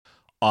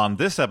On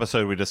this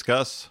episode, we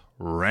discuss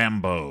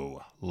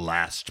Rambo: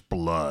 Last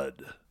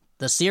Blood.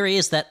 The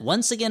series that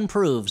once again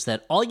proves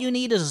that all you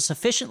need is a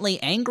sufficiently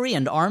angry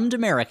and armed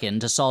American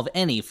to solve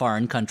any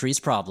foreign country's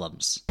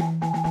problems.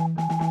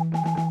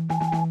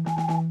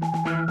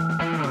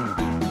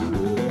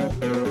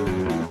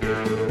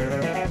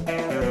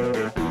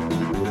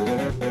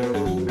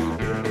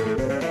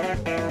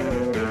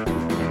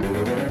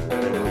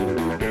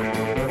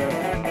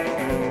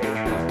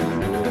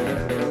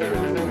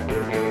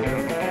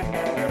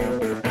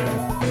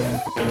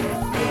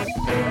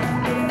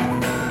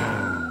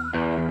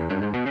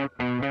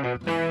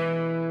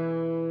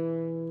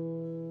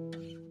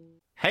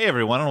 Hey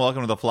everyone, and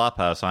welcome to the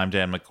Flophouse. I'm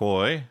Dan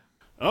McCoy.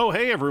 Oh,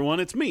 hey everyone,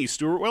 it's me,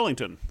 Stuart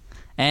Wellington.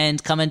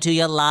 And coming to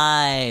you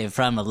live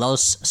from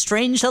Los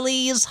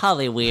Strangelys,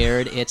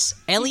 Hollyweird, it's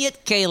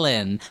Elliot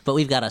Kalin. But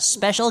we've got a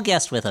special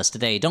guest with us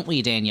today, don't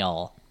we,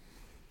 Daniel?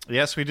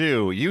 Yes, we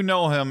do. You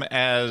know him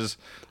as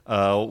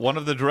one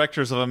of the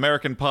directors of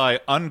American Pie,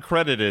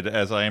 uncredited,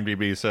 as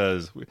IMDb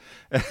says,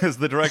 as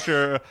the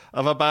director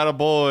of About a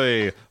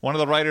Boy, one of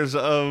the writers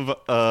of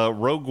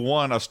Rogue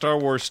One, a Star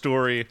Wars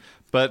story.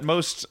 But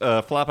most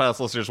Flophouse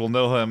listeners will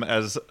know him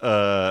as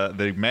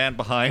the man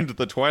behind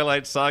the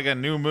Twilight Saga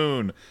New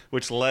Moon,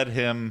 which led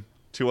him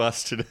to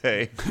us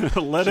today.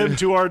 Led him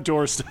to our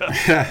doorstep.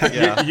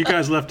 Yeah. You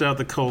guys left out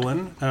the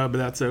colon, but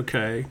that's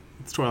okay.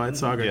 It's Twilight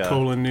Saga,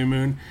 colon, New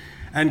Moon.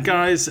 And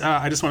guys,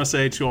 I just want to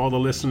say to all the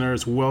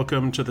listeners,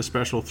 welcome to the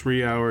special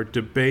 3-hour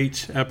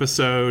debate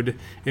episode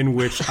in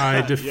which I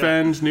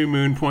defend New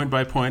Moon point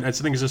by point. I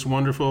just think it's just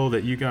wonderful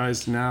that you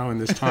guys now in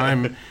this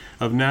time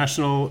of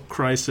national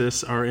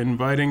crisis are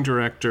inviting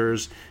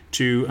directors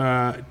to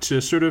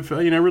sort of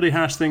really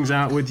hash things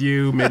out with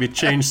you, maybe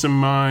change some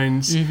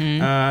minds.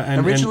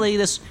 Mm-hmm. Originally,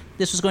 this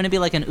was going to be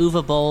like an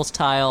Uwe Boll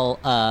style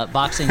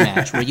boxing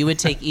match where you would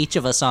take each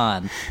of us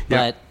on,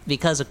 but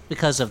because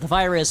of the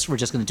virus, we're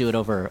just going to do it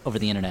over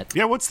the internet.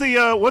 Yeah, what's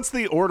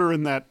the order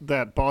in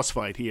that boss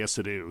fight he has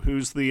to do?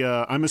 Who's the?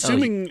 I'm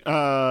assuming.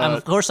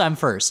 Of course, I'm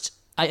first.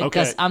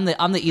 Because I'm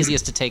the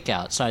easiest to take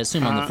out, so I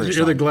assume I'm the first.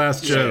 You're the Glass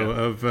Joe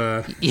of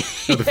the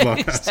Flophouse.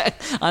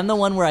 Exactly. I'm the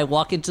one where I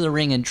walk into the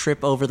ring and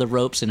trip over the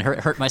ropes and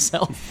hurt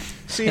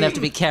myself and have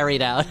to be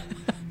carried out.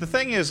 The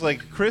thing is,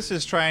 like, Chris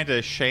is trying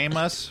to shame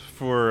us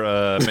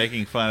for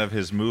making fun of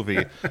his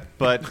movie,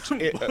 but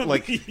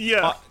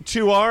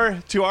to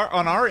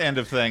our end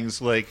of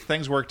things, like,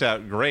 things worked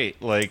out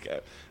great. Like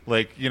we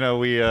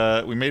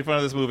made fun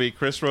of this movie.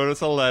 Chris wrote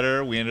us a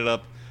letter. We ended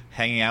up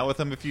hanging out with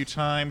him a few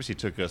times. He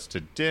took us to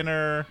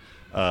dinner.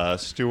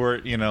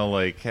 Stuart,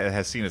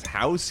 has seen his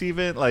house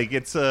even. Like,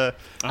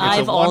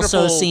 I've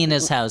also seen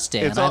his house,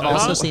 Dan. I've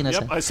also seen his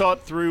house. I saw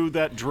it through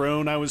that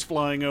drone I was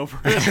flying over.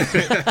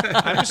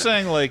 I'm just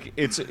saying, like,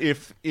 it's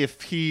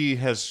if he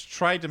has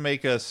tried to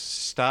make us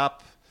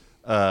stop,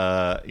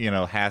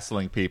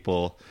 hassling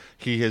people,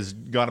 he has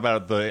gone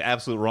about it the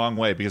absolute wrong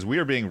way because we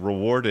are being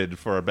rewarded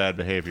for our bad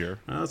behavior.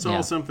 That's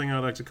all something I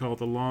like to call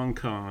the long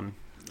con.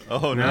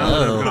 Oh, now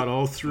that I've got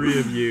all three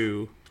of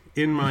you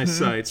in my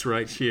sights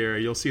right here,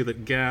 you'll see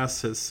that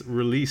gas has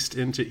released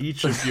into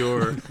each of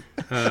your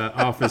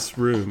office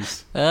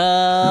rooms.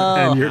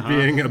 And you're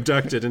being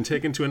abducted and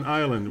taken to an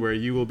island where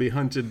you will be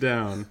hunted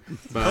down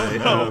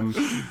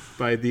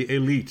by the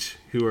elite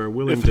who are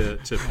willing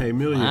to pay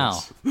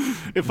millions. Wow.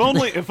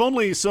 If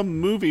only some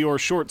movie or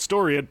short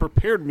story had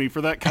prepared me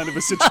for that kind of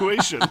a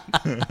situation.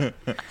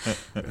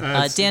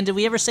 Dan, did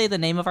we ever say the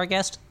name of our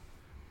guest?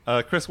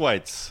 Chris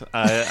Weitz.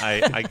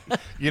 I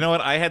you know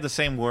what? I had the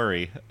same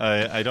worry.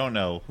 I don't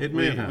know.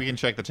 We can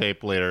check the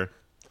tape later.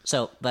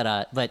 So, but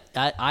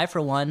I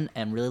for one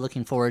am really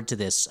looking forward to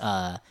this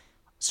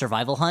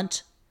survival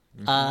hunt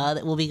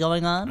that will be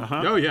going on.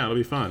 Uh-huh. Oh yeah, it'll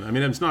be fun. I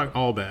mean, it's not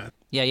all bad.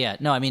 Yeah.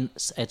 No, I mean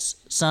it's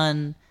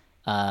sun.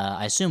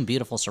 I assume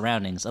beautiful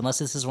surroundings, unless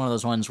this is one of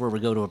those ones where we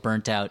go to a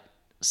burnt out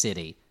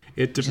city.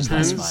 It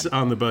depends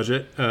on the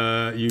budget,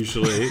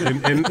 usually.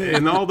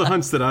 In all the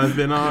hunts that I've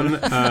been on,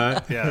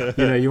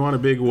 you want a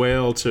big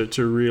whale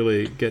to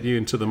really get you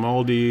into the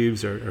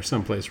Maldives or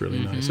someplace really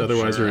nice.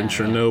 Otherwise, you're in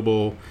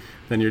Chernobyl,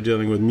 then you're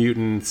dealing with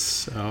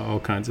mutants, all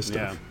kinds of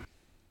stuff.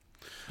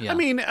 Yeah.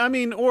 I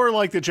mean, or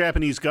like the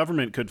Japanese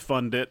government could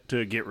fund it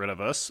to get rid of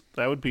us.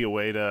 That would be a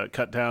way to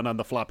cut down on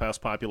the Flophouse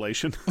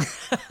population.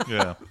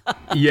 Yeah.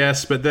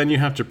 Yes, but then you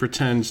have to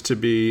pretend to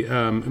be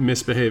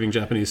misbehaving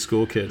Japanese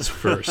school kids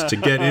first to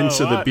get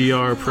into the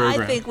BR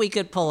program. I think we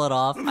could pull it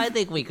off.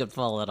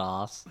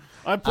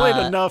 I've played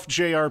enough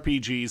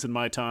JRPGs in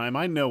my time.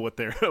 I know what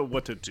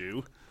to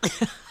do.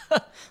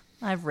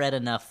 I've read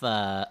enough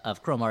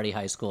of Cromartie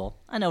High School.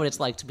 I know what it's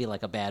like to be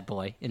like a bad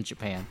boy in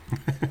Japan.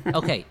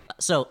 Okay,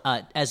 so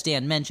as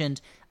Dan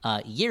mentioned,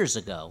 years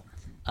ago,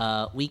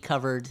 we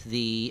covered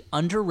the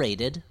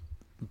underrated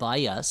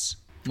by us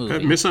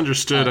movie.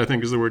 Misunderstood, I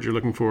think, is the word you're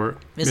looking for.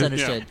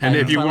 Misunderstood. And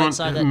if you Twilight want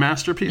Saga,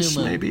 masterpiece,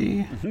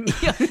 maybe.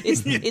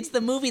 It's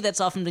the movie that's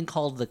often been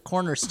called the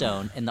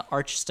cornerstone and the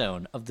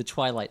archstone of the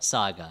Twilight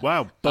Saga.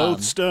 Wow,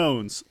 both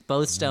stones.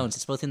 Both stones.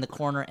 It's both in the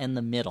corner and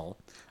the middle.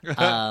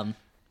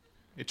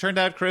 It turned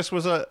out Chris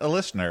was a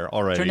listener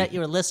already. Turned out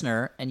you were a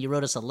listener, and you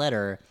wrote us a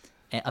letter,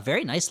 a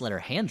very nice letter,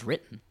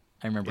 handwritten.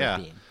 I remember it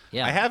being.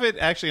 Yeah, I have it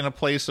actually in a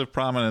place of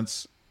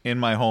prominence in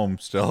my home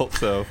still.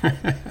 So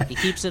he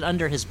keeps it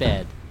under his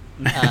bed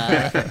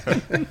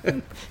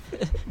to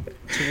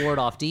ward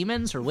off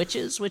demons or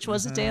witches. Which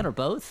was it, Dan, or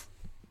both?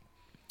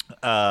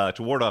 To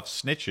ward off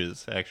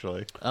snitches,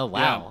 actually. Oh,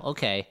 wow. Yeah.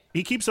 Okay.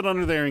 He keeps it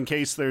under there in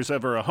case there's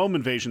ever a home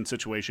invasion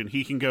situation.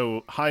 He can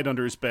go hide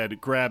under his bed,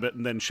 grab it,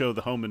 and then show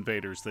the home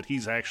invaders that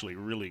he's actually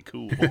really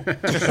cool.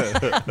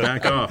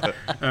 Back off.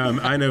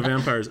 I know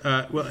vampires.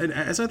 Well, and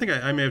as I think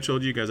I may have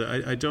told you guys,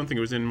 I don't think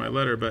it was in my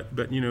letter, but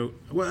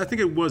I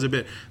think it was a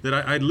bit, that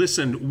I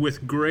listened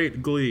with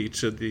great glee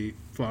to the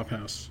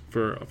Flophouse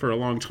for a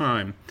long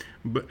time.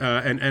 But,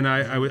 and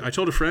I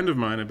told a friend of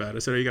mine about it. I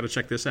said, you got to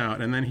check this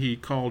out. And then he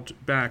called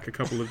back a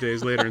couple of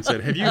days later and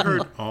said, have you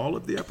heard all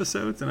of the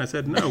episodes? And I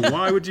said, no,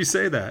 why would you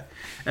say that?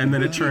 And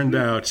then it turned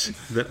out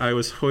that I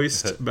was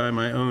hoisted by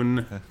my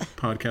own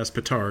podcast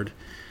petard.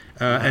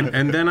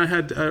 And then I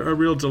had a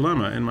real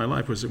dilemma in my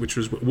life, was I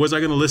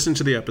going to listen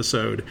to the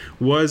episode?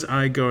 Was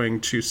I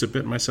going to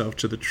submit myself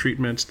to the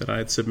treatment that I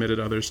had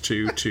submitted others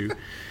to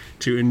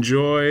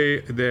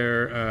enjoy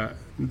their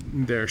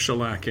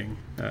shellacking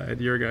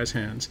at your guys'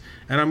 hands?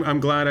 And I'm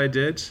glad I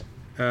did,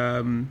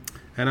 and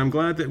I'm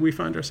glad that we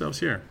find ourselves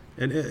here.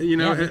 And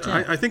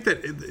I think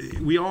that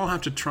we all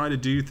have to try to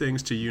do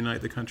things to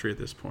unite the country at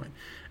this point.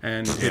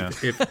 And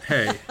if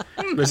hey,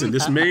 listen,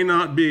 this may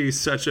not be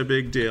such a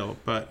big deal,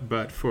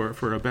 but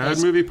for a bad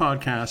movie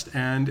podcast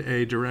and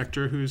a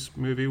director whose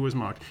movie was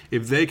mocked,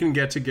 if they can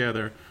get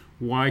together,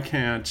 why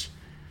can't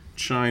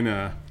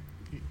China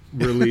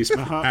release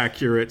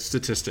accurate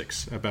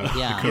statistics about the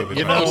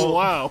COVID virus?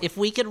 Wow. If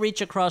we could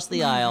reach across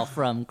the aisle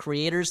from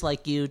creators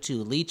like you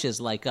to leeches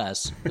like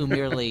us who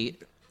merely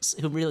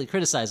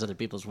criticize other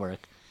people's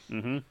work,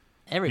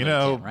 everybody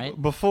can,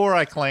 right? Before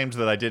I claimed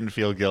that I didn't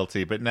feel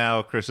guilty, but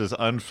now Chris's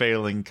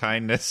unfailing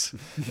kindness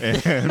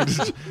and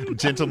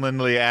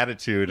gentlemanly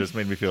attitude has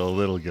made me feel a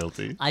little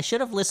guilty. I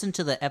should have listened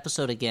to the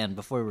episode again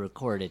before we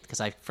recorded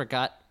because I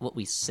forgot what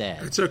we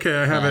said. It's okay.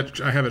 I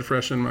have it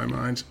fresh in my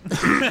mind.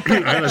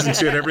 I listen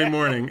to it every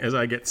morning as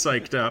I get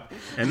psyched up,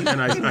 and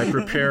I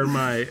prepare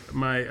my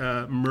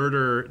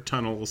murder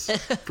tunnels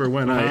for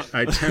when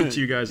I tempt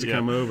you guys to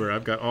come over.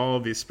 I've got all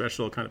of these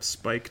special kind of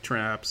spike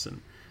traps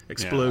and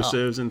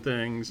explosives and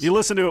things. You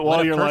listen to it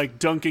while you're like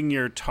dunking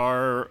your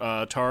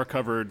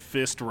tar-covered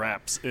fist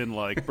wraps in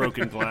like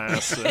broken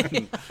glass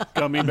and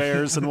gummy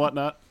bears and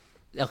whatnot.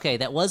 Okay,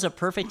 that was a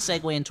perfect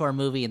segue into our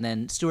movie, and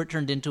then Stuart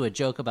turned into a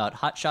joke about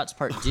Hot Shots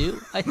Part 2,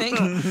 I think.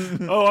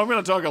 Oh, I'm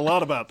going to talk a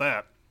lot about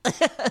that.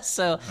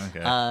 So,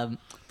 okay.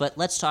 But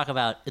let's talk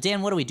about,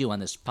 Dan, what do we do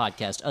on this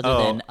podcast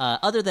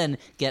other than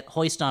get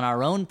hoist on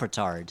our own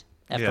petard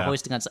after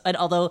hoisting on... And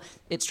although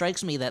it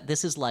strikes me that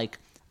this is like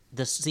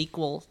the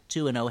sequel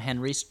to an O.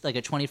 Henry, like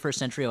a 21st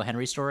century O.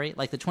 Henry story.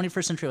 Like the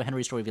 21st century O.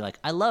 Henry story would be like,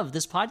 I love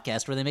this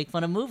podcast where they make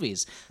fun of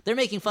movies. They're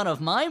making fun of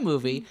my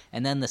movie.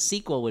 And then the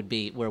sequel would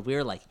be where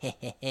we're like,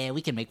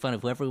 we can make fun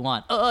of whoever we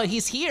want. Oh,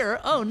 he's here.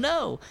 Oh,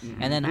 no.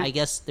 And then I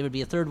guess there would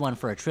be a third one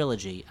for a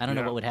trilogy. I don't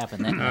know what would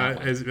happen then.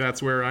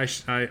 That's where I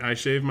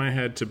shave my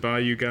head to buy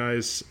you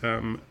guys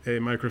a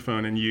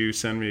microphone, and you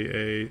send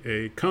me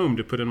a comb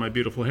to put in my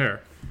beautiful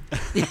hair.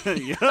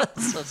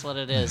 That's what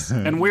it is.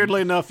 And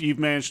weirdly enough, you've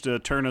managed to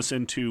turn us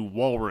into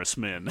walrus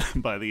men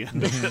by the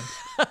end of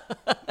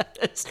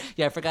it.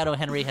 I forgot O.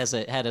 Henry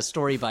had a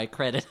story by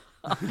credit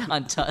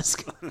on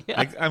Tusk.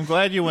 I'm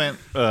glad you went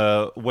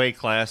way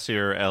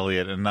classier,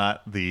 Elliot, and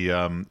not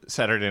the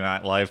Saturday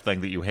Night Live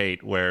thing that you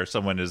hate, where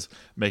someone is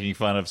making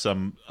fun of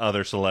some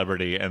other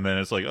celebrity, and then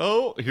it's like,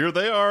 oh, here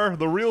they are,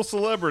 the real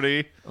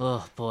celebrity.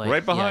 Oh, boy.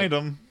 Right behind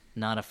them.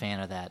 Not a fan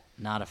of that.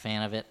 Not a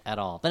fan of it at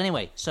all. But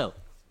anyway, so...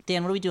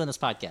 Dan, what do we do on this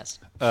podcast?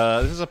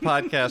 This is a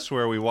podcast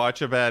where we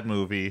watch a bad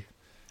movie,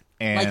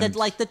 and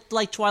like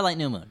Twilight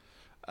New Moon.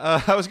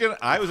 I was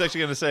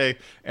actually gonna say,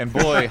 and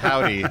boy,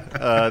 howdy!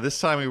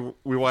 This time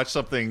we watched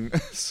something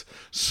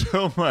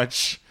so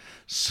much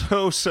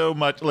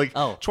like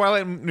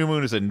Twilight New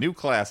Moon is a new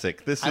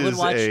classic. I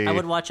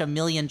would watch a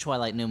million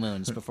Twilight New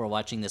Moons before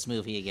watching this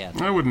movie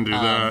again. I wouldn't do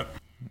that.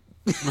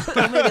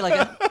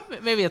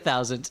 Maybe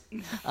 1,000.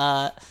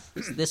 And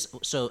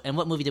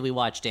what movie did we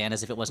watch, Dan?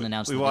 As if it wasn't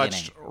announced. We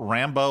watched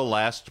Rambo: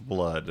 Last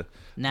Blood.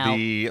 Now,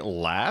 the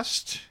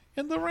last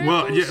in the Rambo.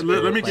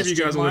 Well, let me give you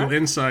guys a little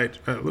insight,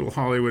 a little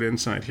Hollywood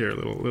insight here, a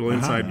little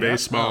inside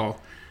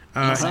baseball.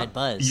 Inside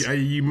buzz.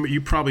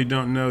 You probably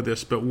don't know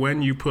this, but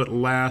when you put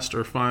last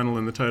or final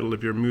in the title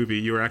of your movie,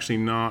 you're actually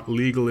not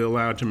legally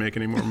allowed to make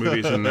any more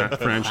movies in that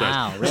franchise.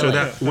 Wow, really? So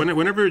that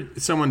whenever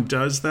someone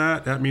does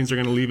that, that means they're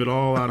going to leave it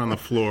all out on the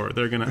floor.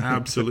 They're going to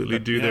absolutely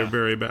do their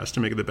very best to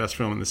make it the best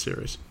film in the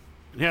series.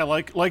 Yeah,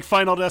 like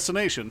Final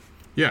Destination.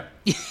 Yeah.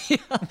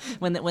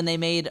 When they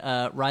made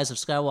Rise of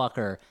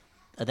Skywalker,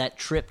 that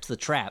tripped the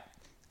trap.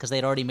 because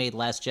they'd already made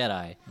Last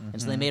Jedi,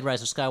 and so they made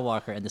Rise of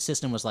Skywalker, and the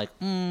system was like,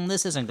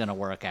 this isn't going to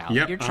work out.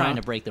 Yep. You're trying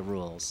to break the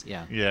rules.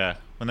 Yeah. Yeah.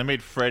 When they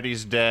made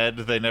Freddy's Dead,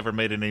 they never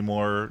made any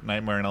more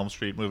Nightmare on Elm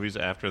Street movies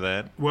after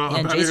that. Well,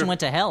 And Jason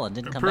went to hell and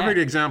didn't come back. Perfect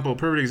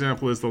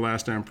example is The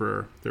Last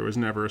Emperor. There was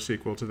never a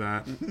sequel to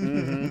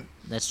that.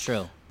 That's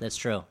true.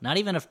 Not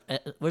even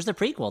where's the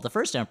prequel? The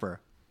First Emperor.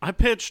 I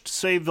pitched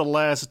Save the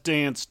Last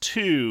Dance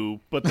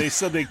 2, but they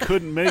said they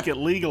couldn't make it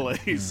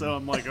legally, so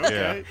I'm like,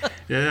 okay.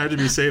 Yeah, it had to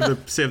be save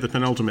the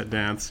penultimate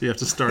dance. You have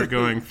to start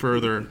going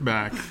further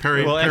back.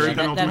 Perry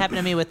penultimate. That happened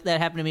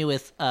to me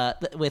with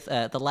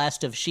The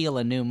Last of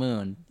Sheila New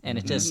Moon, and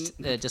it just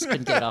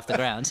couldn't get it off the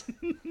ground.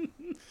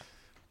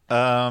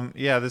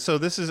 So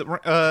this is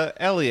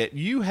Elliot.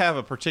 You have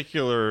a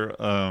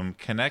particular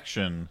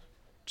connection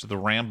to the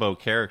Rambo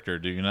character,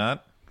 do you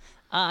not?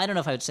 I don't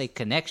know if I would say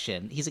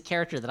connection. He's a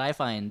character that I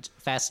find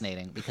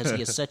fascinating because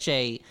he is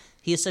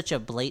such a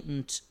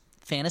blatant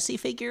fantasy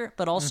figure,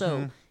 but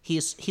also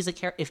he's a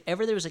character. If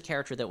ever there was a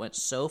character that went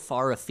so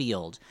far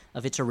afield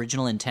of its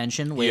original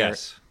intention, where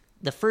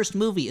the first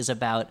movie is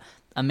about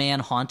a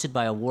man haunted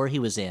by a war he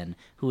was in,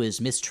 who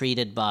is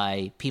mistreated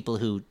by people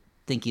who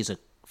think he's a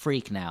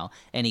freak now,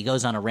 and he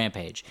goes on a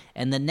rampage.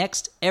 And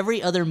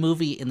every other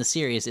movie in the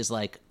series is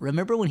like,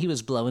 remember when he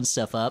was blowing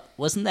stuff up?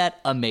 Wasn't that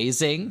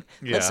amazing?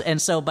 Yeah.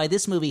 And so by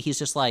this movie, he's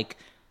just like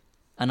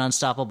an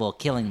unstoppable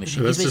killing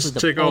machine. Let's He's just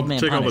basically take the all old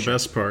man the Punisher.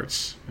 best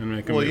parts and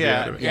make a movie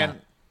out of it. Yeah.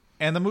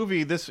 And the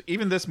movie, this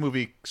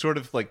movie sort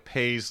of like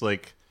pays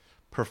like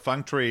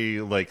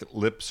perfunctory like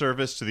lip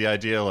service to the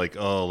idea like,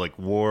 oh, like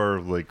war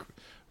like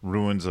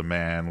ruins a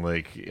man,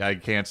 like I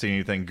can't see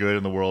anything good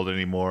in the world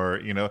anymore,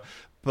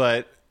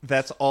 but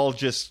that's all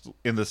just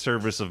in the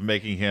service of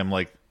making him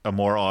like a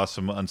more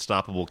awesome,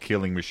 unstoppable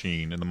killing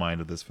machine in the mind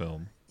of this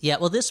film. Yeah,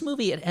 well, this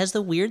movie, it has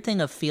the weird thing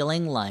of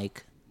feeling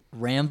like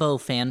Rambo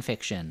fan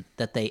fiction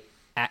that they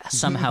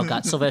somehow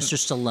got Sylvester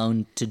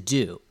Stallone to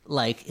do.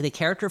 Like, the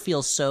character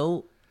feels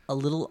so a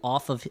little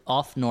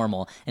off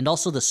normal, and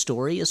also the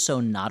story is so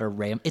not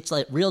a it's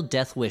like real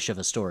Death Wish of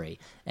a story,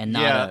 and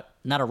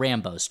not a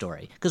Rambo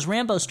story. Because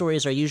Rambo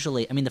stories are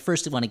usually, I mean, the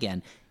first one,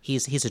 again,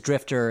 he's a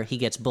drifter, he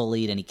gets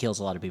bullied, and he kills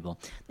a lot of people.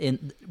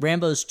 In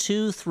Rambos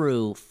 2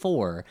 through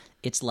 4,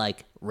 it's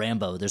like,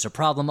 Rambo, there's a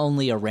problem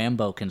only a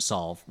Rambo can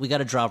solve. We got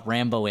to drop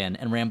Rambo in,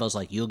 and Rambo's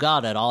like, you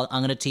got it. I'm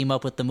going to team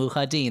up with the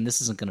Mujahideen.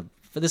 This isn't going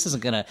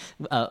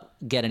to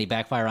get any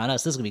backfire on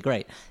us. This is going to be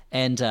great.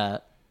 And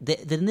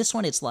then this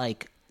one, it's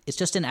like, it's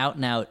just an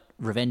out-and-out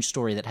revenge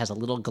story that has a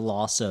little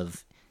gloss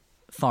of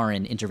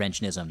foreign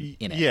interventionism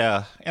in it.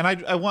 Yeah, and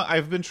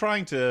I've been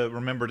trying to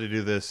remember to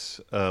do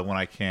this when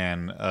I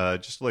can.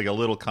 Just like a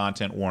little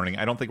content warning.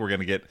 I don't think we're going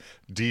to get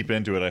deep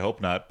into it. I hope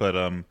not. But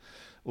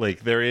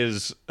like there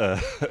is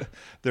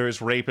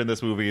rape in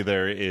this movie.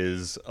 There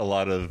is a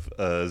lot of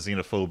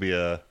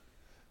xenophobia.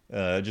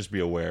 Just be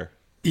aware.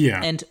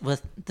 Yeah. And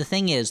the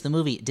thing is, the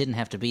movie didn't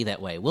have to be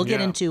that way. We'll get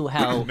into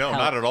how... No,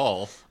 not at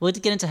all. We'll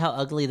get into how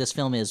ugly this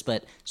film is,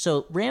 but...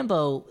 So,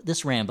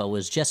 this Rambo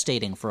was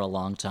gestating for a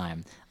long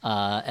time.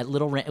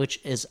 Which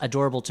is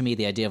adorable to me,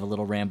 the idea of a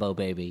little Rambo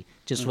baby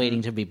just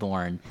waiting to be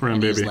born. Ram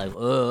and baby. he's like,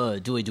 oh,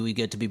 do we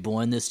get to be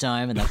born this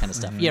time? And that kind of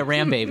stuff. Yeah,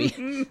 Ram baby.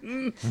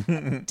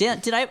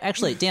 Dan,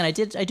 I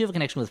do have a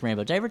connection with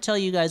Rambo. Did I ever tell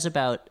you guys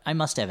about... I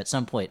must have at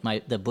some point,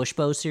 the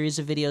Bushbow series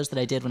of videos that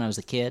I did when I was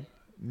a kid?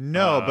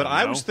 No, but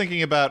I was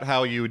thinking about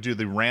how you would do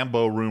the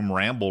Rambo room,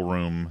 Ramble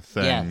room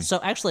thing. Yeah, so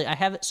actually, I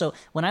have it. So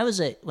when I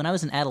was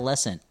an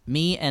adolescent,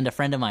 me and a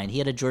friend of mine, he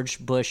had a George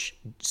Bush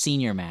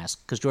Senior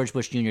mask because George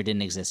Bush Jr.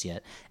 didn't exist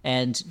yet,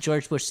 and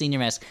George Bush Senior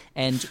mask,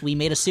 and we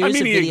made a series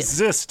of videos. He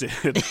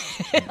existed.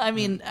 I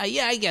mean,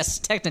 yeah, I guess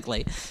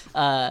technically.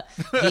 I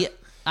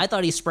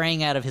thought he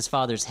sprang out of his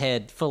father's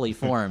head fully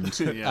formed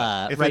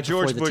If right a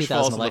George before the Bush 2000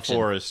 falls in the election.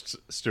 forest,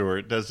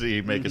 Stuart, does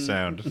he make a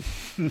sound?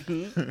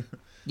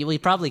 Yeah, well,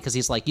 probably because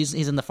he's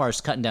in the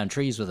forest cutting down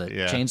trees with a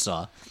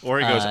chainsaw. Or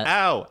he goes,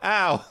 ow,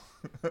 ow.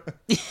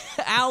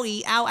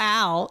 Owie, ow,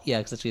 ow. Yeah,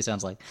 because that's what he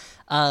sounds like.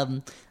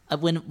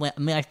 When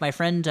my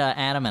friend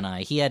Adam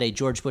and he had a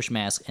George Bush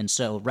mask, and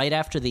so right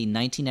after the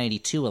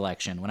 1992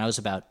 election, when I was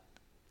about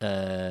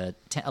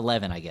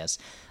 11, I guess,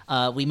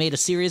 we made a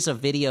series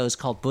of videos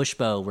called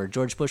Bushbow, where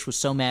George Bush was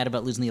so mad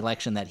about losing the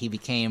election that he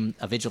became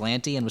a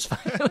vigilante and was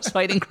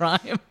fighting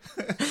crime.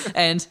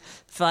 And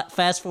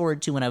fast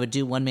forward to when I would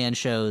do one-man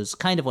shows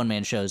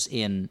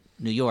in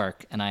New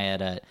York, and I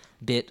had a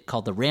bit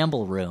called the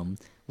Ramble Room,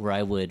 where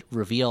I would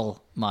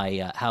reveal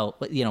my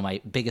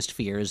my biggest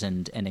fears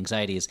and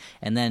anxieties,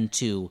 and then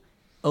to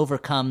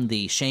overcome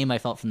the shame I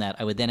felt from that,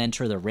 I would then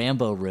enter the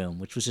Rambo room,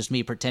 which was just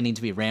me pretending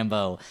to be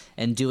Rambo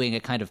and doing a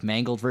kind of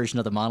mangled version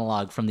of the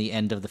monologue from the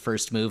end of the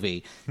first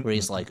movie, where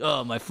he's like,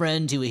 oh, my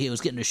friend, he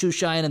was getting a shoe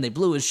shine and they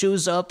blew his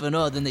shoes up, and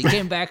then they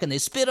came back and they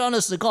spit on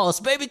us, they call us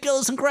baby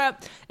killers and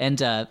crap.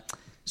 And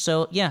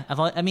so, yeah, I've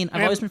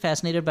always been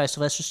fascinated by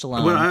Sylvester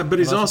Stallone. Well, but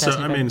he's also,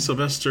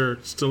 Sylvester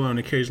Stallone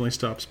occasionally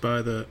stops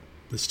by the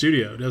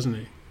studio, doesn't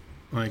he?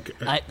 Like,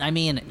 I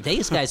mean,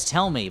 these guys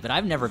tell me, but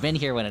I've never been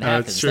here when it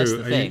happens. it's true. That's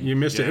the thing. You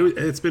missed it.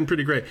 It's been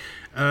pretty great.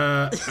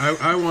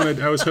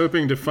 I was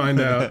hoping to find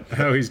out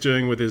how he's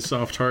doing with his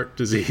soft heart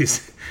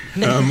disease,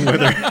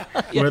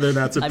 whether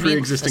that's a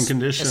pre-existing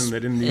condition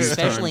that in these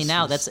especially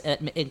times now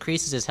it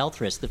increases his health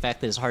risk. The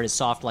fact that his heart is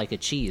soft like a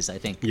cheese. I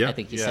think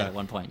he said at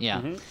one point.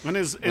 Yeah, and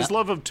his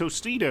love of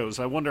Tostitos.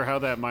 I wonder how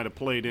that might have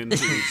played into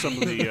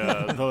some of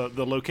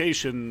the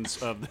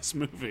locations of this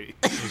movie.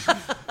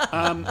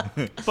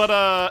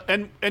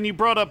 And you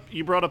brought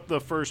up the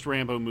first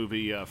Rambo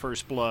movie,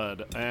 First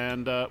Blood,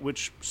 and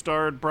which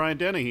starred Brian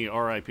Dennehy,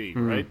 R.I.P.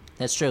 Right?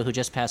 That's true. Who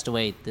just passed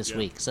away this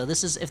week. So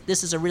this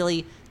is a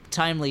really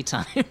timely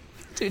time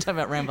to talk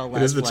about Rambo.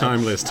 Last it is the Blood.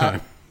 timeless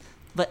time.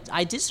 But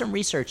I did some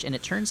research, and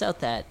it turns out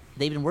that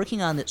they've been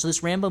working on it. So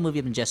this Rambo movie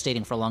had been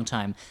gestating for a long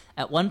time.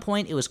 At one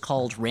point, it was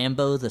called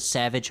Rambo: The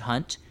Savage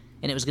Hunt,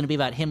 and it was going to be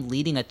about him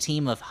leading a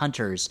team of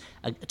hunters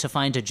to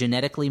find a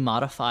genetically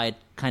modified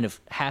kind of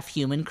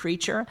half-human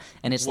creature.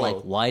 And it's like,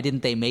 why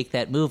didn't they make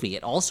that movie?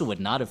 It also would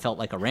not have felt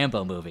like a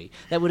Rambo movie.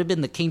 That would have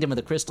been the Kingdom of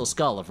the Crystal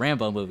Skull of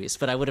Rambo movies,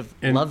 but I would have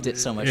loved it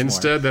so much more.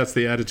 Instead, that's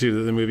the attitude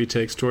that the movie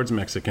takes towards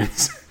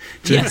Mexicans.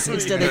 Yes,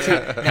 instead they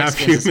treat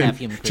Mexicans as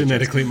half-human creatures.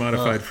 Genetically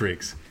modified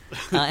freaks.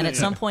 And at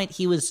some point,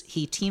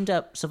 he teamed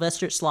up,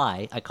 Sylvester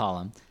Sly, I call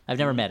him. I've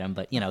never met him,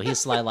 but, he's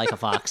sly like a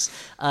fox.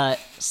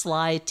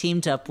 Sly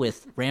teamed up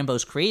with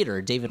Rambo's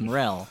creator, David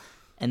Morrell,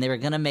 and they were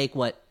going to make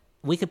what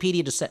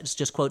Wikipedia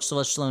just quotes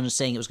Sylvester Stallone as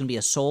saying it was going to be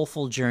a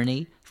soulful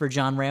journey for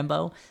John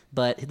Rambo,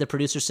 but the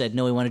producer said,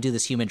 no, we want to do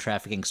this human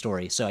trafficking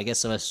story. So I guess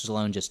Sylvester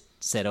Stallone just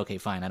said, okay,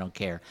 fine, I don't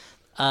care.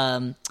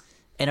 And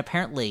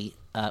apparently,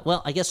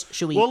 I guess,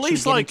 should we... Well,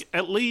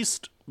 at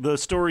least the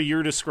story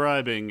you're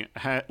describing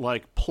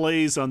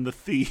plays on the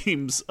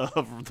themes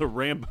of the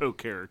Rambo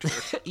character.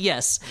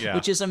 Yes,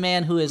 which is a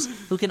man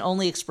who can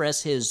only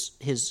express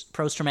his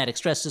post-traumatic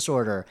stress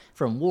disorder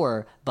from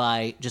war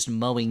by just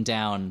mowing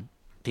down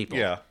people.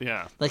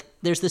 Yeah. Like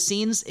there's the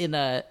scenes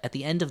at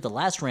the end of the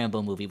last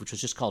Rambo movie, which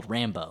was just called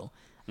Rambo.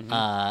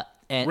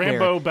 And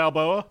Rambo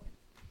Balboa.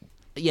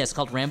 Yes,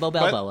 called Rambo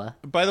Balboa.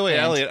 By the way,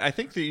 Elliot, I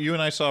think that you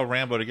and I saw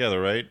Rambo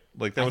together, right?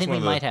 Like that was one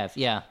of might have,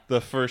 yeah.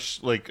 The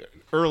first,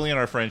 early in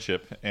our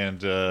friendship,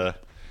 and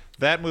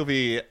that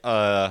movie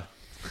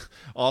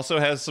also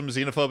has some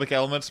xenophobic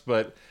elements,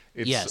 but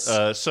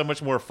it's so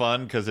much more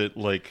fun because it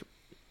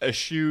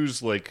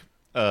eschews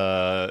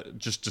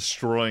just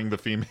destroying the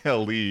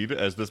female lead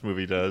as this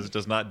movie does. It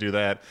does not do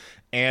that,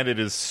 and it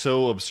is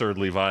so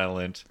absurdly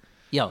violent.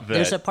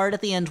 There's a part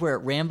at the end where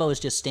Rambo is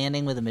just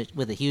standing with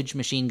a huge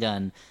machine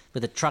gun,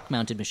 with a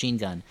truck-mounted machine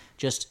gun,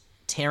 just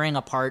tearing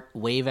apart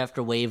wave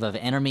after wave of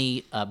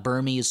enemy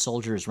Burmese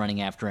soldiers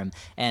running after him,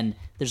 and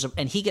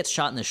he gets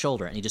shot in the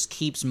shoulder, and he just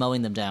keeps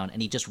mowing them down,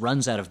 and he just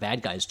runs out of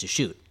bad guys to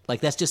shoot.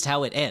 That's just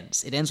how it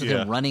ends. It ends with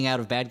him running out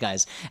of bad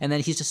guys, and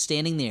then he's just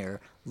standing there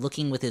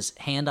looking with his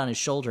hand on his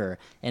shoulder,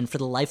 and for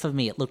the life of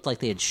me, it looked like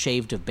they had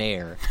shaved a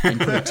bear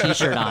and put a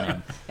T-shirt on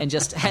him and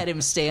just had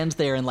him stand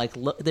there and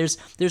look.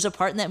 There's a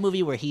part in that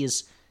movie where he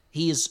is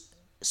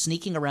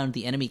sneaking around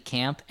the enemy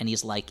camp, and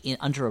he's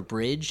under a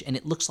bridge, and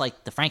it looks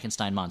like the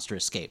Frankenstein monster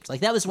escaped.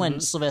 That was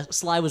when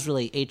Sly was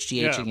really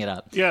HGHing it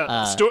up. Yeah,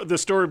 the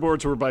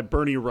storyboards were by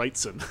Bernie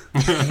Wrightson.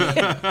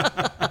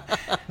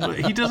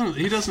 He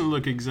doesn't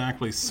look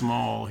exactly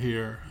small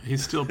here.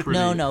 He's still pretty.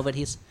 No, but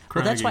he's.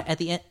 Well, that's why at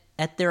the end.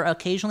 There are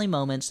occasionally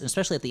moments,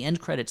 especially at the end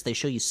credits, they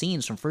show you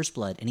scenes from First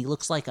Blood, and he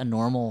looks like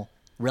a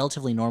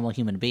relatively normal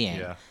human being.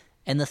 Yeah.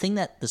 And the thing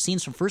that the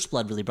scenes from First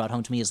Blood really brought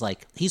home to me is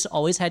he's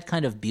always had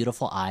kind of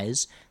beautiful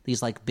eyes,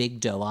 these big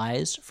doe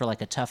eyes for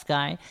a tough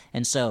guy.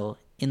 And so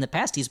in the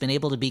past, he's been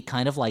able to be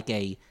kind of like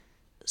a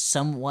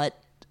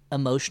somewhat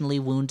emotionally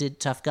wounded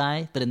tough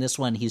guy, but in this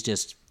one, it's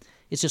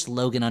just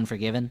Logan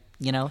Unforgiven,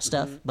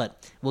 stuff.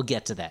 But we'll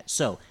get to that.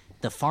 So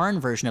the foreign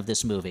version of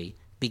this movie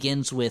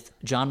begins with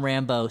John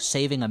Rambo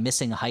saving a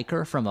missing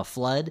hiker from a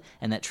flood,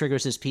 and that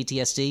triggers his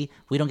PTSD.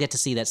 We don't get to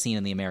see that scene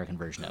in the American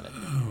version of it.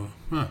 Oh,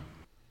 huh.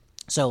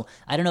 So,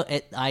 I don't know.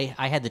 I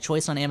had the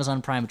choice on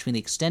Amazon Prime between the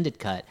extended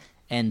cut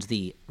and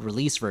the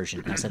release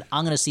version. And I said,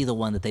 I'm going to see the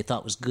one that they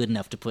thought was good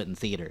enough to put in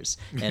theaters.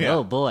 And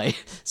oh boy.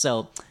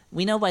 So,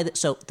 we know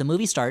so the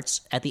movie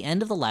starts at the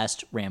end of the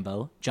last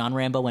Rambo. John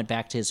Rambo went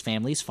back to his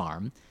family's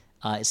farm.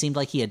 It seemed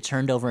like he had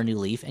turned over a new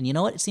leaf. And you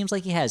know what? It seems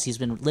like he has. He's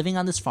been living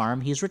on this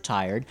farm. He's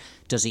retired.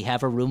 Does he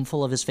have a room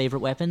full of his favorite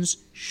weapons?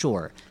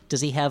 Sure.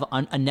 Does he have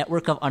a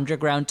network of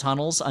underground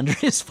tunnels under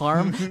his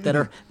farm that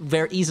are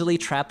very easily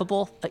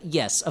trappable?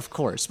 Yes, of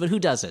course. But who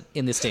doesn't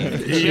in this day and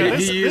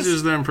age? He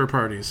uses them for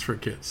parties for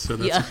kids. So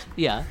that's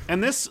yeah.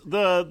 And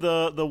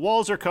the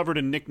walls are covered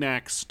in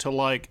knickknacks to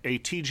a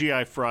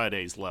TGI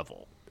Fridays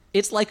level.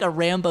 It's like a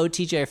Rambo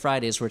TGI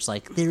Fridays where it's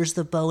there's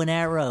the bow and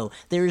arrow,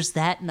 there's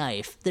that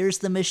knife, there's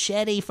the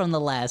machete from the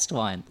last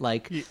one.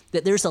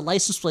 There's a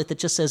license plate that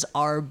just says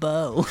our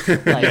bow.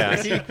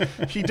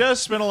 He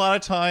does spend a lot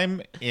of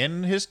time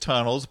in his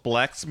tunnels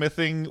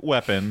blacksmithing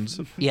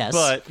weapons. Yes.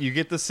 But you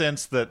get the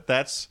sense that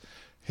that's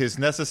his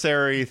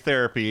necessary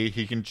therapy.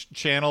 He can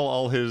channel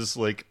all his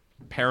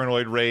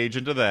paranoid rage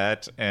into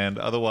that, and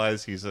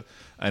otherwise he's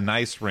a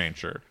nice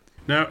rancher.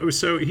 Now,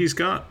 so he's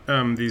got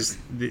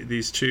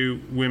these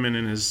two women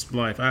in his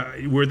life.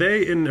 Were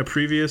they in a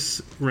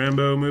previous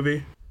Rambo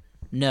movie?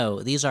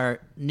 No, these are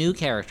new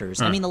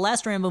characters. I mean, the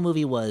last Rambo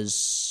movie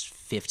was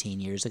 15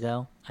 years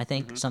ago, I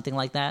think, something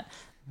like that.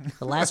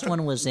 The last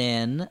one was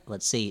in,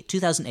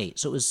 2008.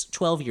 So it was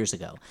 12 years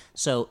ago.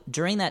 So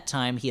during that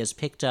time, he has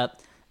picked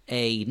up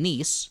a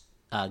niece,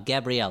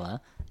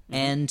 Gabriella,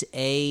 and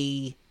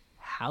a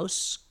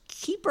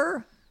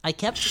housekeeper.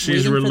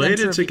 She's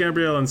related to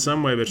Gabrielle in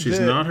some way, but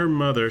she's not her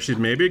mother. She's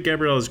maybe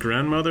Gabriella's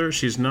grandmother.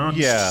 She's not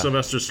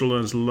Sylvester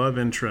Stallone's love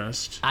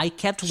interest. I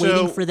kept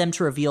waiting for them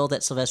to reveal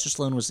that Sylvester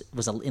Stallone was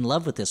in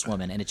love with this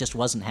woman, and it just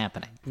wasn't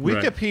happening.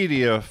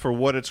 Wikipedia, for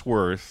what it's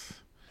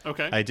worth,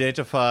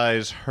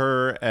 identifies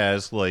her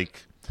as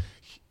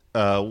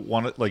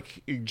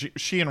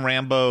she and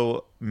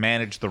Rambo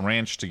managed the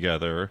ranch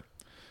together,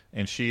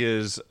 and she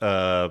is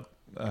the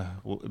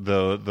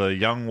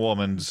young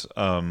woman's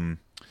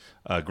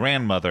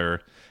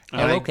grandmother.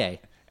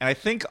 Okay. And I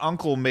think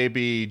uncle may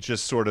be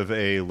just sort of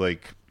a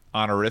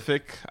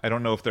honorific. I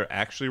don't know if they're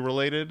actually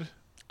related.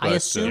 But, I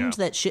assumed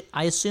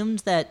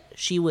that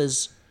she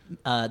was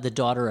the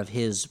daughter of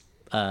his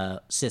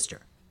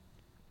sister.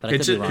 But I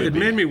could be wrong. It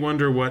made me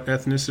wonder what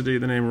ethnicity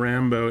the name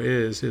Rambo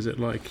is. Is it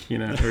or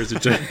is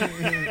it just...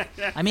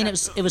 I mean,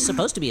 it was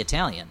supposed to be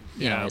Italian,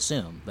 I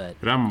assume, but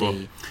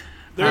Rambo.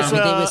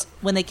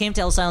 When they came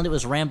to Ellis Island, it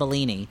was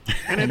Rambolini,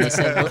 and they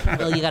said,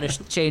 "Well, you got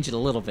to change it a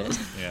little bit."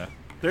 Yeah,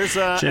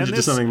 change it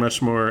to something much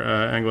more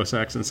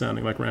Anglo-Saxon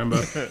sounding, like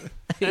Rambo.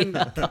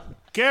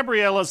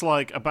 Gabriella's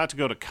about to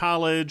go to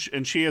college,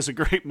 and she has a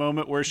great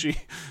moment where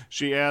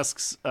she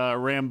asks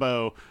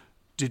Rambo,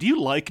 "Did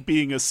you like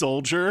being a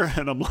soldier?"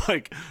 And I'm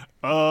like,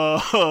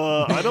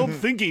 I don't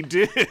think he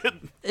did.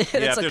 It's if a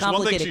there's one thing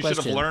complicated she should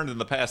have learned in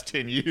the past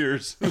 10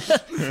 years.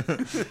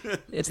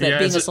 It's that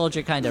being a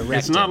soldier kind of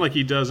wrecked It's not him. like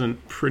he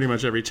doesn't pretty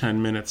much every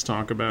 10 minutes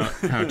talk about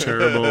how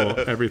terrible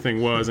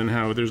everything was and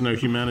how there's no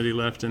humanity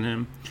left in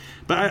him.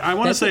 But I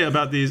want to say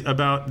about the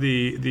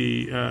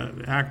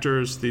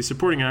actors, the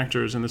supporting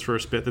actors in this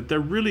first bit, that they're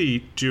really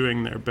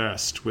doing their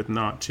best with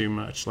not too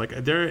much.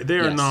 They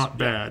are not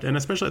bad, and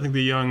especially I think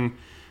the young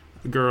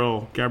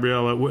girl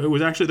Gabriella, it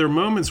was actually, there are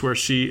moments where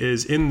she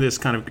is in this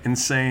kind of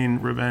insane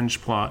revenge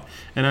plot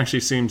and actually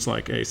seems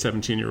like a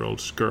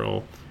 17-year-old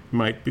girl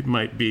might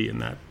be in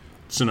that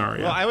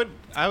scenario. Well,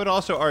 I would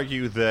also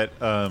argue that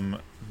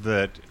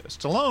that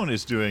Stallone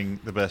is doing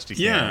the best he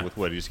can with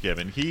what he's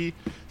given. He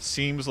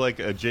seems like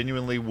a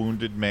genuinely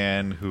wounded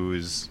man who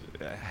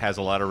has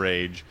a lot of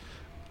rage.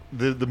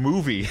 The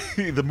movie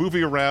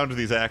around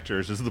these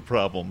actors is the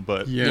problem,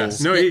 but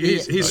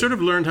he's sort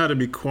of learned how to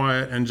be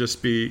quiet and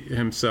just be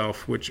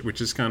himself, which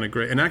is kind of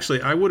great. And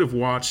actually, I would have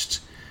watched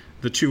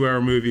the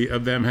 2-hour movie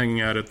of them hanging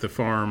out at the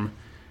farm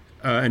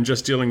and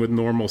just dealing with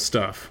normal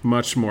stuff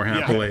much more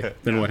happily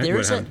than what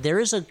happened. There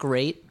is a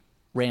great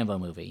Rambo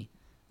movie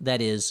that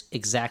is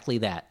exactly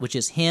that, which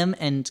is him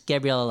and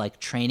Gabriella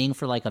training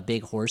for a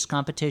big horse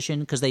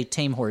competition, because they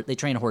train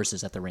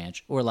horses at the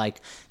ranch, or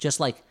just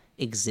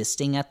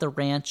existing at the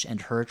ranch,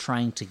 and her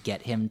trying to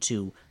get him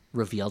to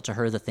reveal to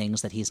her the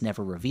things that he's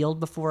never revealed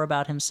before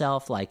about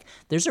himself.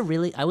 There's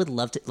I would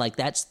love to,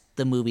 that's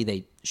the movie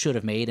they should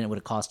have made, and it would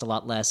have cost a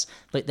lot less,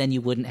 but then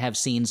you wouldn't have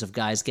scenes of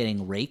guys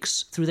getting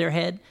rakes through their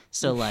head.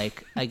 So I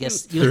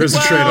guess there is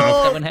a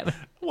trade-off. That wouldn't happen.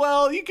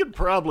 Well, you could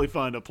probably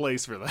find a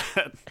place for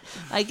that.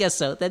 I guess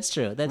so. That's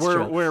true.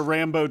 Where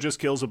Rambo just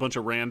kills a bunch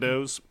of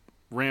randos.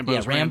 Rambo.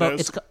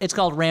 It's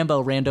called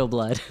Rando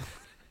Blood.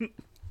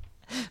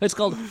 It's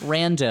called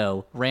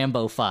Rambo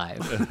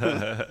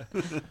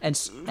 5.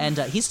 and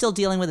he's still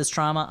dealing with his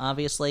trauma,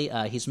 obviously.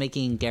 He's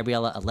making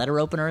Gabriella a letter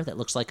opener that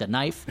looks like a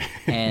knife,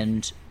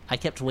 and I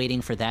kept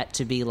waiting for that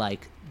to be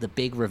the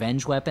big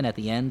revenge weapon at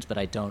the end, but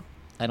I don't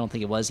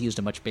think it was. He used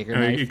a much bigger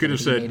knife. You could have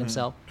said,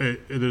 himself. Hey,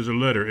 "There's a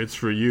letter. It's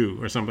for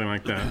you," or something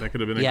like that. That could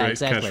have been a great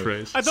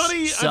catchphrase. I thought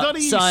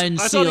he signed,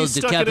 sealed,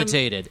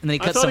 decapitated, and then he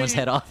cut someone's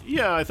head off.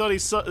 Yeah, I thought he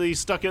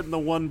stuck it in the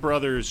one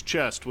brother's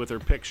chest with her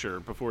picture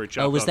before he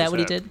chopped off his head. Was that what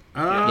he did?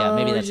 Yeah,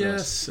 maybe that's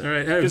yes. what All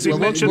right.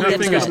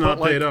 Nothing is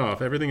not paid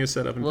off. Everything is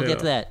set up and We'll paid get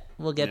off. to that.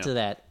 We'll get to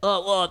that.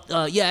 Oh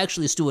well,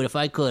 actually, Stuart, if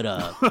I could,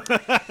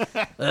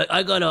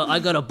 I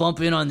gotta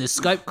bump in on this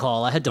Skype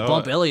call. I had to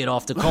bump Elliot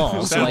off the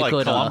call, so I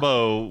could.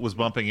 Columbo was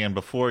bumping in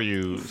before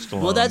you,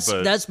 Stallone. Well,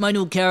 that's my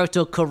new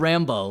character,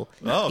 Carambo.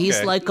 Oh, okay.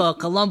 He's like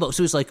Columbo,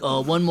 so he's like,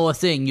 one more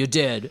thing, you're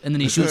dead, and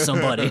then he shoots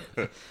somebody.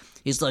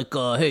 He's like,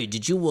 hey,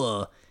 did you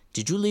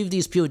leave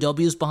these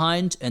POWs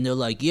behind? And they're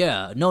like,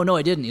 yeah. No,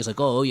 I didn't. He's like,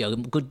 oh, yeah,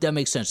 good. That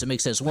makes sense.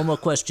 One more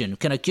question.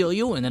 Can I kill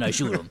you? And then I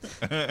shoot him.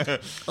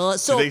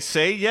 Do they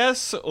say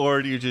yes,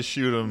 or do you just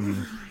shoot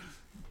them?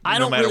 I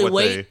don't really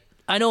wait.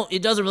 I don't.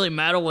 It doesn't really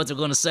matter what they're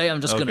going to say.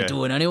 I'm just going to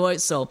do it anyway.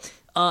 So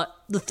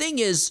the thing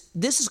is,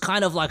 this is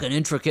kind of like an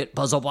intricate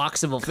puzzle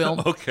box of a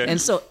film. Okay.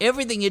 And so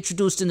everything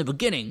introduced in the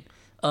beginning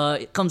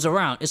it comes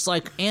around. It's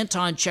like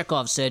Anton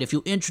Chekhov said, if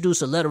you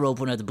introduce a letter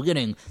opener at the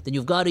beginning, then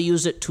you've got to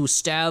use it to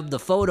stab the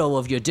photo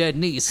of your dead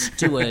niece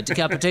to a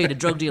decapitated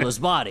drug dealer's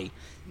body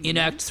in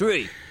Act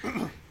 3.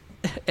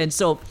 And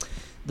so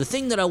the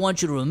thing that I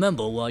want you to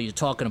remember while you're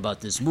talking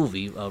about this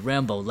movie,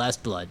 Rambo: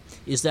 Last Blood,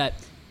 is that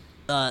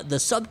the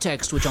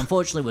subtext, which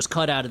unfortunately was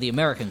cut out of the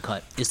American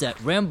cut, is that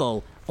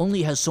Rambo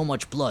only has so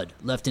much blood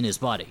left in his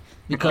body.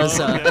 Because,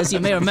 as you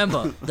may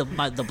remember,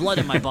 the blood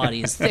in my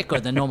body is thicker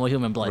than normal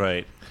human blood.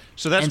 Right.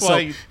 So that's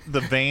why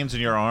the veins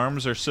in your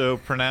arms are so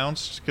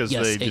pronounced, because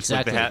Yes, they just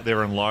exactly. they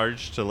were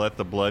enlarged to let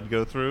the blood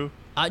go through.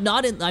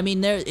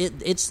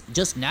 It's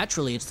just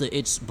naturally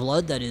it's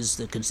blood that is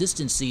the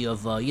consistency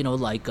of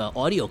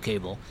audio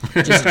cable,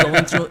 just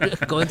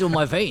going through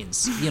my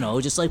veins.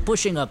 Just like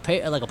pushing a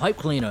pipe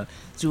cleaner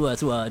through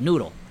a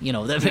noodle.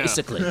 That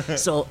basically.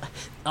 So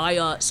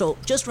so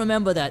just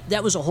remember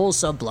that was a whole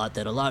subplot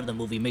that a lot of the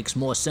movie makes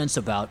more sense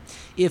about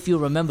if you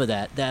remember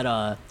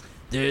that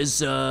there's,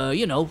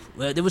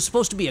 there was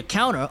supposed to be a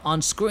counter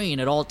on screen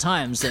at all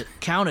times that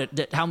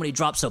counted how many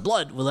drops of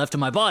blood were left in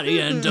my body,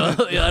 and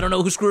I don't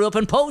know who screwed up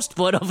in post,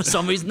 but for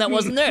some reason that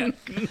wasn't there.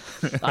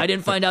 I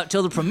didn't find out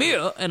till the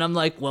premiere, and I'm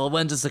like, well,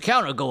 when does the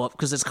counter go up?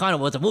 Because it's kind of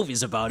what the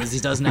movie's about, is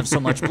he doesn't have so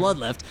much blood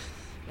left,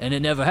 and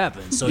it never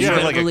happens. So you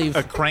better like believe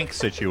a crank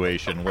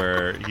situation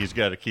where he's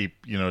got to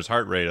keep his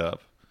heart rate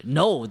up.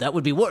 No, that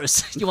would be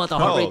worse. You want the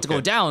heart rate to go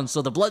down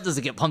so the blood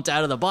doesn't get pumped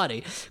out of the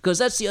body. Because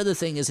that's the other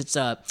thing is it's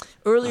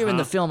earlier in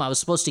the film I was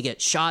supposed to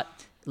get shot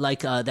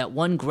like that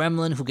one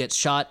gremlin who gets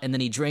shot and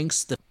then he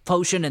drinks the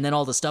potion and then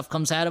all the stuff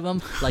comes out of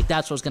him. Like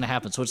that's what's going to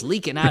happen. So it's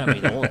leaking out of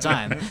me the whole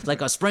time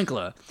like a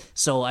sprinkler.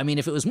 So, I mean,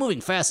 if it was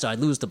moving faster, I'd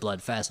lose the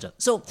blood faster.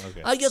 So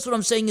I guess what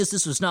I'm saying is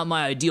this was not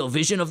my ideal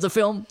vision of the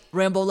film,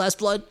 Rambo: Last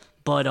Blood.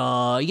 But,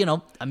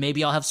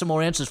 maybe I'll have some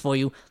more answers for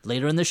you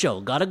later in the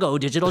show. Gotta go,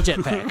 digital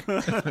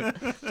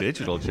jetpack.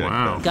 Digital jetpack.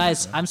 Wow.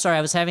 Guys, I'm sorry,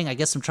 I was having,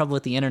 some trouble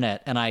with the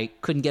internet, and I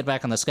couldn't get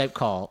back on the Skype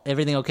call.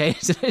 Everything okay?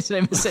 Did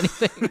I miss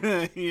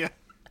anything? Yeah.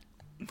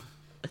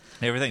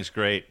 Everything's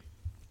great.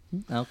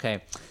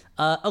 Okay.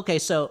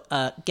 So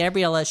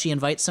Gabriella, she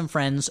invites some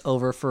friends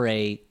over for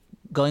a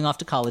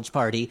going-off-to-college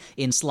party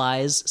in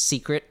Sly's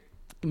secret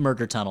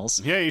murder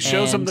tunnels. Yeah, he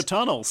shows them the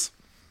tunnels.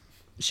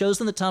 Shows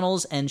them the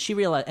tunnels, and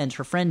and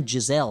her friend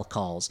Giselle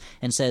calls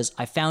and says,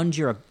 "I found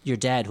your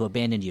dad who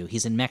abandoned you.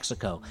 He's in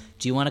Mexico.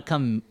 Do you want to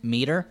come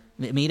meet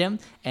him?"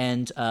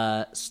 And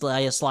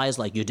Sly is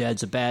like, "Your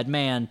dad's a bad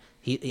man."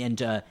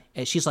 And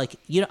she's like,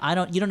 "You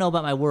don't know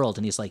about my world."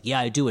 And he's like, "Yeah,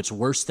 I do. It's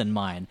worse than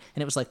mine."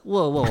 And it was like,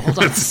 whoa, hold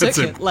on a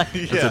second.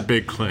 That's a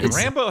big claim.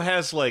 Rambo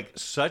has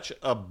such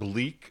a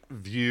bleak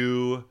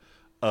view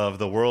of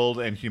the world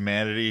and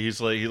humanity. He's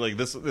like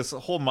this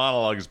whole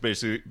monologue is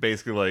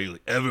basically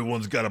like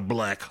everyone's got a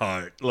black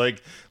heart.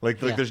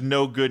 There's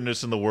no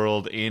goodness in the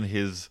world in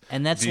his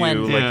and that's view.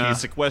 when he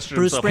sequestered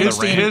Bruce himself on the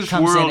Springsteen ranch. His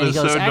comes in world and he is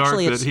goes, so dark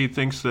 "Actually, that it's-" he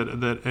thinks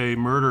that a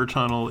murder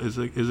tunnel is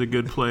a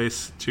good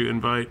place to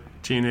invite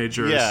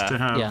teenagers to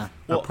have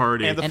a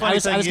party. And the And funny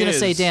I was going to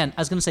say,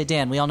 is-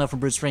 Dan, we all know from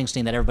Bruce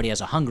Springsteen that everybody has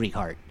a hungry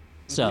heart.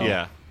 So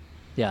yeah.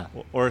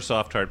 Or a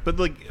soft heart, but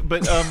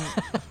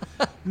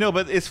no,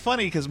 but it's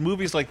funny because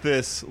movies like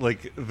this,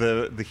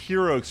 the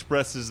hero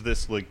expresses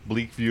this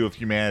bleak view of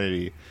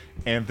humanity,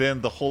 and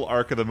then the whole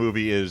arc of the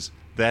movie is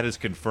that is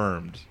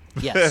confirmed.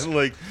 Yes.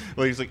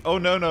 He's like, oh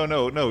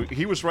no,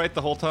 he was right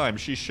the whole time.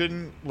 She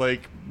shouldn't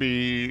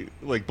be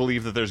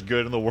believe that there's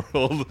good in the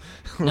world.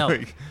 No,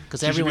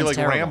 because everyone's like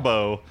terrible.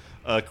 Rambo,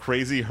 a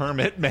crazy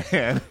hermit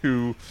man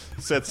who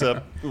sets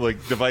up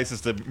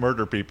devices to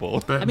murder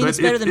people. It's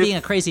better than being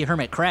a crazy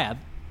hermit crab.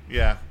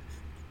 Yeah.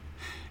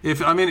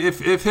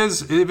 If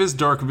his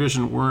dark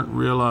vision weren't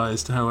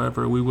realized,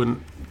 however, we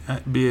wouldn't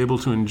be able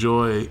to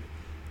enjoy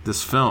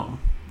this film.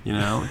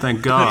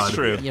 Thank God That's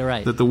true. You're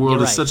right. that the world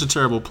You're is right. such a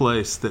terrible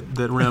place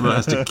that Rambo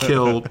has to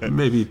kill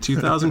maybe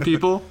 2,000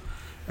 people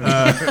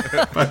by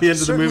the end of the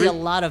Certainly movie. a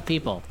lot of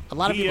people,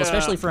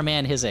 especially for a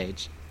man his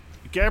age.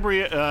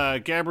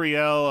 Gabrielle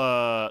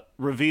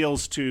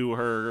reveals to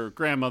her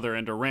grandmother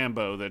and to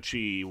Rambo that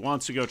she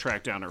wants to go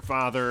track down her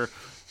father,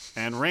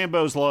 and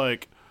Rambo's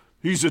like,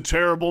 he's a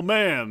terrible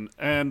man.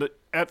 And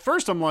at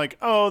first I'm like,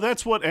 oh,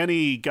 that's what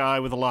any guy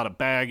with a lot of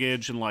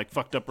baggage and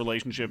fucked up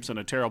relationships and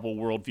a terrible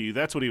worldview,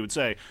 that's what he would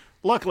say.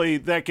 Luckily,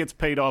 that gets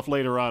paid off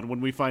later on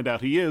when we find out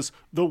he is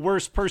the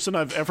worst person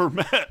I've ever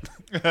met.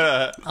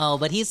 Oh,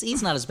 but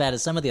he's not as bad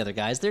as some of the other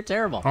guys. They're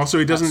terrible. Also,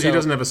 he doesn't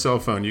have a cell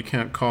phone. You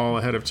can't call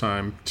ahead of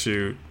time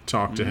to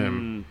talk to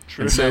him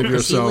True. and save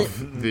yourself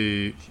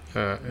the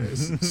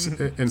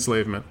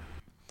enslavement.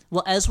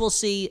 Well, as we'll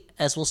see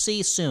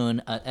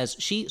soon,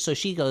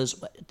 she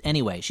goes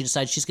anyway. She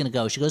decides she's going to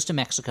go. She goes to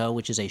Mexico,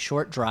 which is a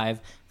short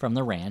drive from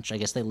the ranch. I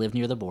guess they live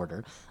near the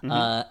border,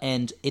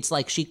 and it's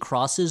like she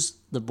crosses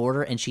the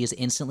border and she is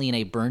instantly in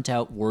a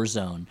burnt-out war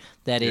zone.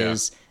 That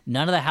is,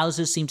 none of the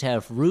houses seem to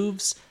have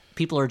roofs.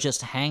 People are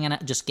just hanging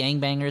out, just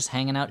gangbangers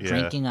hanging out,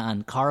 drinking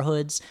on car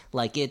hoods.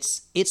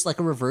 It's like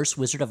a reverse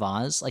Wizard of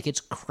Oz. It's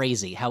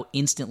crazy how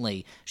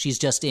instantly she's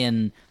just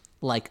in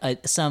like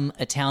some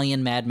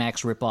Italian Mad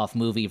Max ripoff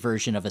movie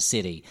version of a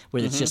city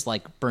where it's just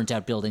like burnt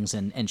out buildings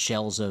and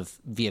shells of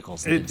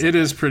vehicles. It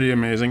is pretty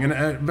amazing.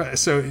 And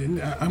so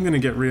I'm going to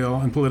get real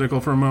and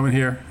political for a moment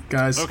here,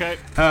 guys. Okay.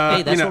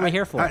 Hey, that's what we're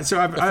here for. The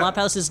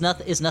Flophouse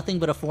is nothing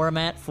but a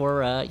format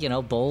for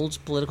bold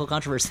political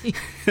controversy.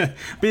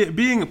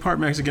 Being a part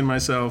Mexican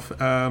myself,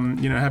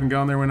 having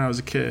gone there when I was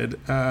a kid,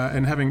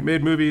 and having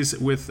made movies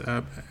with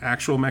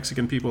actual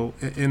Mexican people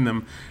in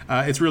them,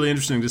 it's really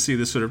interesting to see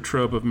this sort of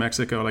trope of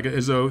Mexico. Like,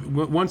 as though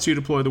once you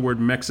deploy the word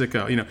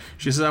Mexico,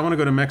 she says, "I want to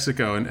go to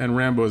Mexico," and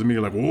Rambo is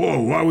immediately like,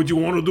 "Whoa, why would you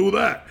want to do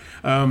that?"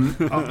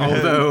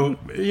 Although,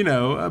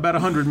 about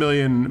 100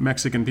 million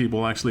Mexican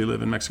people actually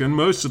live in Mexico, and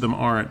most of them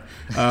aren't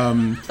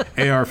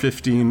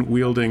AR-15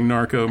 wielding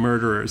narco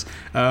murderers.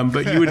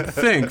 But you would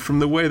think, from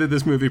the way that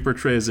this movie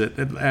portrays it,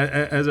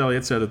 as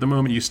Elliot said, at the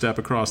moment you step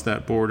across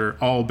that border,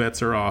 all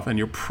bets are off, and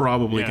you're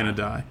probably going to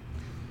die.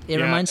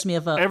 It reminds me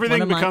of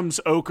everything becomes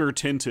ochre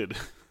tinted.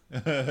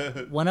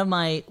 It's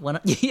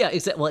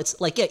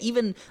like,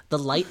 even the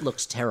light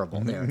looks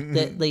terrible there.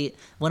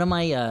 One of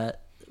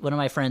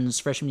my friends,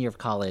 freshman year of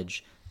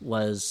college,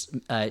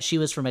 she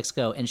was from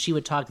Mexico, and she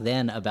would talk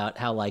then about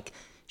how, like,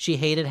 she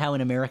hated how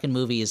in American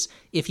movies,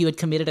 if you had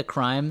committed a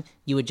crime,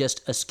 you would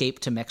just escape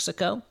to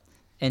Mexico.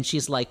 And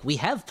she's like, we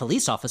have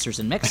police officers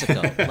in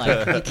Mexico.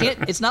 Like, you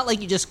can't. It's not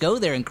like you just go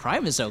there and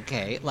crime is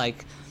okay.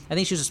 Like, I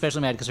think she was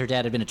especially mad because her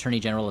dad had been Attorney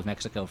General of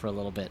Mexico for a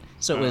little bit,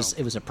 so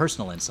it was a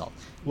personal insult.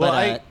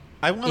 Well,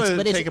 I want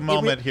to take a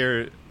moment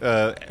here,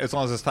 as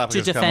long as this topic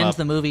has come up, to defend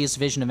the movie's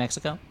vision of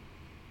Mexico.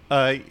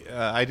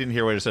 I didn't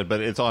hear what you said,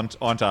 but it's on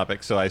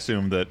topic, so I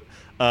assume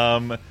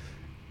that.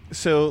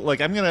 So,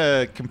 like, I'm going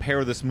to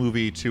compare this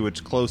movie to its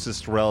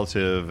closest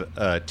relative,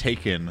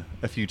 Taken,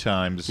 a few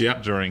times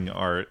during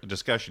our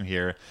discussion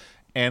here.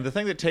 And the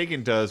thing that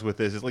Taken does with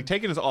this is, like,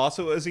 Taken is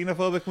also a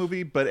xenophobic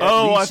movie, but at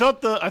least...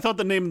 I thought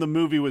the name of the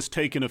movie was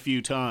Taken a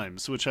Few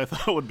Times, which I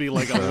thought would be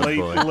like a late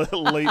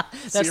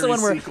That's the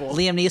one where sequel.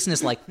 Liam Neeson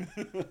is like,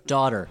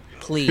 daughter,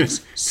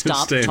 please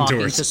stop talking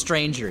to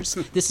strangers.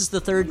 This is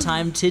the third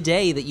time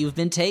today that you've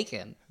been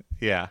taken.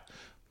 Yeah.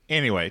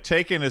 Anyway,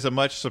 Taken is a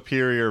much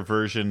superior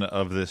version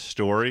of this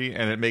story,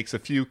 and it makes a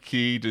few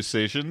key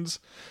decisions,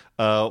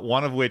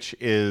 one of which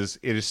is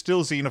it is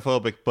still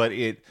xenophobic, but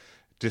it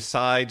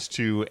decides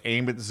to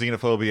aim at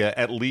xenophobia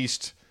at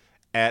least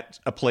at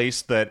a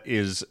place that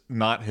is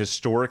not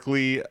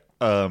historically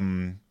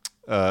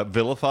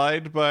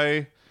vilified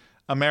by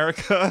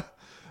America.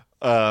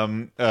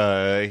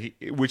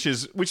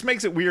 Which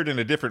makes it weird in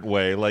a different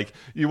way. Like,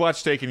 you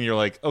watch Taken and you're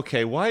like,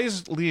 okay, why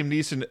is Liam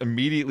Neeson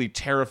immediately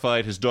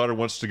terrified his daughter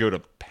wants to go to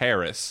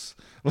Paris?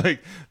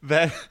 Like,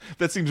 that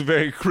seems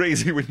very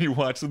crazy when you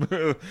watch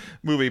the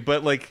movie.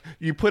 But, like,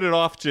 you put it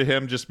off to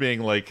him just being,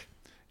 like,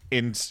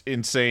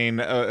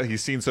 insane.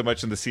 He's seen so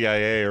much in the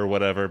CIA or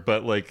whatever.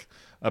 But, like,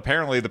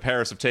 apparently the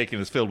Paris of Taken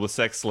is filled with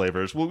sex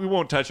slavers. Well, we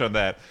won't touch on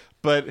that.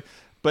 But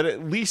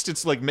at least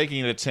it's like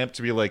making an attempt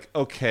to be like,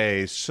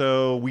 okay,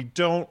 so we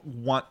don't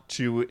want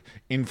to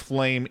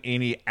inflame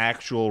any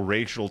actual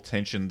racial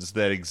tensions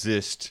that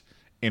exist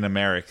in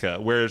America.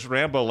 Whereas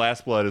Rambo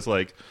Last Blood is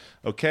like,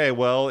 okay,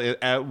 well,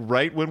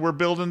 right when we're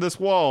building this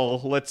wall,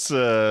 let's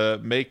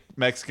make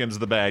Mexicans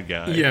the bad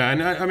guy. Yeah,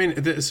 and I mean,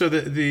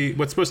 the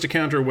what's supposed to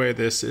counterweigh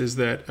this is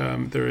that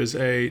there is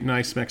a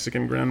nice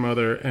Mexican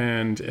grandmother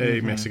and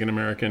a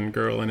Mexican-American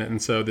girl in it,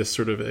 and so this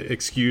sort of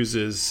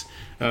excuses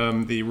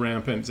the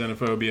rampant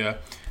xenophobia,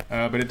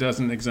 but it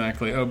doesn't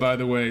exactly. Oh, by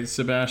the way,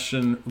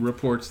 Sebastian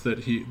reports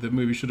that the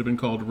movie should have been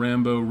called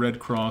Rambo Red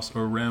Cross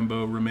or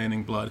Rambo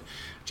Remaining Blood.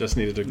 Just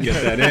needed to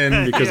get that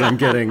in because I'm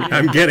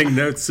getting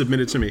notes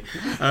submitted to me.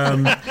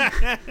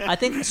 I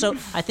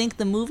think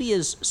the movie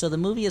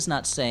is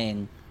not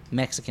saying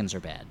Mexicans are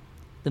bad.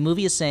 The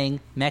movie is saying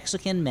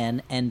Mexican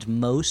men and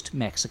most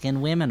Mexican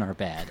women are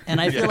bad.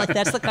 And I feel like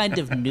that's the kind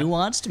of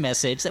nuanced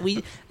message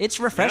that it's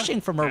refreshing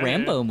from a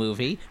Rambo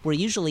movie where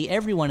usually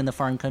everyone in the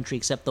foreign country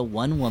except the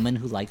one woman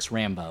who likes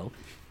Rambo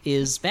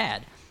is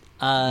bad.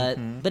 But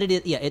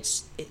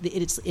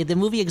the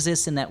movie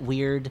exists in that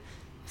weird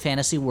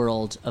fantasy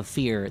world of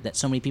fear that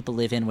so many people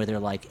live in where they're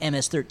like,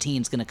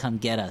 MS-13 is going to come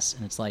get us.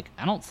 And it's like,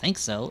 I don't think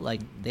so.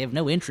 Like, they have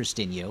no interest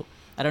in you.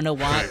 I don't know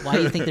why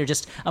you think they're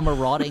just a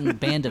marauding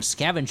band of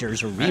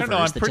scavengers or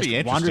reavers that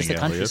just wanders the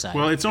countryside.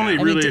 Well, it's only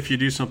if you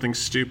do something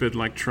stupid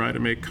like try to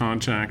make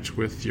contact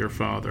with your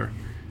father.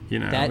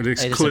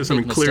 It's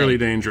something clearly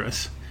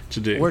dangerous to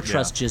do. Or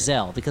trust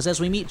Giselle, because as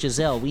we meet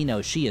Giselle, we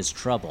know she is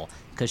trouble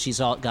because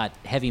she's all got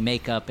heavy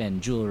makeup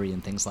and jewelry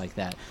and things like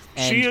that.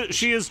 And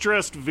she is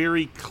dressed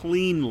very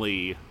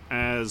cleanly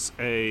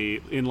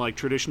in like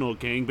traditional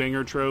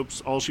gangbanger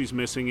tropes. All she's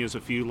missing is a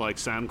few like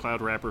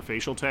SoundCloud rapper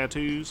facial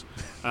tattoos.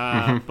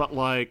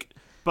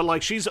 But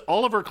she's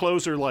all of her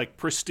clothes are like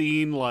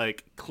pristine,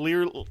 like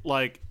clear,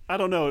 like I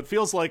don't know. It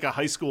feels like a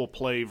high school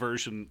play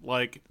version,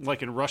 like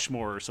in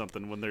Rushmore or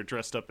something when they're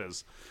dressed up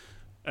as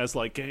as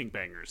like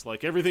gangbangers.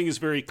 Like everything is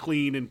very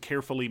clean and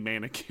carefully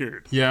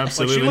manicured. Yeah,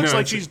 absolutely. Like she looks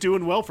like she's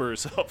doing well for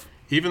herself.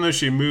 Even though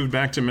she moved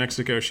back to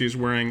Mexico, she's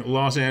wearing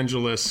Los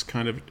Angeles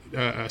kind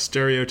of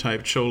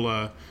stereotype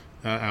chola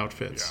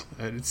outfits.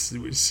 Yeah. It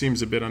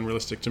seems a bit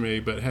unrealistic to me,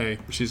 but hey,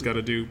 she's got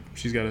to do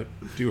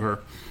her.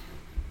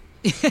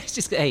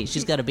 She's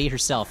got to be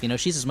herself. You know,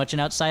 she's as much an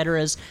outsider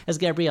as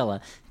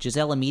Gabriella.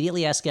 Giselle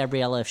immediately asks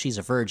Gabriella if she's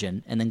a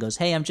virgin, and then goes,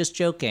 "Hey, I'm just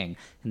joking."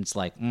 And it's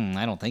like,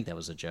 I don't think that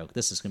was a joke.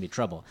 This is going to be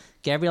trouble.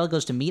 Gabriella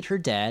goes to meet her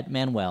dad,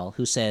 Manuel,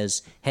 who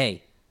says,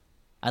 "Hey,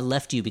 I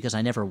left you because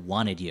I never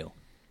wanted you.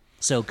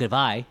 So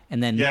goodbye,"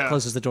 and then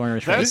closes the door in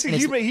her face.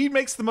 He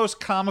makes the most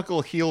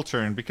comical heel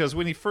turn, because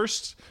when he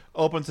first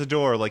opens the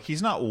door, like,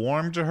 he's not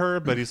warm to her,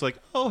 but he's like,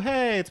 "Oh,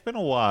 hey, it's been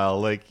a while."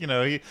 Like, you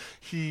know,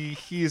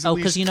 he's at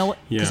least... because you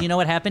know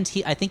what happened.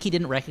 I think he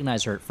didn't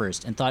recognize her at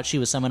first and thought she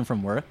was someone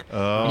from work.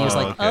 And he was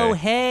like, okay. "Oh,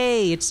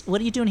 hey, what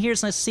are you doing here?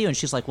 It's nice to see you." And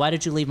she's like, "Why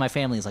did you leave my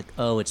family?" He's like,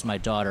 "Oh, it's my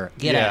daughter.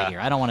 Get out of here.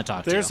 I don't want to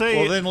talk to you."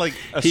 Well, then, like,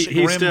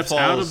 he steps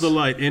out of the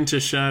light into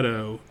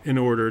shadow in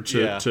order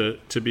to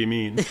be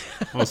mean.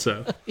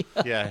 Also,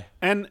 yeah,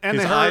 and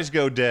his eyes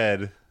go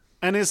dead.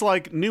 And his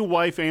like new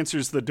wife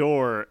answers the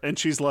door, and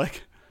she's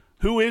like,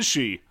 "Who is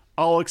she?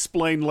 I'll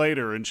explain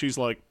later." And she's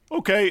like,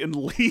 "Okay," and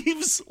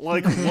leaves.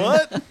 Like,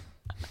 what?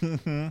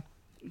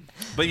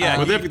 But yeah,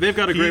 well, they've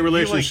got a great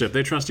relationship.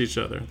 They trust each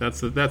other.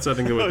 That's I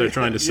think what they're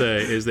trying to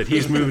say is that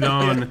he's moved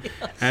on,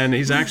 and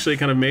he's actually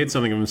kind of made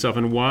something of himself.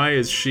 And why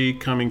is she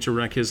coming to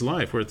wreck his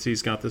life, where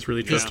he's got this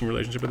really trusting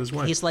relationship with his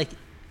wife? He's like,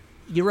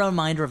 "You're a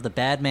reminder of the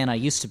bad man I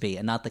used to be,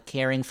 and not the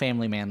caring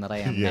family man that I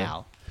am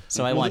now.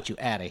 So I want you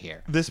out of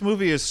here." This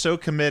movie is so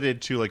committed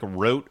to like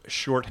rote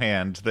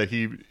shorthand that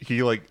he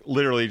like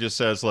literally just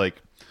says like,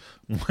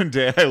 "One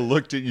day I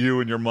looked at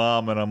you and your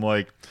mom and I'm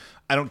like,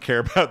 I don't care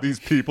about these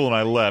people, and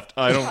I left.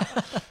 I don't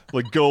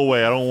like, go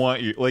away. I don't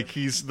want you." Like,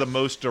 he's the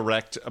most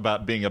direct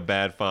about being a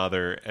bad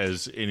father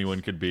as anyone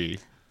could be.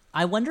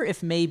 I wonder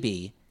if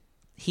maybe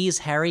he's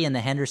Harry and the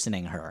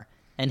Hendersoning her.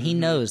 And he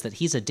knows that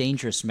he's a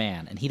dangerous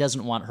man, and he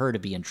doesn't want her to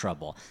be in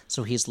trouble.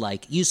 So he's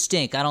like, "You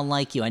stink. I don't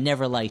like you. I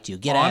never liked you.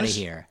 Get out of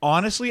here."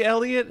 Honestly,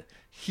 Elliot,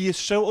 he is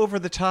so over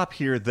the top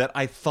here that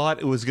I thought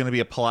it was going to be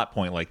a plot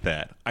point like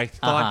that. I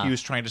thought he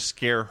was trying to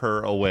scare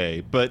her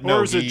away. But no, or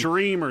it was a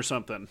dream or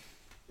something.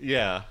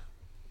 Yeah.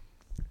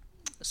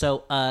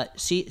 So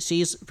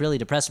she's really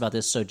depressed about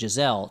this. So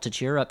Giselle, to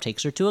cheer her up,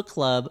 takes her to a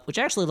club, which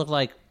actually looked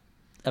like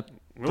a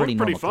pretty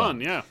normal fun,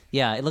 club. yeah.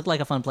 Yeah, it looked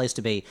like a fun place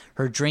to be.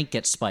 Her drink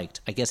gets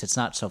spiked. I guess it's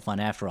not so fun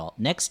after all.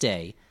 Next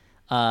day,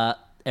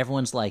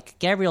 everyone's like,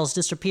 "Gabrielle's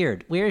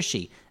disappeared. Where is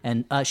she?"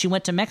 And she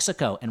went to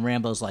Mexico. And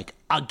Rambo's like,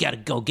 "I gotta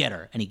go get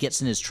her." And he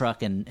gets in his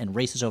truck and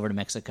races over to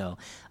Mexico.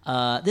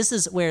 This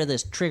is where the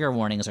trigger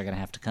warnings are going to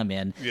have to come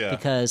in. Yeah.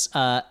 Because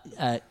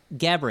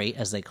Gabri,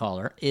 as they call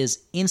her, is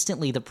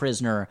instantly the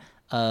prisoner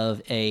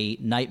of a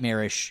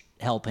nightmarish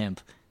hell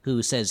pimp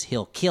who says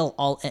he'll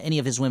kill any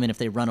of his women if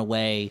they run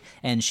away,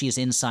 and she's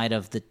inside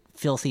of the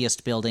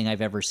filthiest building I've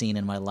ever seen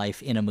in my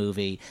life in a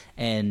movie,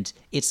 and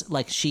it's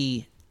like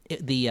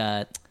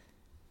the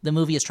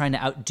movie is trying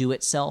to outdo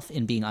itself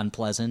in being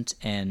unpleasant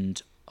and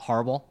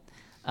horrible,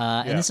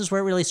 and this is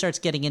where it really starts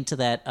getting into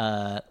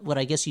that what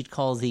I guess you'd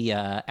call the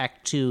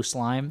Act 2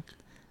 slime.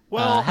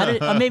 Well, how did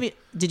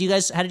you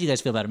guys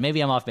feel about it? Maybe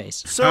I'm off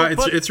base. So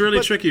it's really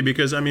tricky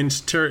because I mean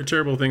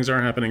terrible things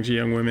are happening to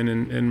young women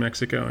in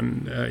Mexico,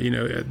 and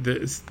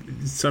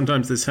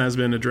sometimes this has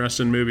been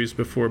addressed in movies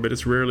before, but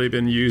it's rarely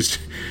been used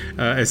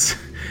as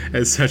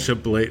such a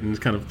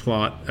blatant kind of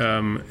plot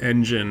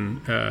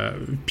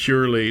engine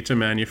purely to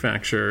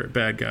manufacture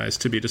bad guys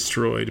to be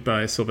destroyed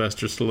by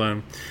Sylvester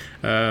Stallone.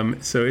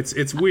 So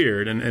it's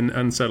weird and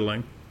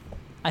unsettling.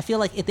 I feel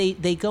like if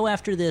they go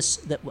after this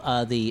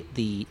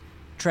the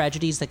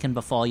tragedies that can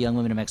befall young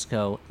women in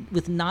Mexico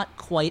with not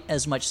quite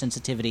as much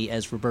sensitivity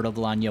as Roberto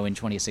Bolaño in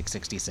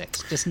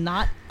 2666. Just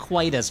not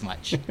quite as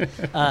much.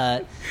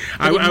 I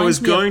was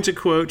going to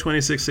quote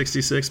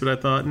 2666, but I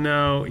thought,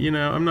 no,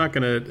 I'm not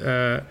going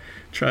to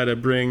try to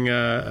bring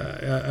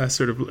a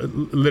sort of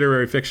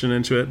literary fiction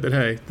into it. But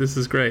hey, this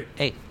is great.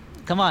 Hey,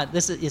 come on,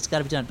 it's got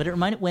to be done. But it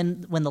reminded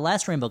when the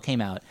last Rambo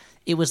came out,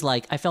 it was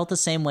like I felt the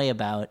same way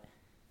about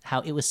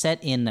how it was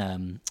set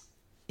in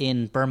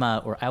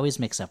Burma, or I always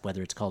mix up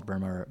whether it's called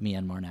Burma or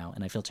Myanmar now,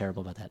 and I feel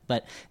terrible about that.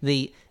 But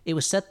it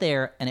was set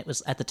there, and it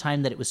was at the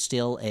time that it was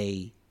still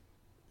the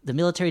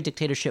military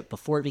dictatorship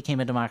before it became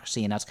a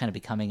democracy, and now it's kind of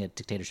becoming a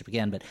dictatorship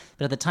again. But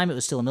at the time, it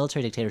was still a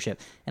military dictatorship,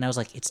 and I was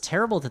like, it's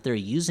terrible that they're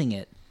using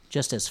it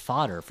just as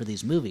fodder for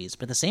these movies.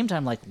 But at the same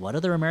time, like, what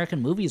other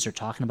American movies are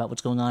talking about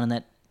what's going on in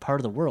that part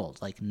of the world?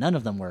 Like, none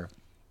of them were.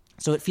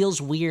 So it feels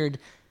weird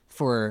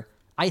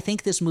I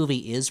think this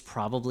movie is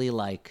probably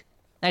like...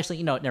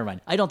 Actually, never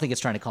mind. I don't think it's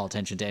trying to call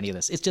attention to any of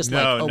this. It's just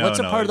what's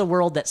a part of the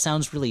world that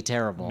sounds really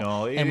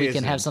terrible, and we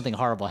can have something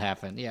horrible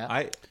happen. Yeah,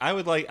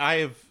 I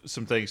have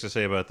some things to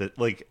say about that.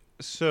 Like,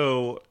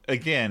 so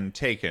again,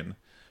 Taken.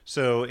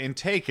 So in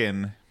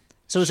Taken,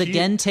 So is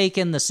Again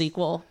Taken the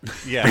sequel?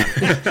 Yeah.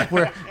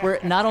 where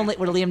not only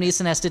where Liam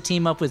Neeson has to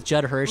team up with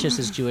Judd Hirsch as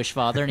his Jewish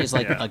father, and he's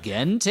like,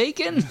 Again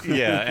Taken?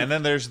 Yeah, and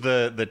then there's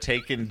the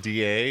Taken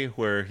DA,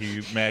 where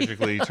he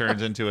magically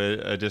turns into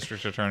a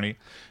district attorney.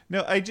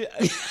 No,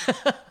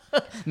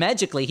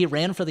 Magically, he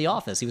ran for the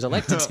office. He was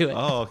elected to it.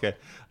 Oh, okay.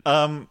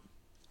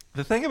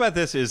 The thing about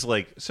this is,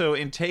 like, so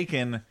in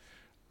Taken,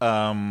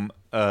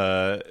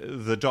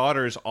 the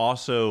daughter's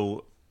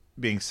also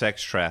being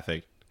sex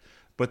trafficked.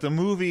 But the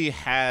movie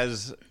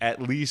has at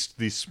least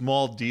the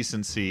small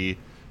decency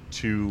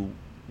to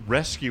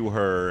rescue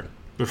her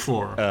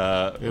before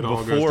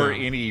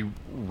any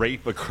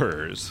rape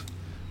occurs.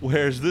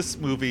 Whereas this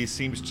movie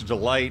seems to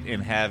delight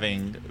in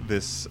having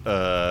this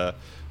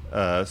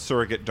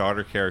surrogate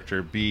daughter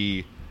character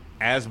be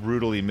as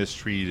brutally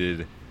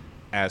mistreated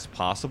as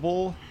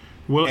possible.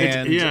 Well,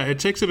 it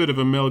takes a bit of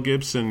a Mel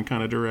Gibson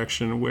kind of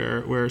direction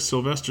where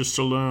Sylvester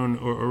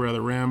Stallone, or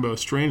rather Rambo,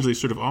 strangely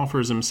sort of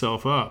offers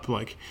himself up.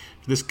 Like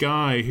this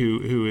guy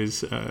who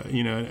is,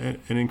 an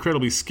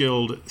incredibly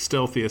skilled,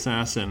 stealthy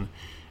assassin,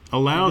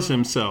 allows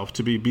himself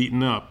to be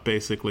beaten up,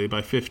 basically,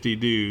 by 50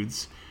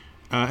 dudes.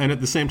 And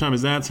at the same time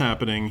as that's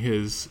happening,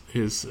 his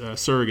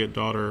surrogate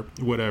daughter,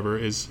 whatever,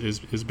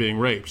 is being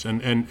raped.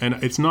 And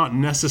it's not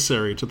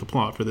necessary to the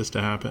plot for this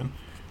to happen.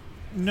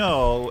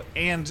 No,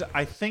 and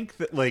I think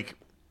that, like,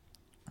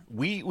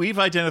 we've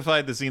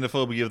identified the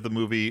xenophobia of the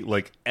movie,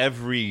 like,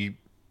 every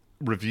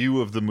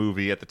review of the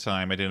movie at the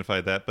time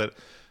identified that, but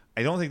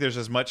I don't think there's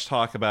as much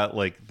talk about,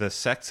 like, the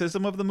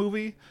sexism of the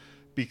movie,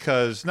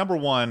 because, number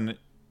one,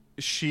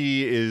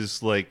 she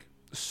is, like,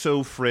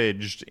 so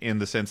fridged in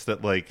the sense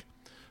that, like,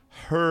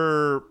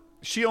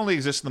 she only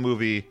exists in the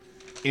movie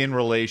in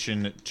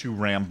relation to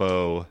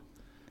Rambo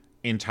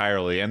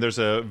entirely, and there's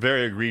a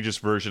very egregious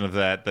version of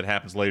that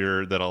happens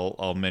later that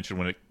I'll mention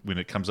when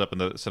it comes up in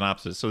the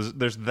synopsis. So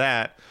there's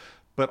that,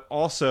 but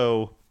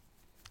also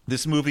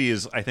this movie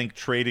is, I think,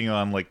 trading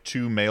on like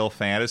two male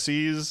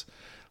fantasies,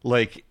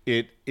 like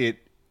it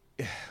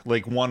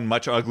like one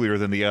much uglier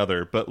than the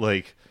other, but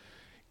like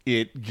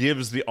it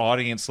gives the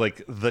audience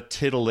like the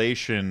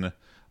titillation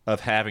of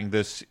having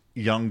this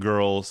young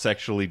girl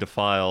sexually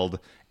defiled,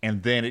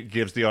 and then it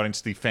gives the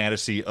audience the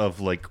fantasy of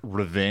like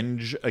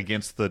revenge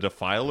against the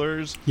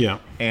defilers. Yeah,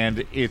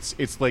 and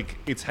it's like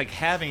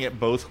having it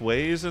both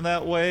ways in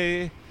that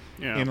way,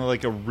 in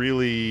like a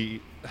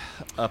really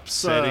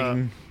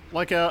upsetting,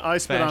 like I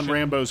spit fashion. on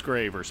Rambo's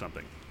grave or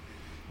something.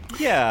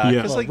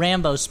 Yeah. Well, like,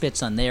 Rambo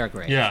spits on their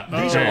grave. Yeah,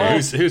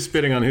 who's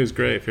spitting on whose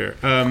grave here?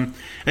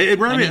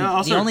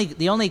 Also,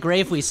 the only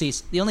grave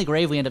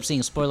we end up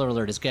seeing, spoiler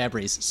alert, is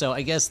Gabri's. So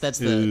I guess that's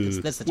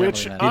the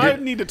which I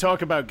need to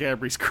talk about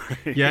Gabri's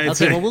grave. Yeah,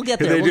 okay, well we'll get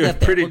there. They do a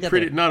pretty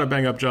there. not a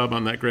bang up job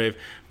on that grave,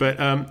 but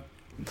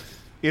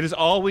it is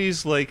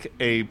always like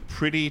a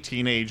pretty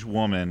teenage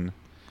woman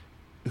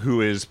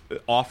who is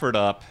offered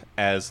up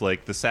as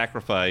like the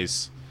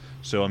sacrifice,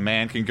 so a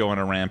man can go on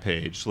a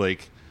rampage.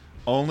 Like.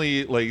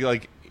 Only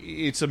like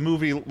it's a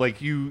movie like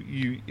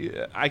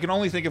I can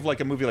only think of like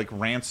a movie like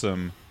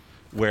Ransom,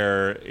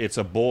 where it's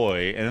a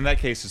boy, and in that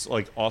case it's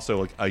like also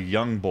like a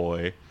young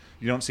boy.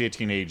 You don't see a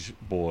teenage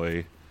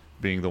boy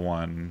being the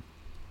one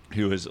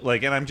who is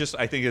like, and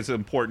I think it's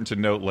important to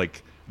note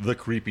like the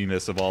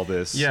creepiness of all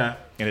this. Yeah.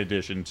 In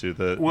addition to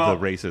the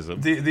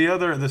racism.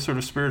 The sort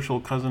of spiritual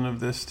cousin of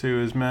this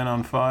too is Man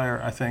on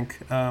Fire, I think,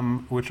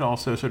 which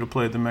also sort of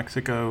played the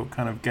Mexico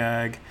kind of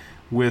gag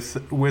with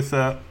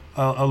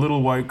a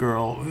little white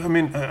girl. I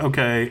mean,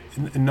 okay,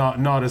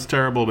 not as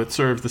terrible, but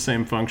serves the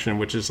same function,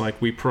 which is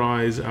like we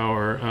prize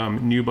our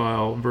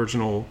nubile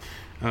virginal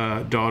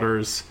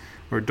daughters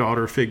or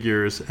daughter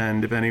figures,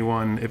 and if any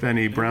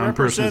brown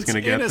person is going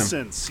to get them,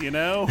 innocence, you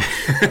know.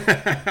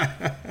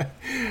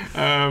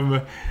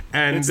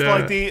 And it's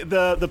like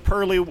the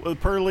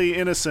pearly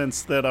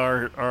innocence that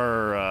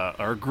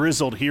our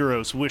grizzled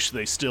heroes wish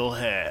they still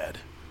had.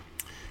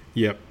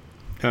 Yep.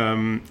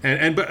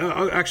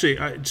 Actually,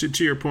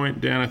 to your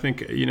point, Dan, I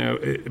think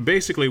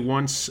basically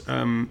once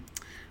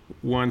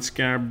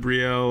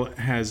Gabrielle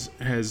is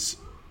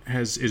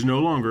no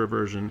longer a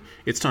virgin,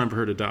 it's time for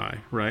her to die,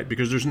 right?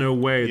 Because there's no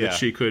way that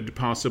she could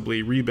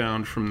possibly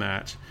rebound from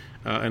that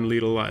and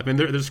lead a life. And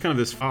there's kind of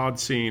this odd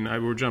scene.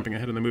 We're jumping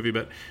ahead in the movie,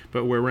 but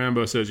where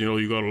Rambo says,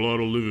 you got a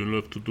lot of living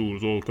left to do.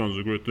 There's all kinds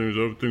of great things.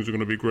 Things are going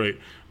to be great.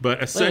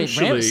 But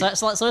essentially,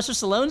 Sylvester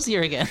Stallone's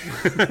here again.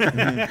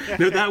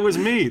 No, that was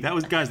me. That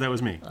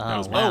was me.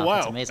 Oh,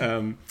 wow. That's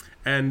amazing.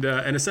 And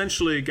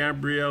essentially,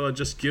 Gabriella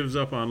just gives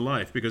up on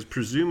life because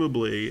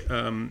presumably,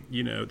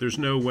 there's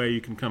no way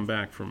you can come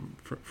back from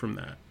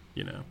that.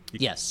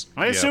 Yes.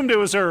 I assumed it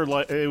was her.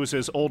 It was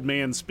his old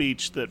man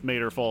speech that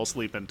made her fall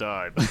asleep and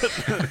die.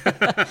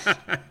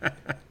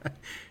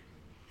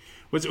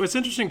 What's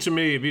interesting to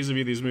me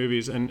vis-a-vis these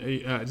movies, and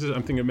I'm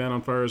thinking of Man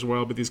on Fire as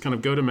well, but these kind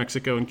of go to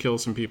Mexico and kill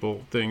some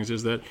people things,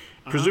 is that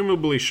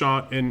presumably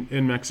shot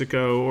in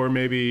Mexico, or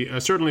maybe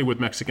certainly with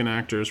Mexican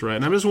actors, right?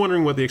 And I'm just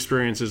wondering what the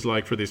experience is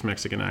like for these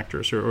Mexican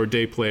actors, or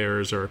day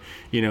players, or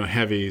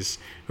heavies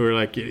who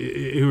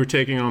are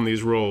taking on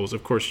these roles.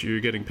 Of course, you're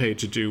getting paid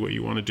to do what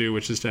you want to do,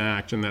 which is to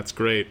act, and that's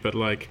great. But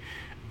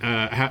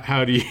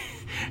how do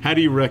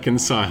you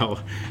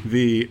reconcile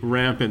the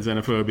rampant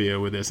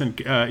xenophobia with this? And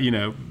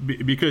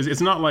because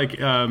it's not like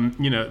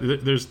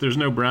there's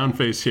no brown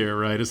face here,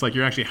 right? It's like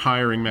you're actually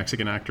hiring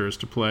Mexican actors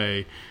to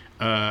play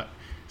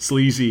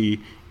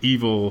sleazy,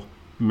 evil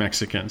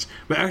Mexicans.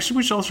 But actually,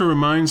 which also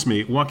reminds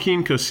me,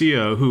 Joaquin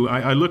Cosio, who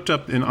I looked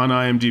up on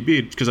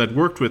IMDb because I'd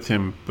worked with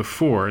him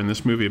before in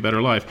this movie, A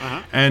Better Life,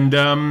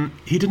 and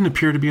he didn't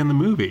appear to be in the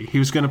movie. He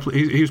was going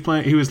to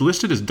play. He was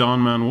listed as Don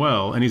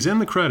Manuel, and he's in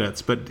the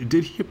credits. But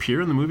did he appear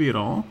in the movie at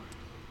all?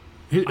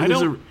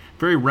 There's a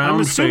very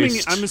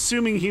round-faced. I'm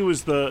assuming he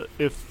was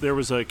if there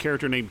was a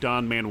character named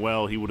Don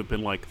Manuel, he would have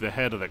been like the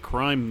head of the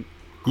crime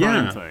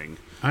thing.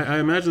 I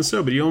imagine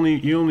so. But you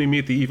only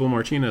meet the evil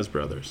Martinez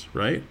brothers,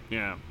 right?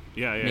 Yeah.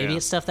 Maybe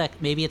it's stuff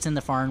that maybe it's in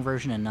the foreign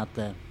version and not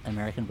the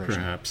American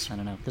version. Perhaps. I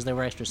don't know, because there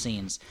were extra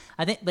scenes.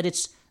 I think, but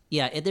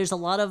there's a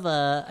lot of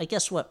I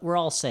guess what we're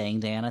all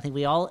saying, Dan. I think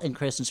we all, and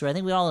Chris and Sue, I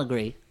think we all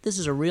agree this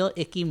is a real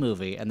icky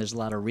movie, and there's a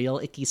lot of real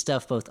icky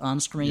stuff both on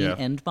screen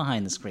and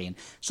behind the screen.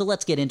 So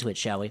let's get into it,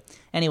 shall we?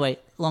 Anyway,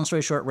 long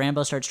story short,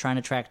 Rambo starts trying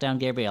to track down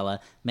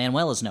Gabriela.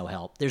 Manuel is no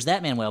help. There's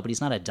that Manuel, but he's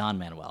not a Don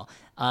Manuel.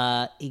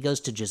 He goes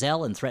to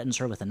Giselle and threatens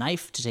her with a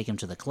knife to take him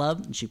to the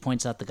club, and she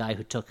points out the guy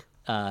who took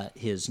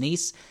his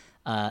niece.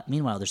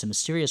 Meanwhile, there's a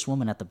mysterious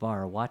woman at the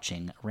bar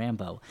watching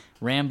Rambo.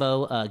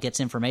 Rambo gets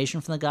information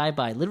from the guy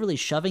by literally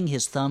shoving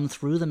his thumb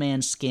through the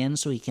man's skin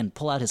so he can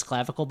pull out his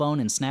clavicle bone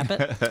and snap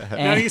it.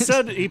 Now, he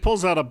said he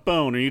pulls out a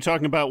bone. Are you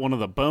talking about one of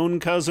the Bone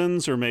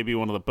cousins or maybe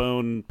one of the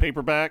Bone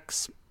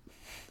paperbacks?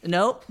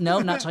 No,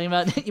 not talking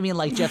about. You mean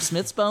like Jeff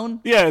Smith's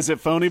bone? Yeah, is it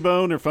phony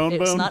bone or phone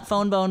bone? It's not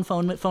phony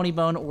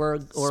bone, or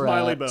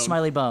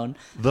smiley bone.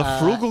 The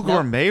Frugal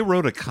Gourmet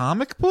wrote a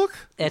comic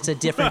book? It's a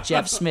different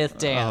Jeff Smith,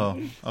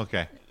 Dan. Oh,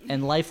 okay.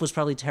 And life was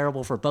probably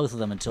terrible for both of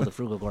them until the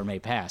Frugal Gourmet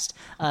passed.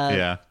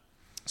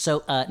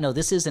 So, no,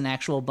 this is an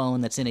actual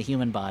bone that's in a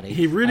human body.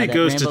 He really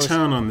goes to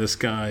town on this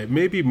guy,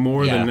 maybe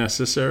more than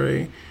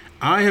necessary.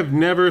 I have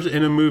never,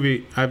 in a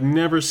movie, I've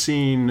never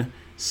seen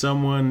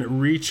someone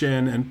reach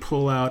in and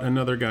pull out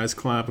another guy's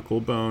clavicle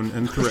bone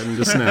and threaten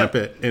to snap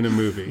it in a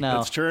movie. No,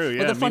 that's true. Yeah,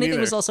 but the funny thing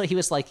was also he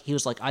was like,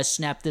 I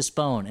snapped this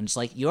bone, and it's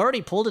like, you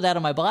already pulled it out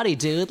of my body,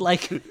 dude.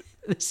 Like,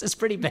 this is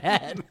pretty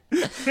bad.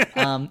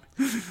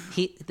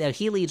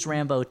 He leads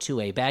Rambo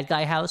to a bad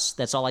guy house.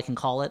 That's all I can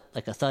call it,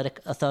 like a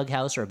thug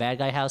house or a bad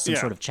guy house, some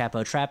sort of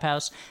Chapo trap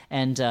house.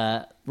 And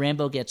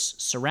Rambo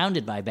gets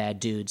surrounded by bad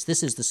dudes.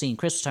 This is the scene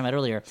Chris was talking about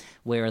earlier,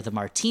 where the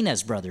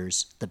Martinez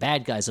brothers, the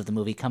bad guys of the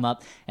movie, come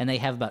up and they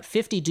have about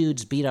 50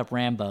 dudes beat up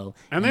Rambo.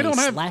 And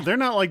they're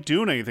not like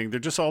doing anything. They're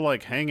just all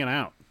like hanging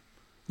out.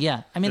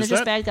 Yeah, I mean, they're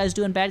just bad guys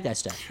doing bad guy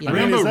stuff. You know?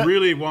 Rambo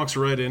really walks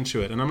right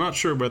into it, and I'm not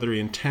sure whether he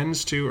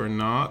intends to or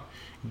not.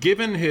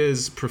 Given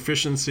his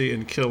proficiency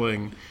in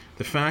killing,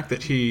 the fact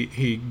that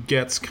he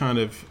gets kind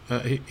of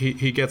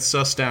he gets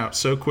sussed out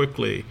so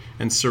quickly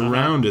and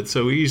surrounded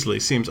so easily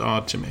seems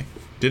odd to me.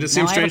 Did it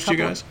seem strange to you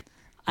guys?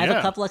 I have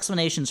a couple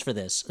explanations for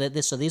this. I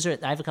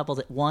have a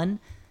couple. One,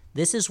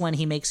 this is when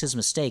he makes his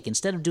mistake.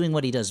 Instead of doing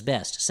what he does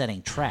best,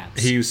 setting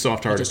traps, he was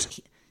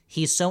soft-hearted.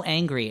 He's so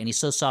angry and he's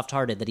so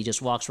soft-hearted that he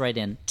just walks right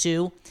in.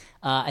 Two,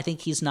 I think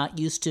he's not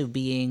used to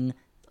being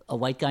a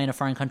white guy in a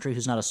foreign country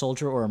who's not a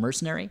soldier or a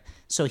mercenary.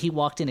 So he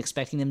walked in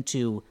expecting them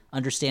to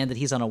understand that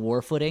he's on a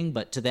war footing,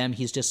 but to them,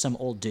 he's just some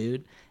old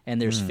dude,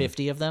 and there's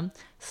 50 of them.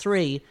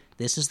 Three,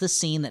 this is the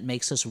scene that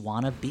makes us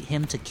want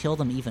him to kill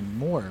them even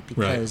more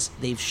because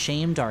they've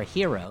shamed our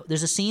hero.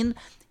 There's a scene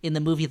in the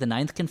movie The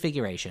Ninth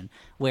Configuration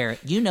where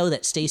you know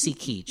that Stacy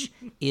Keach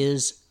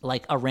is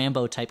like a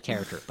Rambo type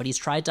character, but he's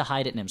tried to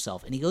hide it in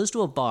himself. And he goes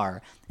to a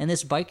bar, and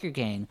this biker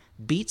gang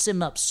beats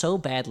him up so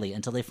badly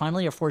until they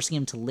finally are forcing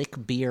him to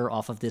lick beer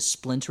off of this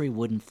splintery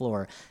wooden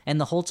floor.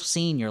 And the whole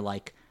scene, you're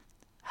like,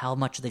 how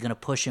much are they going to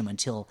push him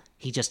until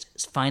he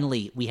just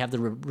finally, we have the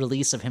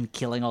release of him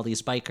killing all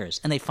these bikers.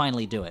 And they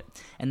finally do it.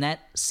 And that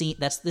scene,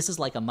 this is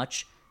like a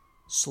much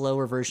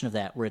slower version of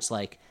that, where it's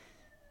like,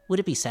 would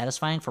it be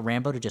satisfying for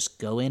Rambo to just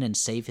go in and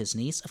save his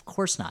niece? Of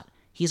course not.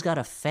 He's got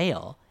to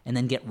fail and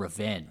then get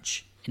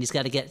revenge. And it's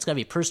got to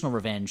be personal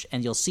revenge,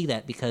 and you'll see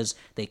that because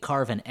they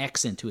carve an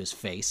X into his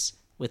face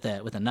with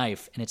a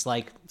knife, and it's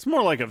like, it's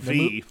more like a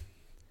V.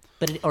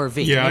 Or a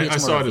V. Yeah, I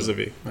saw it as a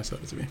V.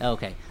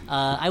 Okay.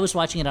 I was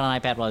watching it on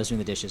iPad while I was doing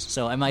the dishes,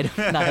 so I might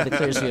have not had the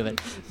clearest view of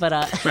it. But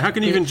how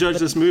can you even judge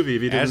this movie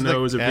if you didn't know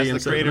it was a V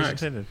instead of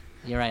an X?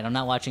 You're right. I'm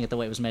not watching it the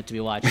way it was meant to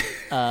be watched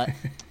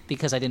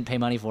because I didn't pay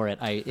money for it.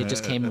 It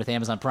just came with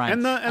Amazon Prime.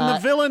 And the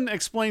villain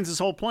explains his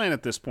whole plan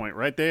at this point,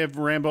 right? They have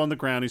Rambo on the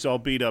ground. He's all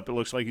beat up. It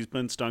looks like he's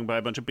been stung by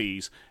a bunch of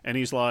bees. And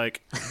he's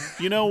like,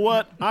 you know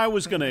what? I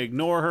was going to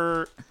ignore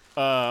her.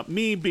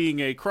 me being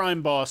a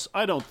crime boss,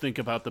 I don't think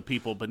about the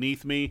people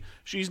beneath me.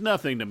 She's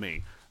nothing to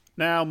me.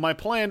 Now, my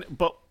plan,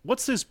 but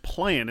what's his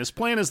plan? His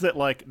plan is that,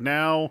 like,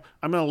 now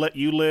I'm going to let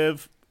you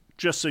live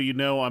just so you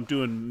know I'm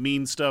doing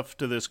mean stuff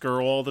to this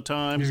girl all the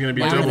time. He's going to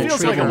be Now, double It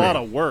feels like a lot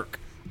of work.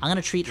 I'm going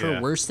to treat her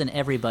Yeah. worse than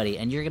everybody,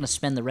 and you're going to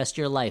spend the rest of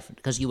your life,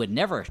 because you would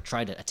never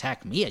try to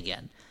attack me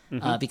again,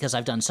 because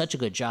I've done such a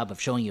good job of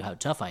showing you how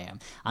tough I am.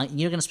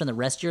 You're going to spend the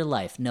rest of your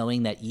life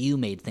knowing that you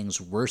made things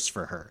worse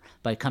for her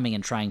by coming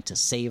and trying to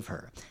save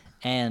her.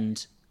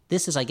 And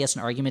this is, I guess,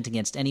 an argument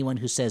against anyone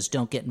who says,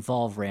 don't get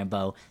involved,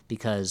 Rambo,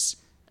 because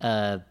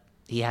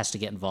he has to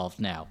get involved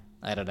now.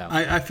 I don't know.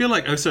 I feel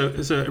like it's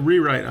a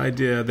rewrite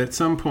idea that at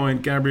some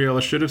point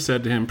Gabriella should have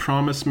said to him,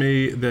 promise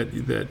me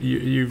that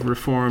you've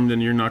reformed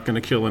and you're not going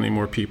to kill any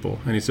more people.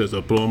 And he says,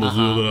 I promise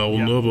you that I will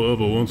never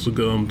ever once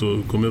again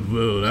to commit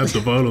acts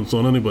of violence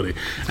on anybody.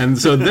 And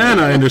so then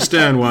I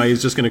understand why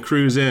he's just going to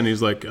cruise in.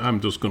 He's like,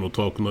 I'm just going to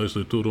talk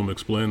nicely to them,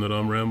 explain that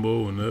I'm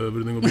Rambo, and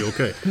everything will be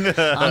okay.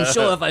 I'm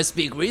sure if I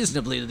speak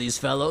reasonably to these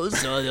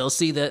fellows, they'll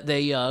see that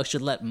they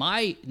should let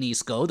my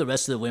niece go. The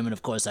rest of the women,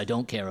 of course, I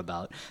don't care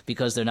about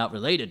because they're not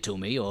related to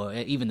me or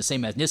even the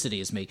same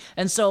ethnicity as me.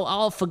 And so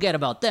I'll forget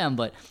about them,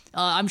 but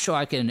I'm sure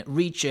I can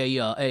reach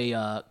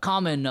a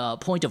common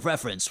point of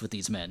reference with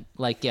these men.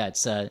 Like, yeah,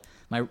 it's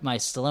my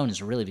Stallone is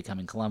really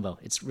becoming Columbo.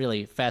 It's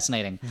really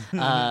fascinating.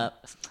 But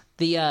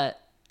yeah,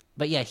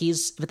 but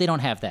they don't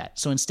have that.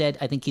 So instead,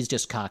 I think he's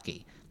just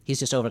cocky. He's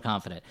just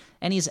overconfident,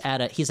 and he's out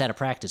of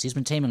practice. He's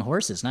been taming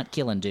horses, not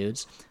killing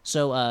dudes.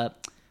 So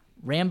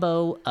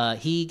Rambo,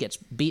 he gets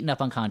beaten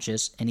up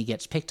unconscious, and he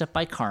gets picked up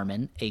by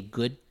Carmen, a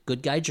good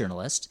guy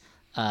journalist,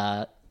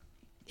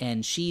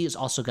 and she's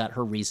also got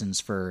her reasons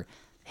for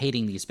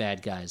hating these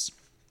bad guys.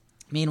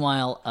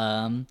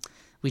 Meanwhile,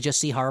 we just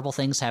see horrible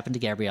things happen to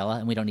Gabriella,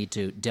 and we don't need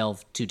to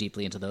delve too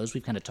deeply into those.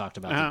 We've kind of talked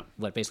about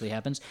what basically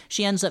happens.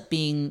 She ends up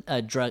being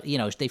a drug.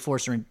 They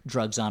force her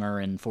drugs on her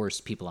and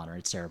force people on her.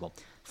 It's terrible.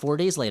 4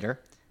 days later,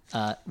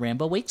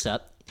 Rambo wakes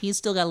up. He's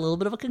still got a little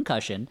bit of a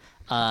concussion,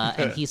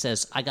 and he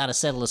says, I got to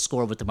settle a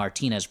score with the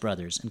Martinez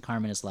brothers. And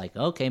Carmen is like,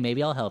 okay,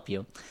 maybe I'll help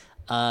you.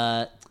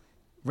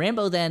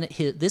 Rambo then,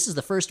 this is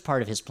the first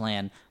part of his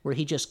plan, where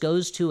he just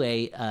goes to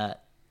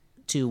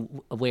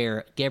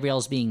where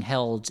Gabrielle's being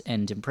held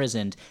and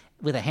imprisoned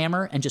with a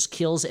hammer and just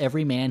kills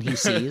every man he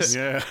sees.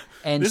 Yeah.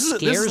 And This is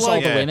scares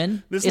like- all the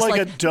women. This is It's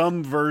like a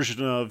dumb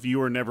version of You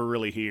Were Never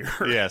Really Here.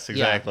 Yes,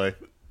 exactly.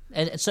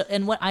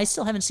 And what I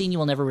still haven't seen, You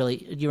Were Never Really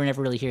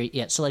Here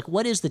yet. So, like,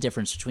 what is the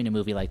difference between a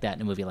movie like that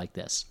and a movie like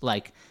this?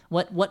 Like,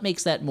 what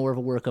makes that more of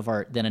a work of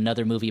art than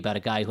another movie about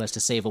a guy who has to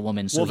save a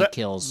woman so he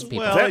kills people?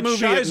 Well, That it movie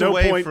shies at no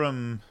away point-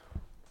 from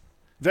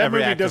That every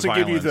movie act of doesn't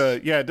give you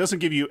violence. it doesn't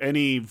give you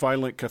any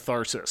violent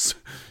catharsis.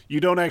 You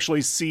don't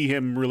actually see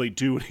him really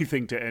do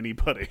anything to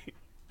anybody.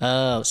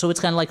 Oh, so it's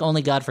kind of like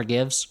Only God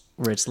Forgives,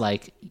 where it's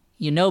like,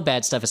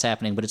 bad stuff is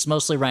happening, but it's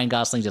mostly Ryan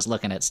Gosling just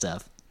looking at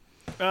stuff.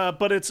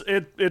 But it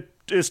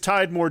is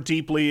tied more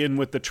deeply in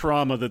with the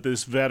trauma that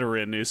this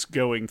veteran is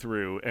going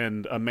through,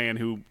 and a man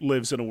who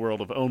lives in a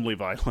world of only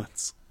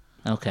violence.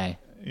 Okay.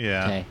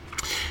 Yeah. Okay.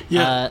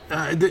 Yeah,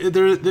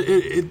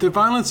 the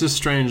violence is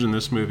strange in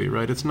this movie,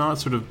 right? It's not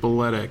sort of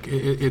balletic.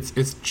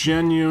 It's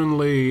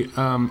genuinely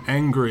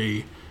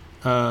angry,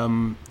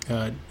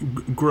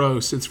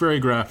 gross. It's very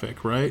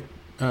graphic, right?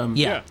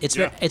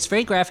 It's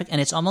very graphic, and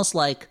it's almost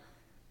like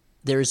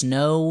there's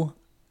no,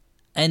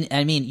 and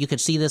I mean, you could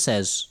see this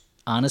as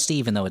honesty,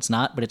 even though it's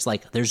not, but it's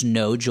like there's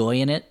no joy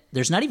in it.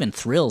 There's not even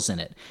thrills in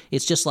it.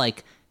 It's just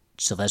like,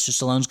 Sylvester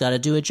Stallone's got to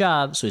do a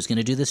job, so he's going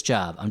to do this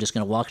job. I'm just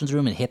going to walk into the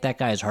room and hit that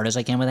guy as hard as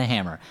I can with a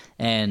hammer.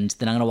 And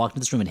then I'm going to walk into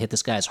this room and hit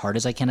this guy as hard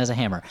as I can as a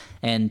hammer.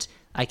 And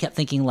I kept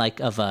thinking like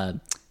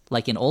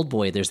in Old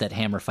Boy, there's that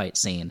hammer fight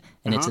scene,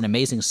 and it's an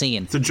amazing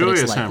scene. It's a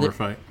joyous hammer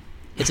fight.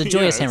 It's a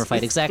joyous hammer fight,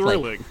 it's exactly.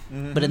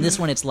 thrilling. But in this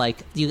one, it's like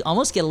you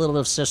almost get a little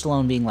bit of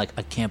Stallone being like,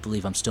 "I can't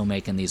believe I'm still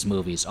making these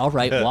movies." All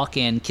right, walk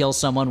in, kill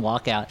someone,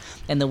 walk out,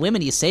 and the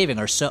women he's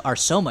saving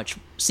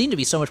seem to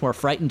be so much more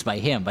frightened by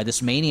him, by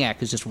this maniac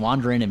who's just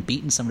wandering and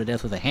beating someone to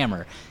death with a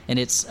hammer, and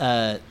it's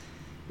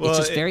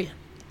just very.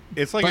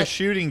 It's like a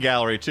shooting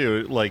gallery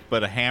too,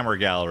 but a hammer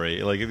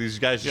gallery. Like these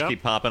guys just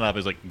keep popping up.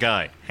 It's like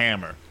guy,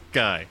 hammer,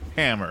 guy,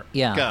 hammer.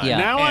 Yeah, guy, yeah.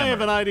 Now I hammer.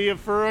 have an idea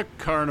for a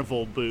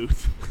carnival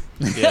booth.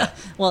 Yeah.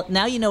 Well,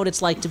 now you know what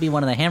it's like to be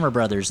one of the Hammer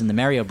Brothers in the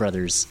Mario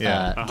Brothers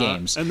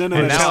games. And then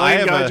an now I Italian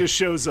have guy a- just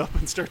shows up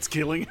and starts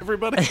killing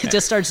everybody. It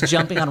just starts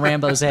jumping on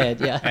Rambo's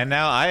head. Yeah. And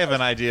now I have an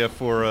idea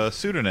for a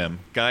pseudonym,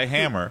 Guy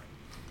Hammer.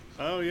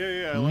 Oh,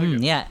 yeah, I like it.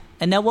 Yeah.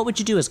 And now, what would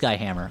you do as Guy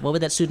Hammer? What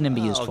would that pseudonym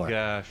be used Oh for?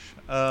 gosh,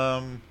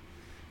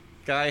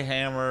 Guy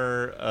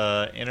Hammer,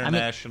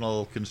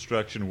 international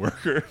construction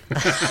worker.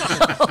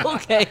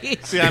 Okay.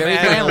 See, I'm Very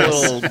adding a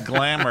glamorous. little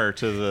glamour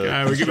to the.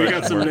 Yeah, we got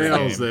construction some worker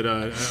nails game.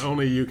 that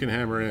only you can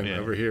hammer in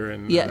over here.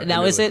 In, Yeah.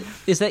 Now, in is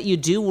Italy. that you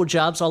do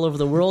jobs all over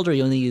the world, or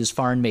you only use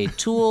foreign-made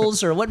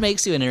tools, or what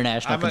makes you an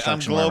international I'm a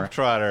construction worker?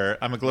 globetrotter.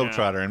 I'm a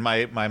globetrotter, and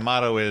my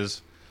motto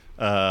is,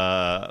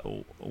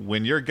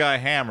 when you're Guy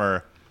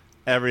Hammer,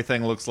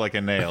 everything looks like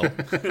a nail.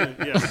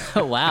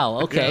 Oh, wow.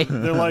 Okay.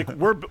 They're like,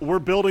 we're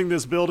building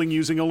this building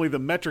using only the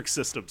metric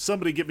system.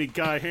 Somebody get me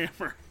Guy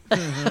Hammer.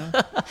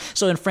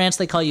 So in France,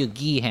 they call you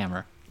Guy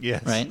Hammer.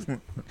 Yes. Right?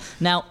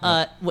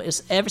 Now,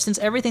 since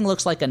everything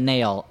looks like a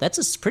nail, that's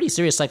a pretty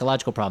serious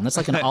psychological problem. That's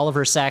like an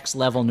Oliver Sacks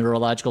level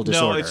neurological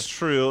disorder. No, it's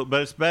true,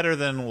 but it's better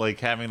than like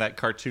having that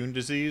cartoon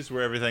disease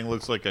where everything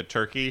looks like a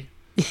turkey,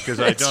 because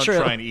I don't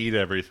try and eat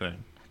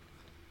everything.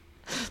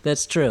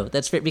 That's true.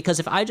 That's fair, because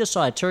if I just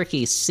saw a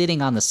turkey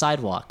sitting on the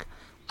sidewalk,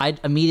 I'd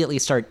immediately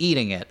start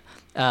eating it.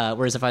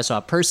 Whereas if I saw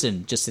a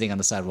person just sitting on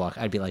the sidewalk,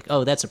 I'd be like,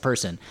 oh, that's a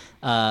person.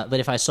 But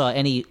if I saw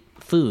any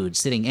food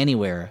sitting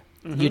anywhere,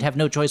 you'd have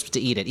no choice but to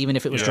eat it, even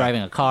if it was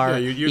driving a car,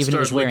 even if it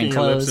was wearing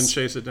clothes. Your lips and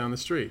chase it down the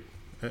street.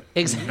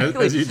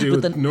 Exactly. As you do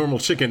with normal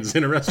chickens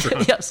in a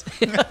restaurant. Yes.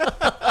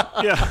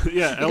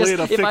 Yeah.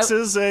 Elliot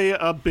fixes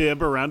a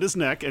bib around his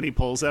neck, and he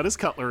pulls out his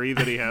cutlery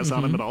that he has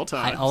on him at all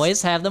times. I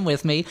always have them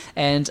with me,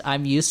 and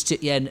I'm used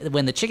to. And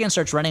when the chicken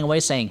starts running away,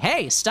 saying,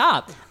 "Hey,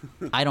 stop!"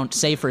 I don't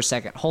say for a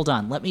second, "Hold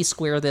on, let me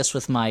square this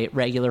with my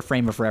regular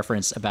frame of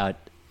reference about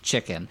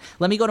chicken.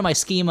 Let me go to my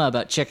schema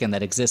about chicken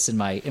that exists in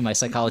my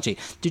psychology."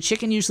 Do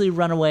chicken usually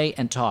run away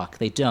and talk?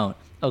 They don't.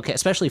 Okay,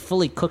 especially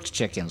fully cooked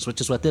chickens, which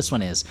is what this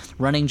one is,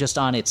 running just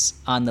on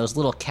those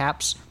little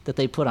caps that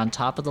they put on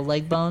top of the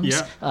leg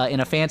bones in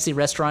a fancy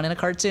restaurant in a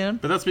cartoon.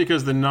 But that's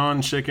because the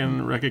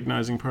non-chicken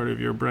recognizing part of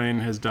your brain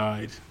has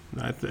died.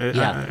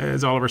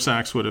 As Oliver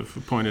Sacks would have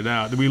pointed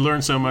out, we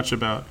learn so much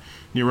about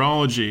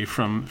neurology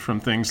from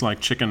things like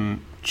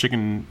chicken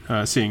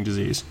seeing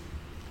disease.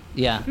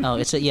 Yeah,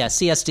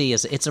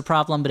 CSD it's a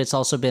problem, but it's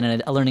also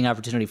been a learning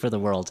opportunity for the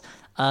world.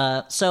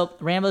 So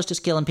Rambo's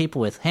just killing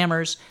people with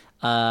hammers.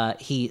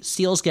 He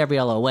steals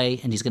Gabriella away,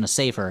 and he's going to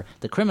save her.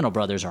 The criminal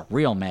brothers are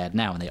real mad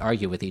now, and they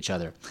argue with each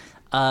other.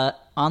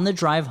 On the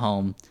drive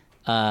home,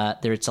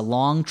 it's a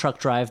long truck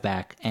drive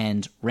back,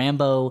 and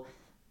Rambo,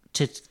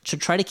 to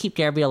try to keep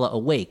Gabriella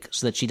awake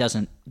so that she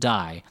doesn't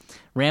die,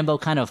 Rambo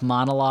kind of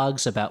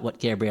monologues about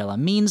what Gabriella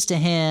means to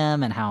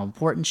him and how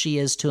important she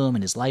is to him,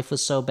 and his life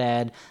was so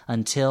bad,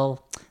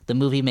 until the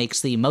movie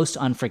makes the most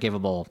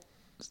unforgivable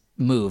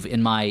move,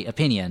 in my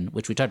opinion,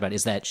 which we talked about,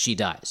 is that she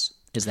dies.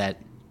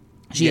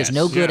 She is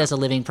no good as a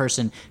living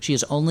person. She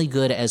is only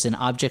good as an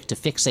object to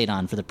fixate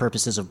on for the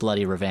purposes of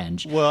bloody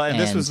revenge. Well, and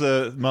this was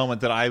the moment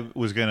that I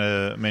was going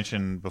to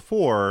mention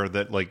before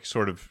that, like,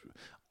 sort of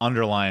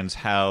underlines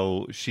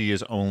how she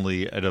is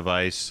only a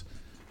device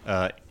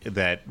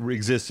that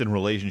exists in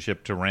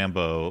relationship to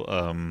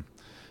Rambo.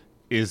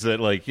 Is that,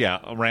 like,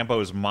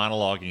 Rambo is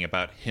monologuing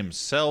about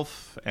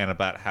himself and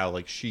about how,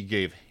 like, she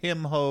gave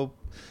him hope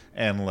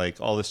and, like,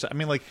 all this stuff. I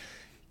mean, like,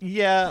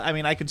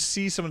 I could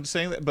see someone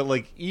saying that, but,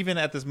 like, even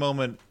at this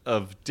moment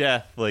of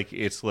death, like,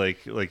 it's like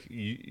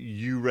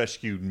you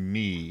rescued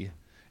me,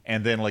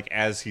 and then, like,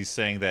 as he's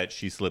saying that,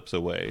 she slips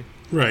away.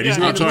 Right, he's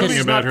not talking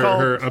about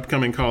her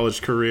upcoming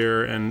college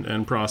career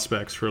and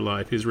prospects for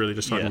life. He's really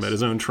just talking about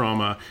his own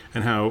trauma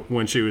and how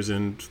when she was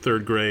in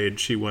third grade,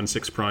 she won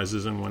 6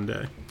 prizes in one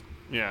day.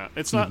 Yeah,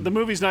 it's not. The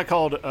movie's not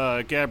called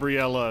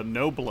Gabriella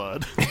No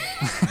Blood.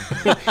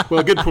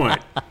 Well, good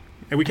point.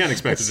 And we can't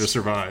expect her to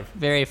survive.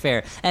 Very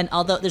fair. And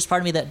although there's part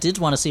of me that did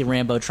want to see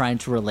Rambo trying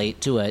to relate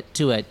to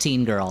a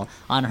teen girl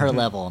on her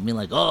level. I mean,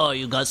 like, oh,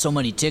 you got so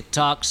many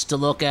TikToks to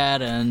look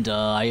at, and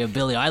I have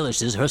Billie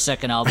Eilish is her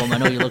second album. I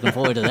know you're looking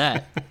forward to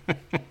that.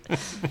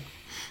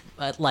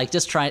 But, like,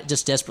 just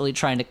desperately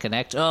trying to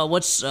connect. Oh,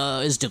 is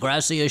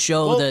Degrassi a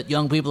show that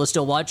young people are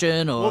still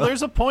watching? Or? Well,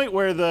 there's a point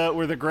where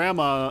the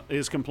grandma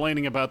is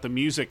complaining about the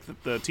music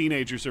that the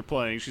teenagers are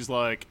playing. She's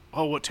like,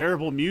 "Oh, what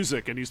terrible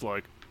music!" And he's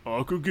like,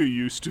 "I could get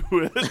used to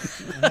it."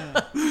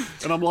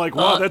 And I'm like,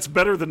 wow, that's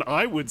better than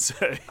I would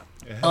say.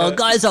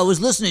 Guys, I was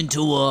listening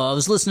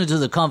to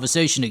the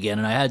conversation again,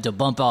 and I had to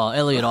bump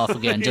Elliot off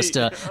again.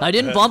 I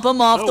didn't bump him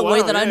off the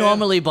way that I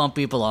normally bump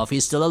people off.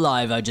 He's still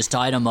alive. I just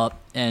tied him up,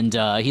 and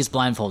he's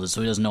blindfolded,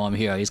 so he doesn't know I'm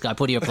here. I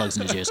put earplugs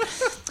in his ears.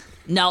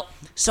 Now,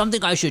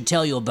 something I should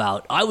tell you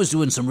about. I was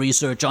doing some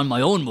research on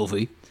my own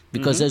movie,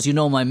 because as you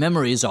know, my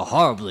memories are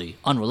horribly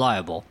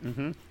unreliable.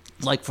 Mm-hmm.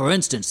 Like, for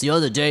instance, the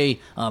other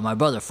day, my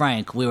brother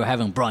Frank, we were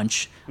having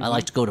brunch. I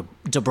like to go to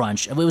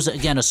brunch. It was,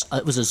 again,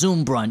 it was a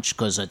Zoom brunch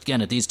because,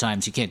 again, at these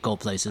times, you can't go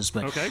places.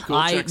 But okay, cool.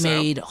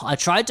 I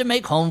tried to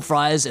make home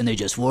fries, and they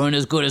just weren't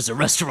as good as the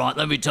restaurant,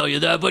 let me tell you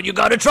that. But you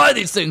got to try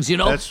these things, you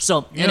know?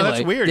 Anyway,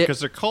 that's weird because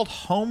they're called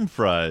home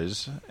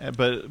fries,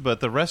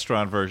 but the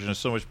restaurant version is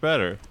so much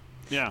better.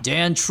 Yeah.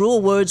 Dan, truer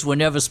words were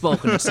never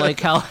spoken. It's like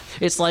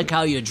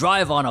how you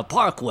drive on a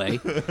parkway,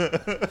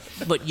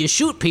 but you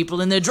shoot people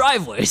in their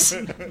driveways.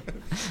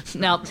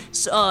 Now,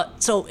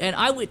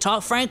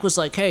 Frank was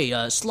like,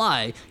 "Hey,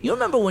 Sly, you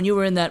remember when you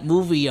were in that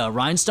movie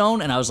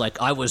Rhinestone?" And I was like,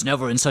 "I was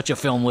never in such a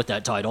film with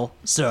that title,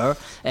 sir."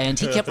 And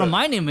he kept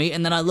reminding me,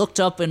 and then I looked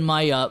up in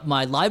my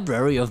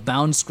library of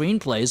bound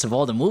screenplays of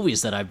all the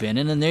movies that I've been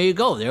in, and there you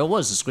go. There it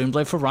was, a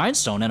screenplay for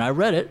Rhinestone, and I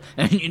read it,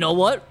 and you know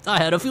what? I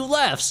had a few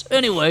laughs.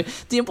 Anyway,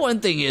 the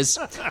important thing is,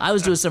 I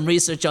was doing some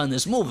research on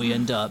this movie,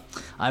 and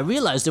I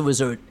realized there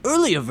was an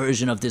earlier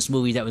version of this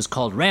movie that was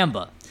called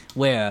Rambo,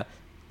 where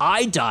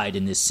I died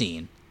in this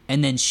scene.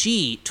 And then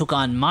she took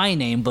on my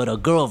name, but a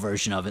girl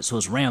version of it, so it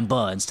was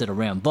Ramba instead of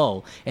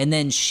Rambo. And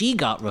then she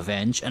got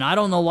revenge, and I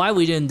don't know why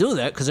we didn't do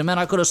that, because it meant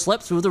I could have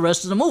slept through the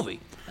rest of the movie.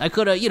 I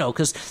could have,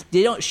 because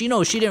she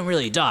knows she didn't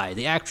really die.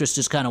 The actress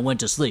just kind of went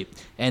to sleep,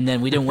 and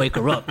then we didn't wake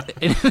her up,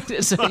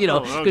 so,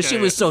 because she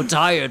was so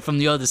tired from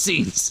the other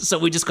scenes. So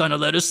we just kind of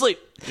let her sleep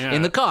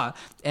in the car.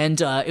 And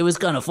it was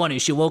kind of funny.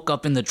 She woke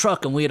up in the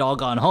truck, and we had all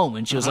gone home,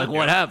 and she was like,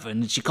 "What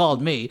happened?" And she called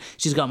me.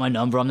 She's got my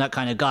number. I'm that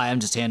kind of guy. I'm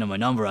just handing my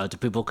number out to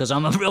people because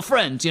I'm a real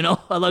friend.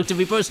 I like to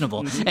be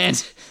personable.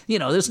 And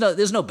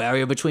there's no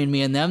barrier between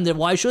me and them. Then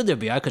why should there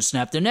be? I could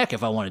snap their neck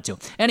if I wanted to.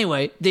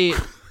 Anyway,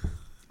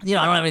 I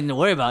don't have anything to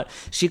worry about.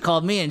 She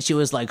called me and she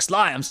was like,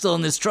 "Sly, I'm still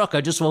in this truck. I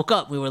just woke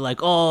up." We were like,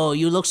 "Oh,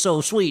 you look so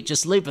sweet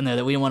just sleeping there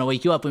that we didn't want to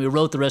wake you up." And we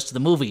wrote the rest of the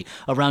movie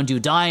around you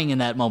dying in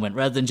that moment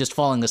rather than just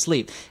falling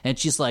asleep. And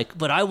she's like,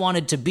 "But I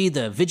wanted to be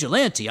the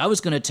vigilante. I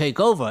was going to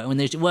take over." And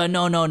when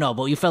well, no,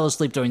 but you fell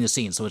asleep during the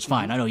scene, so it's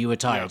fine. I know you were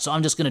tired, so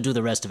I'm just going to do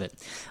the rest of it.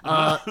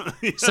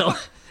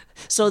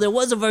 So there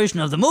was a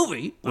version of the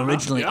movie.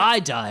 Originally, I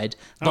died,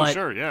 but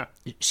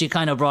she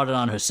kind of brought it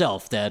on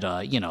herself that,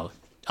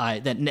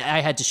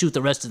 I had to shoot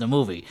the rest of the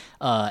movie,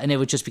 and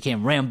it just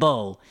became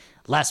Rambo,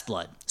 Last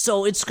Blood.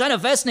 So it's kind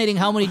of fascinating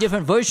how many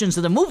different versions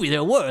of the movie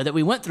there were that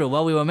we went through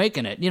while we were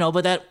making it.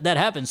 But that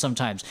happens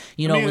sometimes.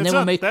 When they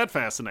were making that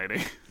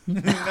fascinating.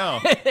 No,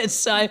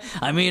 it's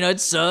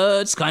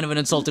kind of an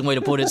insulting way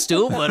to put it,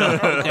 Stu. But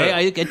okay,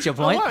 I get your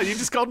point. Oh, wow, you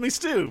just called me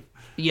Stu.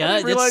 Yeah, I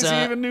didn't realize you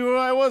even knew who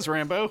I was,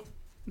 Rambo.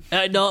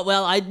 No,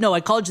 well,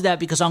 I called you that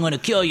because I'm going to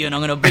kill you and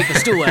I'm going to bake a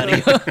stew out of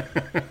you.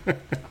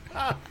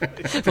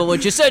 For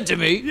what you said to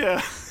me.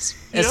 Yeah.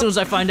 As soon as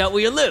I find out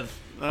where you live.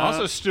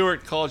 Also,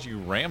 Stuart calls you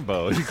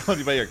Rambo. He called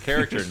you by your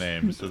character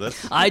name, so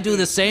that's... I do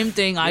the same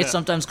thing. I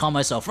sometimes call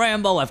myself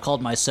Rambo. I've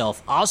called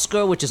myself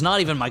Oscar, which is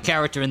not even my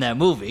character in that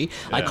movie.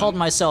 Yeah. I called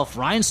myself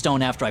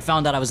Rhinestone after I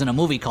found out I was in a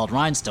movie called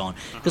Rhinestone.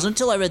 Because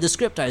until I read the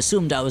script, I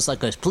assumed I was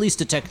like a police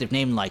detective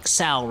named like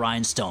Sal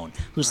Rhinestone,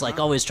 who's like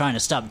always trying to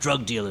stop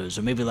drug dealers,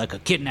 or maybe like a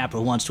kidnapper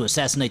who wants to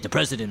assassinate the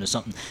president or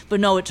something. But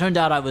no, it turned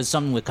out I was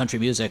something with country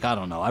music. I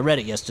don't know. I read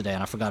it yesterday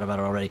and I forgot about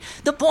it already.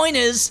 The point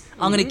is,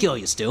 I'm going to kill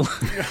you, Stu.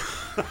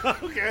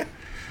 Okay.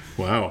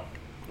 Wow.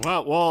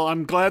 Well,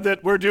 I'm glad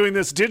that we're doing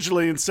this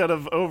digitally instead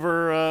of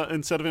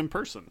in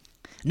person.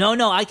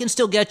 No, I can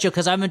still get you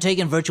because I've been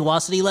taking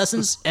virtuosity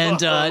lessons,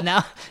 and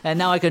now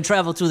I can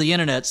travel through the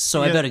internet.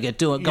 So I better get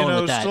going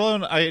with that.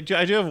 Stallone, I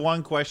do have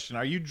one question.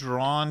 Are you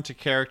drawn to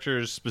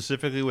characters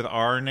specifically with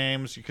R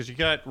names? Because you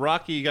got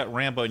Rocky, you got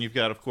Rambo, and you've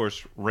got, of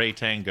course, Ray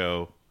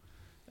Tango.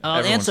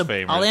 I'll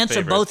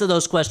answer both of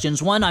those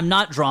questions. One, I'm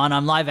not drawn.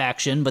 I'm live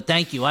action, but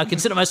thank you. I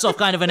consider myself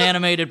kind of an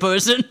animated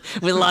person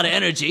with a lot of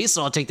energy,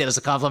 so I'll take that as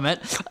a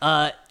compliment.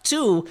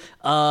 Two,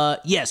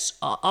 yes,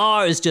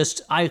 R is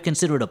just, I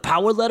consider it a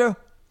power letter.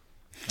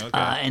 Okay.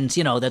 And,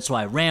 that's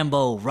why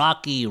Rambo,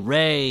 Rocky,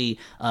 Ray,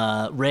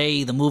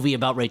 the movie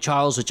about Ray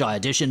Charles, which I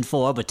auditioned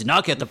for but did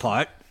not get the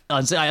part.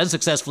 I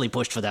unsuccessfully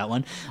pushed for that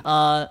one.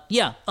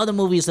 Other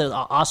movies that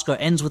Oscar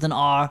ends with an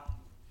R.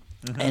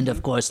 Mm-hmm. And,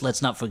 of course,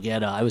 let's not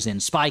forget, I was in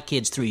Spy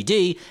Kids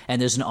 3D,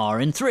 and there's an R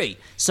in 3.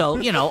 So,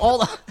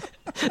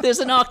 there's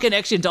an R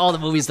connection to all the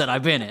movies that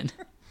I've been in.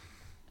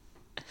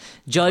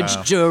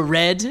 Judge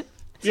Jared.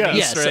 Yeah,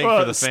 yes.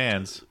 For the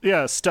fans.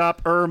 Yeah,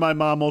 stop, my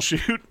mom will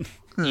shoot.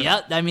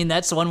 Yeah, I mean,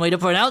 that's one way to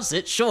pronounce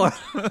it, sure.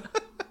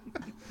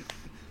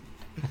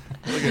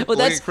 Look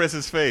at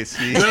Chris's face.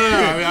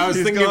 I was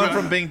he's thinking going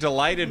from being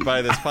delighted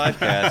by this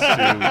podcast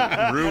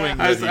to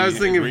ruining. I was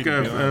thinking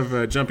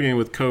of jumping in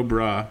with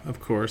Cobra, of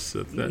course.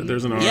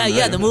 There's an R.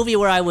 Yeah, the movie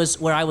where I was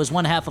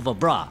one half of a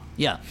bra.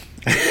 Yeah.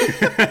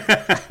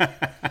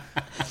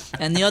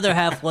 And the other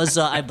half was,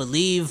 I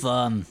believe,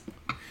 who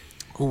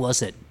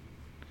was it?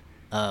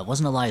 It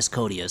wasn't Elias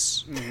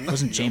Koteas. It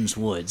wasn't James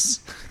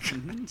Woods.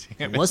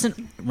 It wasn't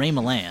Ray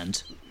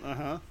Milland.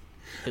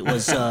 It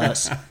was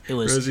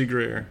Rosie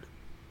Greer.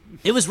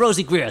 It was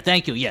Rosie Greer.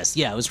 Thank you. Yes,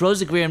 it was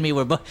Rosie Greer and me.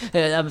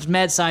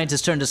 Mad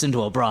Scientist turned us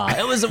into a bra.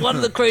 It was one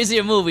of the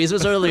crazier movies. It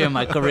was earlier in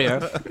my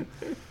career.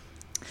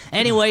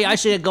 Anyway, I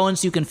should get going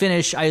so you can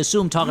finish, I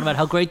assume, talking about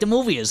how great the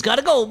movie is.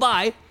 Gotta go.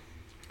 Bye.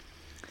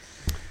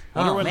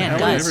 Oh, man,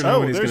 guys. Never know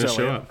when he's going to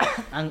show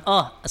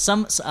up.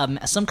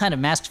 Some kind of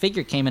masked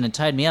figure came in and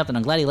tied me up, and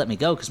I'm glad he let me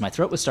go because my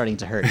throat was starting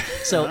to hurt.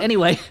 So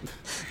anyway.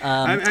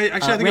 I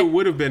think it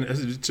would have been,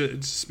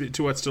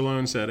 to what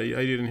Stallone said, I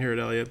didn't hear it,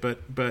 Elliot,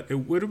 but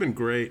it would have been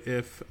great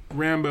if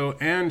Rambo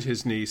and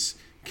his niece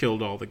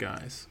killed all the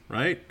guys,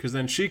 right? Because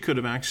then she could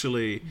have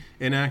actually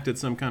enacted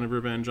some kind of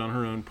revenge on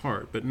her own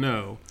part, but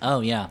no. Oh,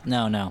 yeah.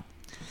 No.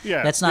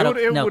 Yeah, that's not.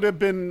 It would have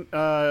been,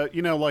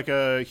 like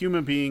a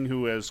human being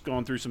who has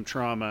gone through some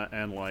trauma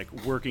and like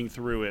working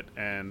through it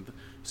and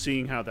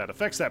seeing how that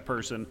affects that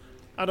person.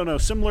 I don't know,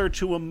 similar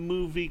to a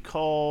movie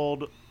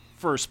called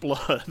First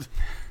Blood.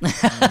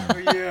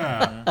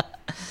 Yeah.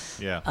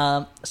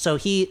 Yeah. So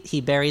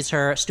he buries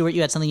her. Stuart,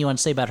 you had something you want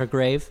to say about her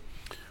grave?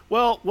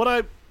 Well,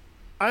 I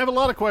have a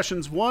lot of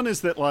questions. One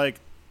is that like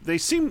they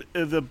seem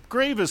the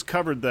grave is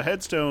covered. The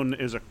headstone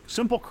is a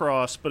simple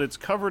cross, but it's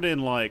covered in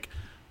like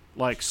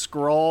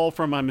scrawl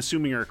from, I'm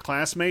assuming, her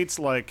classmates.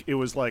 Like it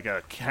was like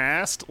a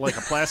cast, like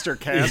a plaster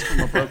cast from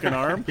a broken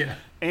arm. Yeah.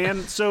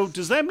 And so,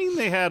 does that mean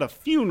they had a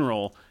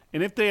funeral?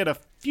 And if they had a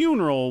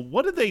funeral,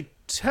 what did they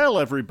tell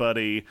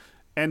everybody?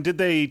 And did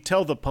they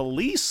tell the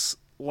police?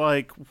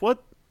 Like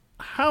what?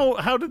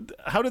 How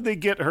did they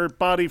get her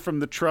body from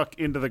the truck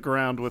into the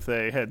ground with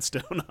a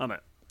headstone on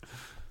it,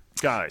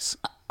 guys?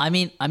 I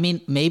mean,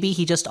 maybe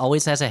he just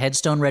always has a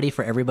headstone ready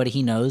for everybody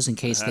he knows in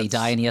case they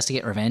die and he has to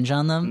get revenge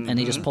on them, and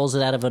he just pulls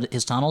it out of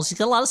his tunnels. He's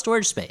got a lot of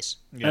storage space.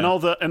 Yeah. And all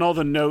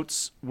the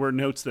notes were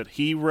notes that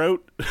he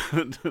wrote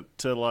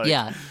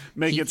to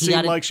make it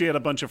seem like she had a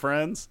bunch of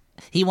friends.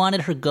 He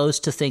wanted her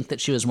ghost to think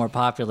that she was more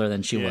popular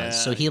than she was.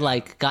 So he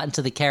got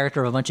into the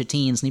character of a bunch of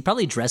teens, and he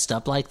probably dressed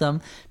up like them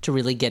to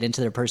really get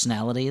into their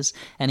personalities.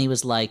 And he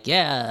was like,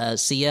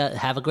 see ya,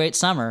 have a great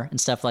summer,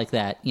 and stuff like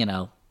that,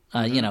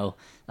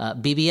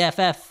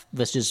 BBFF,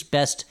 which is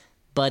best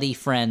buddy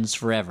friends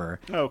forever.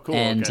 Oh, cool.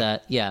 And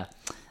okay.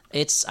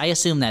 I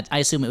assume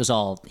it was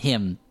all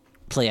him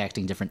play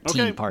acting different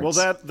teen parts.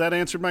 Well, that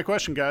answered my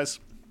question, guys.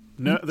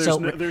 No,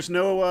 there's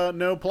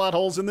no plot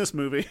holes in this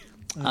movie.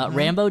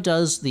 Rambo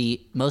does the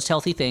most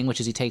healthy thing, which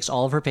is he takes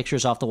all of her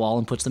pictures off the wall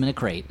and puts them in a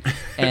crate,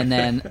 and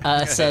then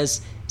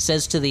says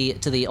to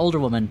the older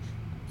woman,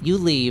 "You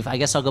leave. I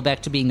guess I'll go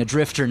back to being a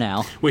drifter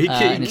now." Well,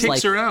 he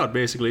kicks her out,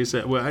 basically. He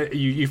said,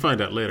 you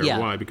find out later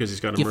why, because he's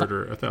got to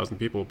murder 1,000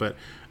 people. But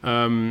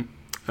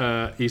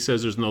he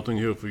says, "There's nothing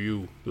here for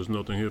you. There's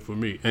nothing here for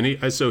me." And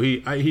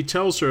he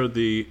tells her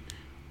the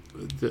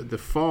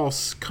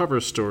false cover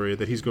story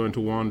that he's going to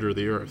wander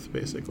the earth,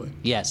 basically.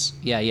 Yes,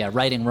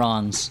 righting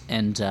wrongs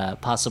and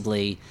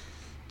possibly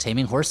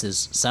taming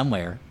horses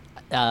somewhere.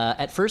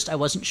 At first, I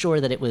wasn't sure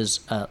that it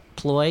was a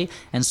ploy,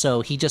 and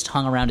so he just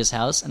hung around his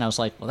house, and I was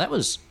like, well, that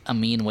was a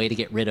mean way to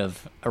get rid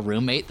of a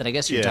roommate that I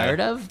guess you're tired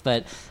of.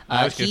 But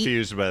I was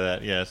confused by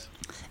that, yes.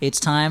 It's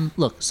time.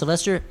 Look,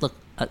 Sylvester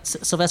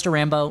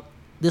Rambo,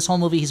 this whole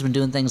movie he's been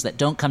doing things that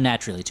don't come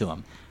naturally to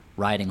him.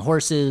 Riding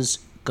horses,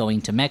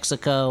 going to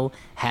Mexico,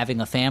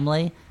 having a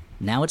family.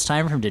 Now it's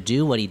time for him to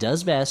do what he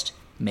does best,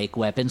 make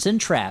weapons and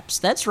traps.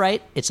 That's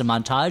right, it's a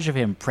montage of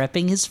him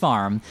prepping his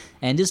farm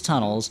and his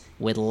tunnels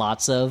with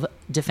lots of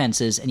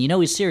defenses. And you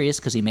know he's serious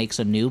because he makes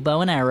a new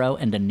bow and arrow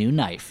and a new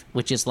knife,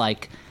 which is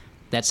like,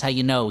 that's how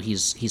you know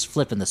he's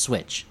flipping the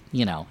switch,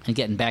 and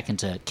getting back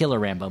into Killer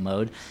Rambo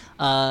mode.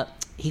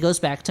 He goes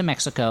back to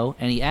Mexico,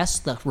 and he asks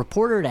the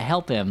reporter to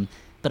help him,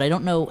 but I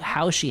don't know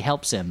how she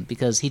helps him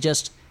because he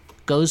just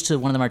goes to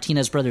one of the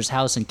Martinez brothers'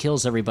 house and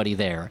kills everybody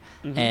there,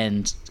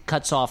 and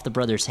cuts off the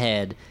brother's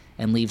head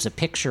and leaves a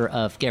picture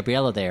of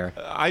Gabriella there.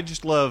 I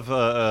just love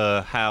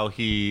how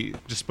he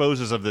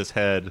disposes of this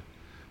head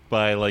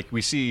by,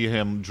 we see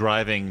him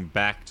driving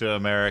back to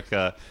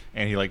America,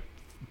 and he,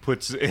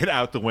 puts it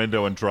out the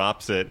window and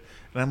drops it.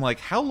 And I'm like,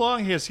 how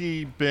long has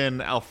he been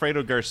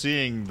Alfredo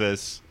Garciaing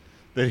this?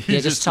 That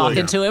he's just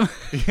talking to him?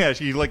 Yeah,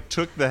 he,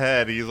 took the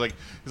head. He's like,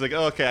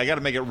 oh, okay, I got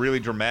to make it really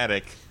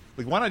dramatic.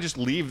 Why not just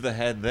leave the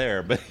head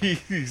there? But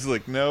he's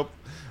like, nope.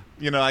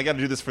 I got to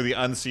do this for the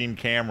unseen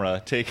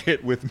camera. Take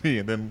it with me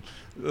and then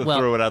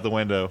throw it out the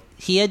window.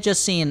 He had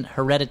just seen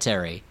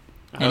Hereditary,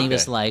 and he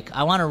was like,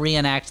 I want to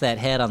reenact that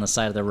head on the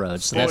side of the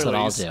road, so that's what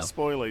I'll do.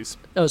 Spoilies.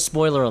 Oh,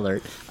 spoiler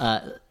alert.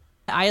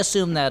 I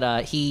assume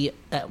that he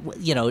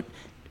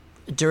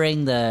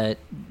during the...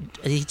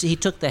 He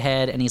took the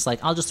head, and he's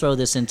like, I'll just throw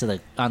this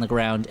on the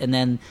ground, and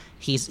then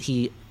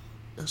he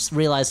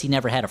realized he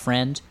never had a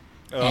friend.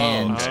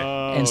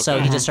 And so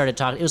he just started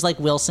talking. It was like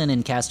Wilson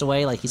in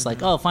Castaway. He's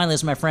like, oh, finally,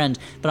 this is my friend.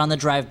 But on the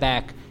drive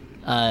back,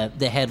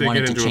 the head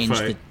wanted to change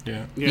the...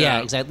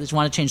 Yeah, exactly. He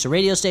wanted to change the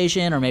radio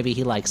station, or maybe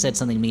he said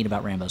something mean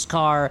about Rambo's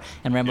car,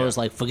 and Rambo was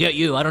like, forget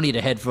you, I don't need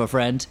a head for a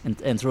friend,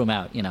 and threw him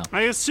out,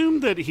 I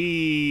assumed that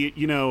he,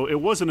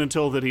 it wasn't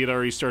until that he had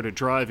already started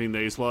driving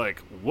that he's like,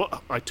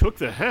 what? I took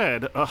the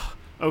head?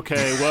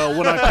 Okay, well,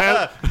 when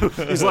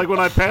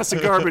I pass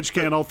a garbage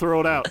can, I'll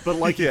throw it out. But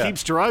he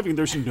keeps driving,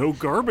 there's no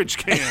garbage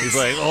cans. He's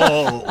like,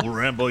 oh,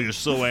 Rambo, you're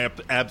so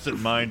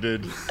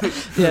absent-minded.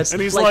 Yes,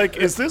 and he's like,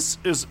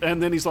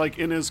 and then he's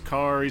in his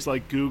car, he's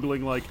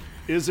Googling,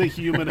 is a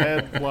human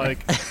head,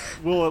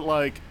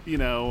 will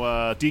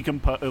it,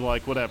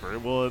 decompose, whatever?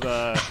 Will it,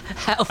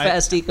 How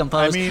fast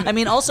decompose? I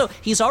mean, also,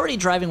 he's already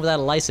driving without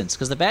a license,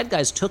 because the bad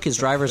guys took his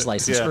driver's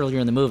license earlier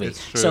in the movie.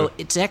 So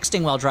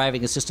texting while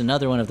driving is just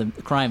another one of the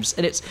crimes.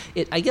 And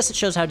I guess it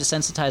shows how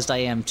desensitized I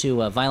am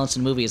to violence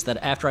in movies, that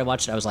after I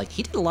watched it, I was like,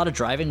 he did a lot of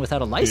driving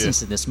without a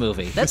license in this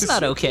movie. That's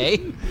not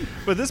okay.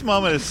 But this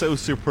moment is so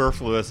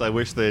superfluous, I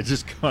wish they had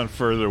just gone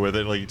further with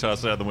it. He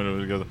tosses it out the window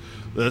and goes,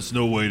 that's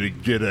no way to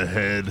get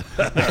ahead.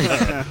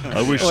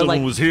 I wish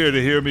someone was here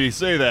to hear me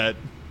say that.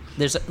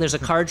 There's a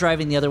car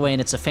driving the other way, and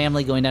it's a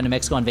family going down to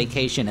Mexico on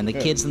vacation, and the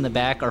kids in the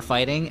back are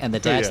fighting, and the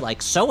dad's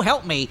like, so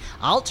help me,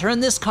 I'll turn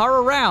this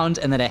car around,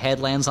 and then a head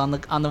lands on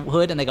the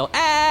hood, and they go,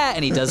 ah,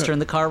 and he does turn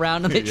the car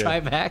around, and they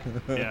drive back.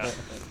 Yeah.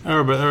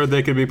 Or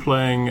they could be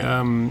playing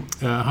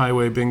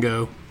Highway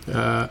Bingo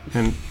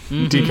and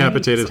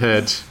decapitated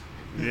head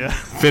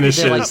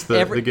finishes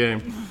like, the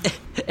game.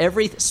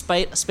 Every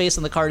space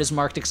on the card is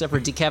marked except for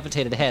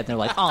decapitated head. And they're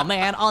like, "Oh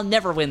man, I'll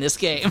never win this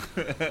game."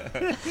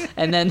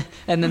 and then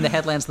the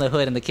head lands on the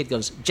hood, and the kid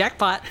goes,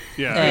 "Jackpot!"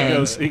 Yeah,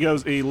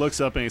 and he looks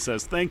up and he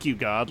says, "Thank you,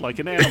 God," like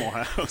an Animal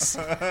House.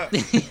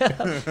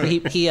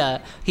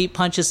 he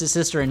punches his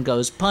sister and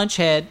goes, "Punch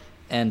head,"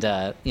 and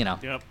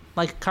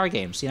like car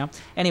games,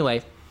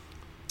 Anyway.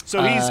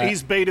 So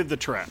he's baited the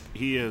trap.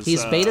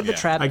 He's baited the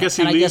trap. I guess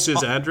he leaves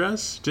his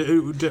address.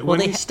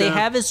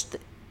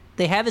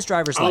 They have his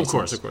driver's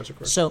license. Of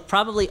course. So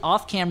probably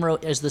off camera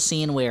is the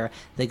scene where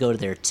they go to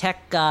their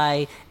tech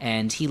guy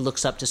and he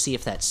looks up to see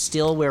if that's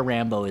still where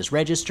Rambo is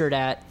registered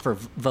at for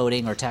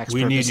voting or tax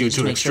purposes. We need you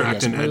to make sure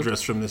extract an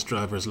address from this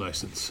driver's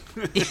license.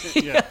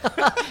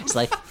 It's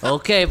like,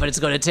 okay, but it's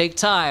going to take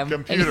time.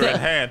 Computer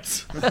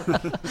enhanced.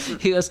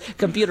 He goes,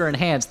 computer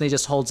enhanced, and he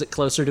just holds it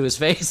closer to his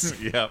face.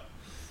 Yep.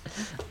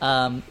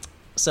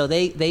 So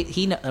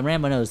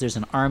Rambo knows there's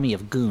an army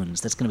of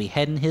goons that's going to be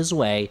heading his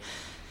way.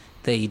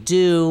 They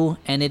do,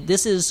 and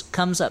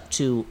comes up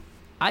to,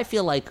 I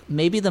feel like,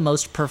 maybe the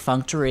most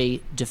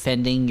perfunctory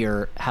defending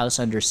your house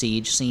under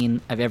siege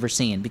scene I've ever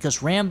seen,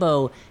 because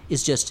Rambo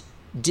is just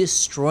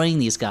destroying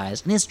these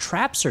guys, and his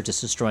traps are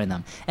just destroying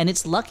them. And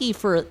it's lucky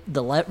for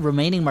the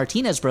remaining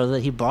Martinez brother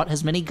that he brought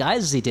as many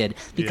guys as he did,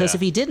 because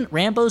if he didn't,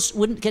 Rambo's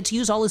wouldn't get to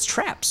use all his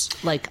traps.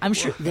 Like, I'm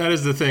sure that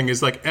is the thing,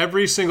 is like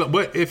every single,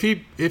 but if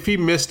he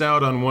missed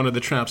out on one of the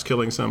traps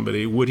killing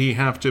somebody, would he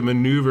have to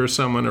maneuver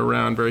someone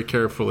around very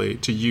carefully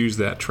to use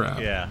that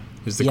trap?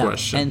 Is the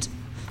question. And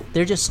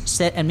they're just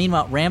set, and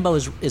meanwhile Rambo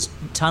is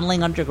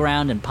tunneling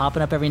underground and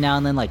popping up every now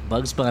and then like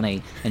Bugs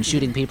Bunny and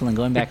shooting people and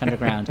going back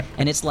underground.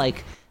 And it's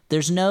like,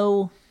 there's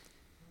no,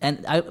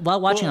 and while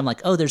watching, I'm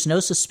like, oh, there's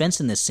no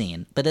suspense in this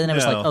scene. But then I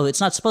was like, oh,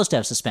 it's not supposed to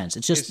have suspense.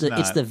 It's just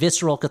it's the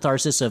visceral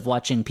catharsis of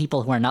watching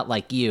people who are not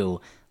like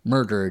you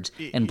murdered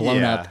and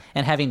blown up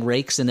and having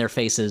rakes in their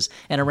faces.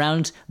 And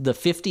around the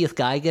 50th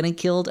guy getting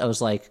killed, I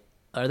was like,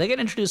 are they going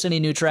to introduce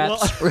any new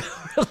traps? Or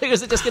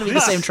is it just going to be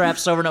the same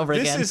traps over and over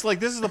again? This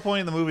is the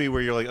point in the movie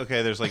where you're like,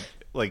 okay, there's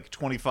like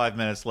 25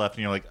 minutes left,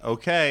 and you're like,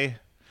 okay,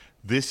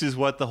 this is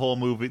what the whole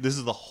movie. This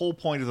is the whole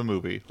point of the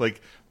movie.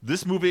 Like,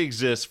 this movie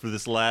exists for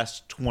this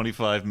last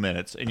 25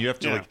 minutes, and you have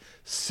to like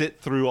sit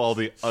through all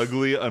the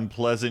ugly,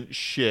 unpleasant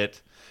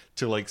shit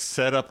to like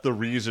set up the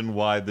reason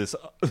why this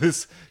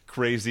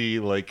crazy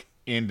like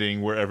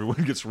ending where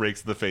everyone gets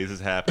rakes in the faces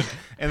happen.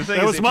 And the thing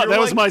that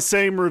was my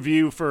same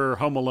review for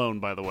Home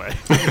Alone, by the way.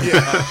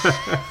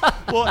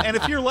 Well, and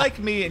if you're like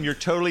me and you're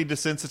totally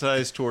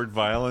desensitized toward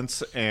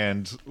violence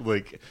and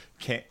like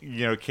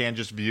can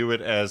just view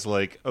it as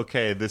like,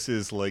 okay, this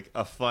is like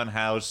a fun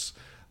house,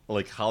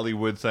 like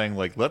Hollywood thing,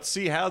 like let's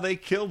see how they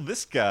kill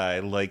this guy.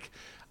 Like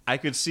I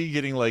could see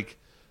getting like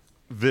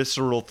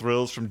visceral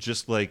thrills from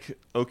just like,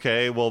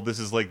 okay, well, this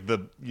is like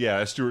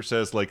as Stuart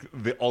says, like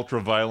the ultra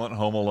violent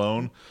Home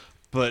Alone.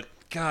 But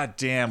god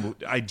damn,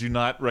 I do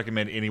not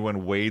recommend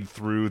anyone wade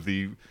through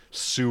the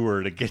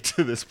sewer to get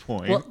to this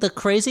point. Well, the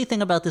crazy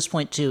thing about this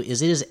point too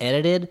is it is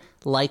edited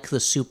like the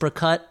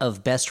supercut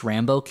of best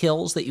Rambo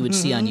kills that you would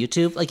see on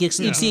YouTube. Like you'd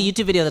see a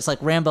YouTube video that's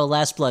like Rambo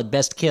Last Blood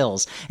best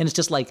kills, and it's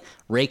just like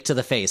rake to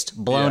the face,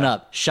 blown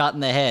up, shot in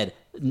the head,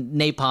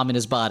 napalm in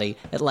his body,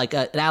 like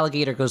an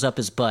alligator goes up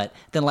his butt,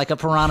 then like a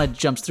piranha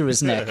jumps through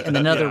his neck, and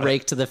then another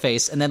rake to the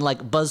face, and then like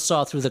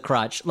buzzsaw through the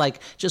crotch, like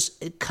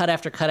just cut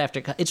after cut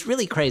after cut. It's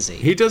really crazy.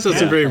 He does have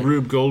some very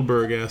Rube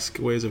Goldberg-esque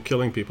ways of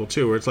killing people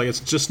too, where it's like it's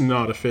just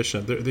not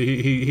efficient.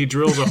 He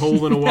drills a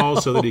hole in a wall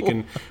so that he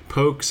can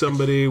poke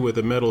somebody with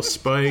a metal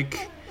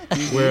spike.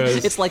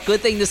 Whereas it's like,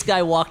 good thing this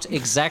guy walked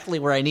exactly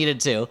where I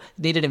needed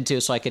him to,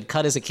 so I could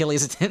cut his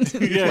Achilles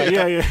tendon.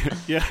 Yeah.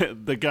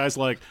 The guy's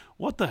like,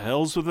 "What the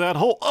hell's with that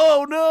hole?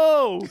 Oh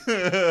no!"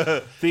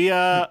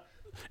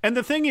 And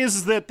the thing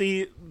is that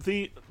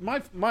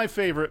my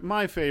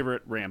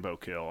favorite Rambo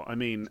kill. I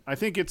mean, I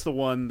think it's the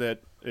one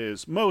that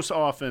is most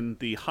often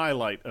the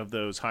highlight of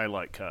those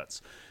highlight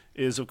cuts.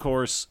 Is of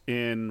course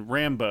in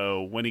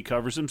Rambo when he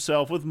covers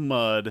himself with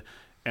mud.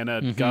 And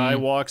a guy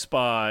walks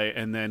by,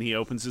 and then he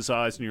opens his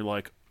eyes, and you're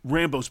like,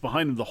 Rambo's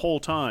behind him the whole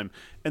time.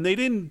 And they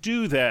didn't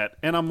do that.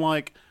 And I'm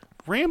like,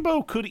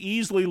 Rambo could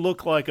easily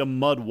look like a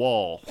mud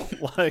wall.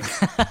 Like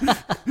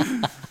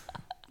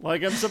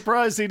I'm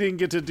surprised he didn't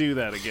get to do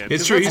that again.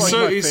 It's true.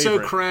 He's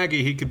so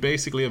craggy, he could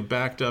basically have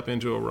backed up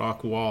into a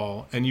rock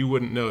wall, and you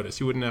wouldn't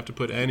notice. You wouldn't have to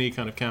put any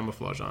kind of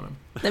camouflage on him.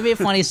 That'd be a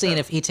funny scene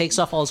if he takes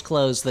off all his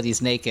clothes, that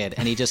he's naked,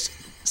 and he just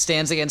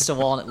stands against a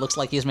wall and it looks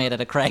like he's made out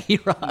of craggy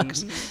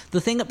rocks. The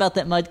thing about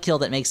that mud kill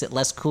that makes it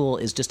less cool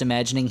is just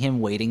imagining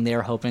him waiting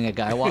there hoping a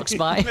guy walks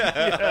by.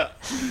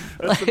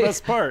 That's the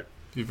best part.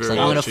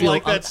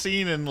 Like that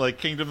scene in like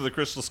Kingdom of the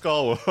Crystal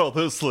Skull where all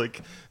those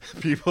like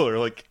people are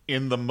like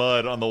in the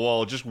mud on the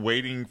wall just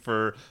waiting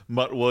for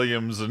Mutt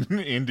Williams and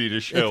Indy to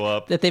show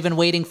up. That they've been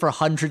waiting for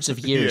hundreds of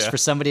years for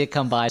somebody to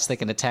come by so they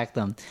can attack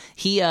them.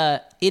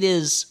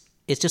 It's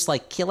just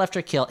like kill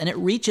after kill, and it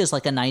reaches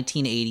like a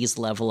 1980s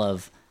level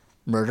of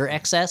murder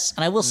excess.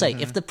 And I will say,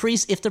 if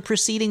the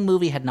preceding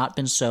movie had not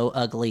been so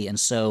ugly and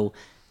so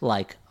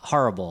like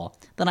horrible,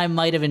 then I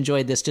might have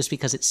enjoyed this just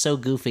because it's so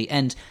goofy.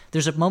 And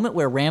there's a moment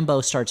where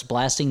Rambo starts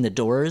blasting the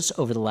doors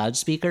over the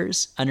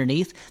loudspeakers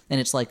underneath, and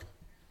it's like,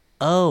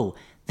 oh,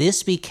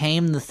 this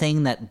became the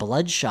thing that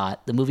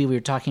Bloodshot, the movie we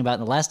were talking about in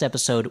the last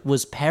episode,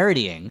 was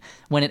parodying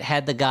when it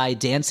had the guy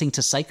dancing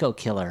to Psycho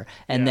Killer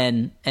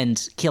and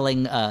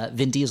killing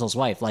Vin Diesel's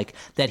wife. Like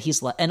that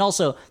and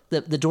also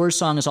the Doors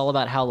song is all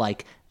about how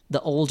like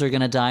the old are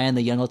gonna die and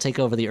the young will take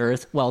over the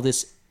earth, while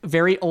this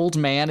very old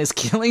man is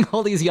killing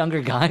all these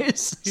younger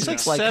guys. He's like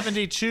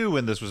 72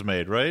 when this was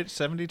made, right?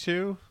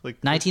 72, like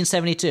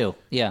 1972.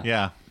 Yeah.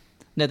 Yeah.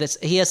 No,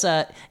 he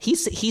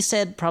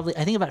said probably,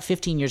 I think about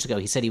 15 years ago,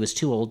 he said he was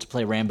too old to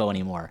play Rambo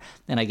anymore,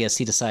 and I guess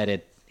he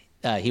decided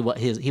he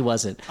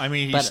wasn't. I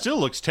mean, he still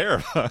looks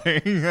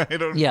terrifying. I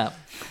don't. Yeah,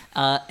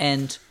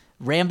 and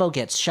Rambo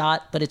gets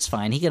shot, but it's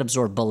fine. He can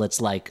absorb bullets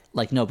like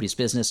nobody's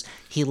business.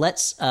 He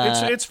lets.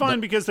 It's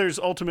fine because there's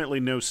ultimately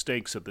no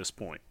stakes at this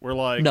point. We're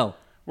like,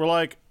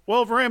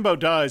 well, if Rambo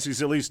dies,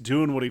 he's at least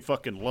doing what he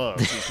fucking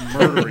loves. He's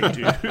murdering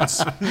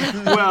dudes.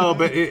 Well,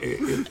 but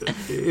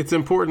it's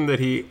important that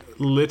he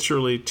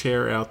literally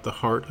tear out the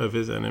heart of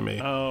his enemy.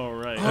 Oh,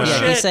 right. Oh,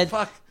 shit. He said,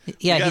 fuck.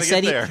 Yeah,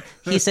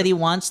 he said he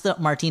wants the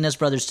Martinez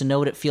brothers to know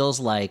what it feels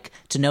like,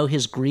 to know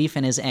his grief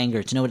and his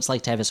anger, to know what it's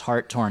like to have his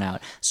heart torn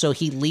out. So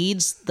he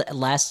leads the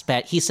last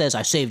bad. He says,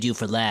 "I saved you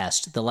for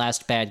last," the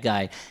last bad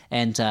guy,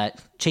 and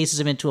chases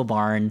him into a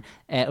barn.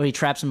 Or he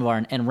traps him in a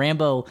barn, and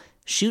Rambo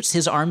shoots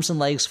his arms and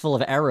legs full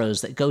of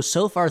arrows that go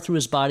so far through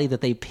his body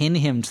that they pin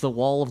him to the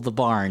wall of the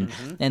barn.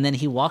 Mm-hmm. And then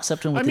he walks up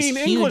to him with this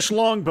huge... English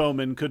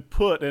longbowmen could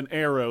put an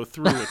arrow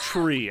through a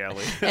tree,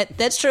 Elliot.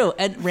 That's true.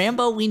 And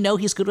Rambo, we know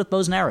he's good with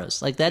bows and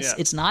arrows. Like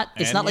it's not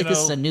like this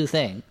is a new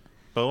thing.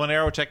 Bow and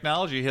arrow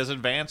technology has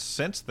advanced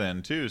since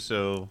then too,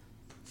 so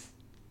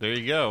there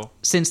you go.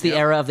 Since the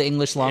era of the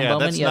English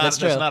longbowmen, that's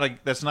true.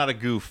 That's not a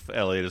goof,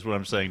 Elliot, is what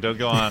I'm saying. Don't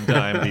go on to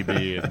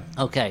IMDb.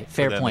 Okay,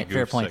 fair point.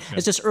 Section.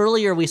 It's just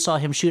earlier we saw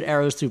him shoot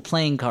arrows through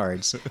playing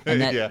cards,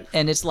 and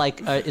and it's like,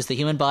 is the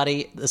human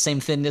body the same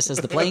thinness as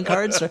the playing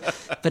cards?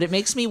 But it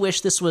makes me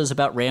wish this was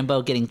about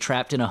Rambo getting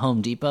trapped in a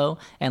Home Depot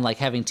and like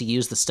having to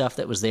use the stuff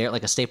that was there,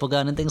 like a staple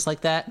gun and things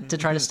like that, to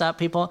try to stop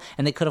people.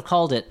 And they could have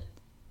called it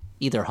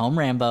either Home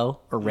Rambo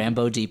or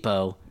Rambo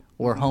Depot.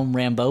 Or Home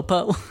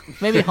Rambopo.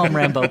 Maybe Home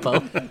Rambopo.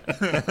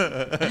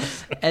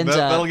 And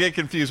that'll get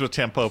confused with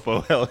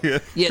Tampopo,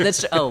 Elliot. Yeah,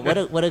 that's... Oh, what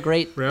a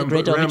great dog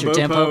picture.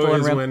 Rambopo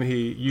is when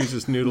he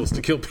uses noodles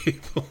to kill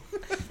people.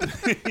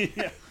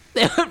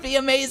 That would be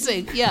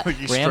amazing. Yeah. Like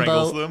he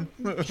Rambo, strangles them.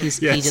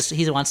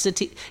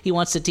 He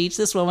wants to teach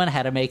this woman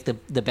how to make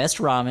the best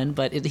ramen,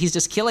 but he's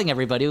just killing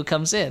everybody who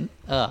comes in.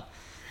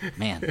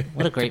 Man,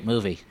 what a great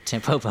movie,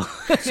 Tampopo.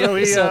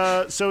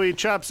 So he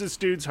chops this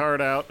dude's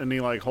heart out and he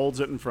like holds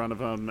it in front of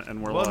him,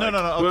 and we're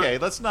no. Okay,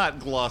 let's not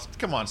gloss.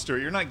 Come on, Stuart,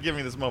 you're not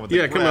giving this moment.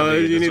 Yeah, come on.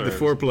 You need the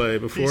foreplay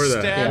before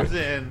that. Stabs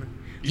in.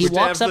 He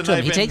walks up to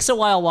him. He takes a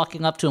while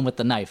walking up to him with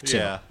the knife too.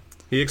 Yeah.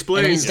 He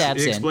explains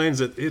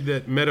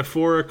that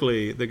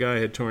metaphorically the guy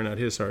had torn out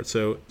his heart.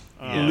 So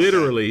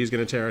literally he's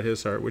going to tear out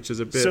his heart, which is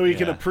a bit. So he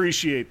can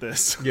appreciate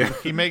this. Yeah.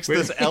 He makes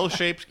this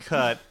L-shaped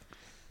cut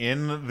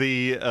in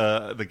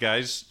the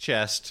guy's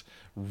chest,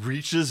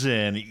 reaches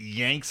in,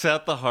 yanks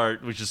out the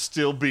heart, which is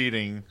still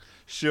beating,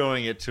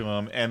 showing it to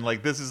him. And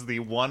like, this is the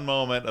one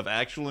moment of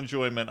actual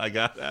enjoyment I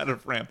got out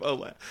of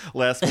Rambo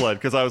Last Blood,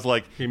 because I was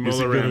like, is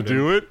he going to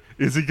do it?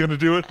 Is he going to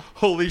do it?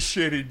 Holy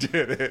shit, he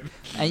did it.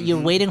 And you're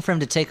waiting for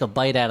him to take a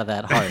bite out of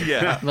that heart.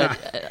 Yeah.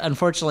 But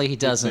unfortunately, he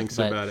doesn't. He thinks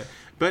about it.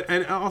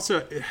 And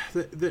also,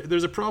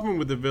 there's a problem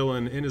with the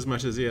villain in as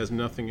much as he has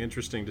nothing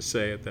interesting to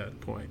say at that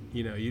point.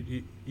 You know,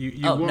 you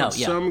want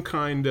some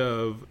kind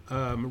of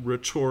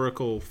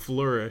rhetorical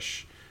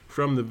flourish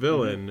from the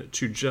villain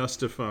to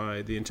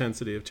justify the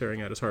intensity of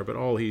tearing out his heart, but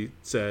all he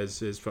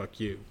says is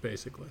 "fuck you,"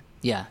 basically.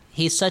 Yeah,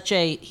 he's such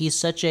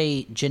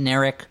a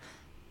generic,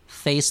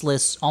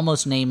 faceless,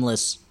 almost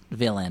nameless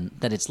villain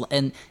that it's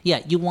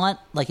you want,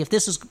 like, if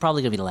this is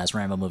probably gonna be the last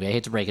Rambo movie. I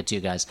hate to break it to you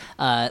guys,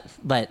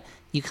 but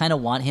you kind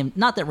of want him.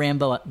 Not that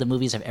Rambo, the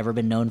movies, have ever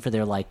been known for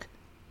their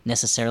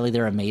necessarily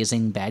their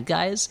amazing bad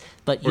guys,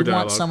 but you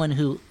want someone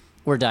who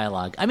or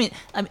dialogue. I mean,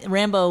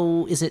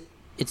 Rambo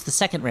It's the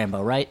second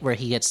Rambo, right, where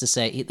he gets to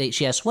say.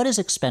 She asks, "What does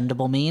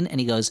expendable mean?" And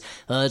he goes,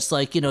 "It's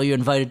like, you're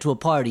invited to a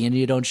party and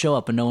you don't show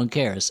up and no one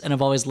cares." And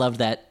I've always loved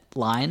that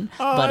line.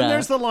 And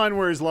there's the line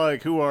where he's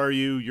like, "Who are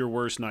you? Your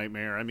worst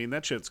nightmare." I mean,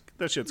 that shit's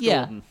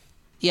golden.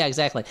 Yeah,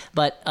 exactly.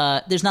 But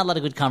there's not a lot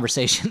of good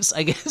conversations,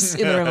 I guess,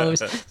 in the Rambo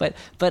movies.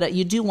 But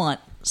you do want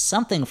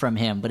something from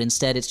him, but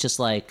instead it's just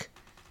like,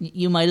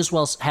 you might as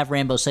well have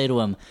Rambo say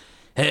to him,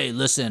 "Hey,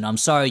 listen, I'm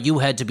sorry you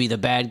had to be the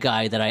bad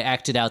guy that I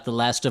acted out the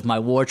last of my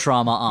war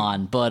trauma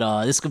on,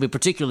 but this could be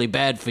particularly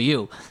bad for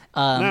you."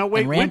 Now,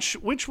 wait,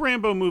 which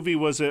Rambo movie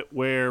was it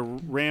where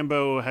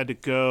Rambo had to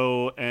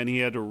go and he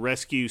had to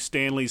rescue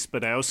Stanley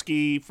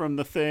Spadowski from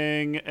the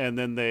thing, and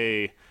then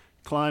they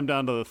climbed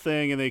onto the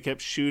thing and they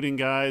kept shooting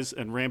guys,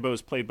 and Rambo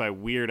is played by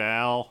Weird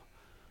Al?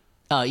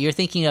 You're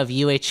thinking of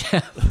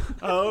UHF.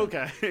 Oh,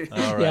 okay.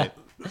 All right.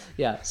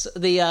 Yeah.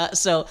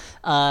 So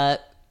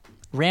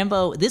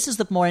Rambo. This is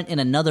the point in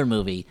another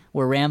movie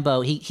where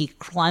Rambo he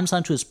climbs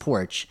onto his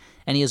porch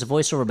and he has a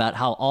voiceover about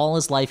how all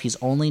his life he's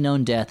only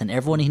known death and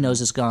everyone he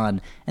knows is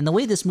gone. And the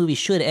way this movie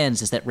should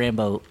end is that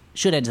Rambo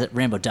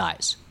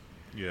dies.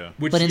 Yeah.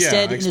 Which, But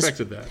instead, I in his-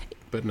 expected that,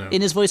 but no.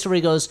 In his voiceover,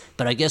 he goes,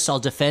 "But I guess I'll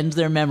defend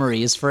their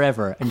memories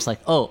forever." And it's like,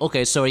 oh,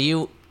 okay. So are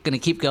you gonna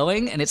keep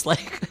going? And it's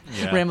like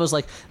Yeah. Rambo's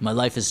like, "My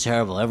life is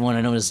terrible. Everyone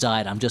I know has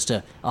died. I'm just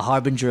a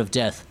harbinger of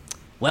death."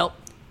 Well,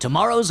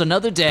 tomorrow's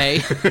another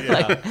day.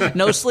 Like,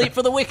 no sleep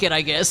for the wicked,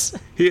 I guess.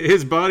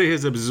 His body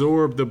has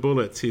absorbed the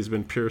bullets he's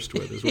been pierced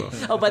with as well.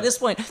 Oh, by this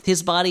point,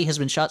 his body has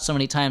been shot so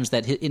many times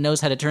that it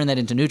knows how to turn that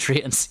into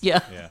nutrients.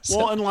 Yeah. So-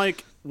 Well, and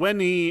like when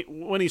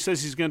he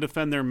says he's going to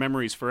defend their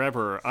memories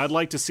forever, I'd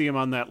like to see him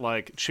on that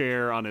like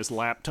chair on his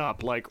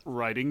laptop, like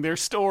writing their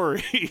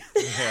story.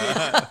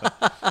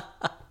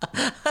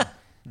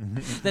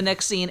 the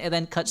next scene, it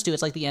then cuts to,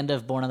 it's like the end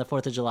of Born on the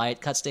 4th of July.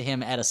 It cuts to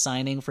him at a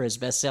signing for his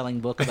best-selling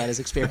book about his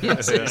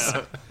experiences.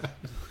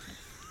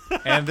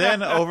 And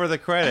then over the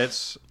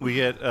credits, we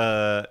get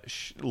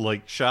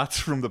shots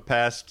from the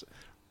past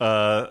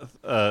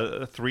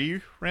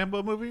 3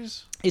 Rambo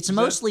movies. It's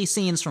mostly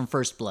scenes from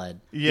First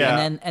Blood.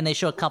 Yeah. And they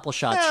show a couple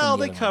shots Well, from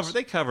the they other cover ones.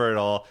 they cover it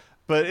all,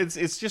 but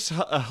it's just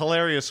a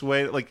hilarious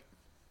way. Like,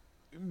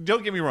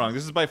 don't get me wrong,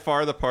 this is by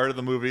far the part of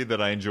the movie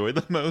that I enjoy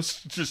the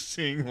most. Just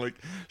seeing like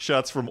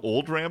shots from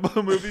old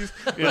Rambo movies.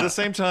 But at the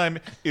same time,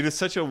 it is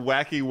such a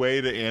wacky way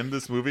to end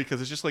this movie because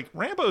it's just like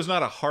Rambo is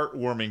not a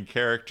heartwarming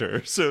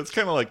character, so it's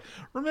kind of like,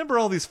 remember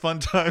all these fun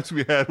times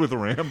we had with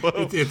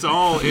Rambo. It's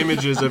all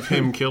images of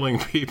him killing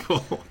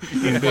people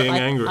and being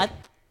angry.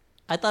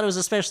 I thought it was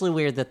especially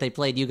weird that they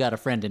played "You Got a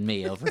Friend in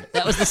Me" over it.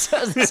 That was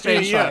the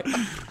strange Yeah. part.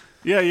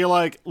 Yeah, you're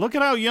like, look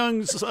at how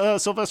young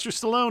Sylvester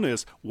Stallone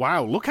is.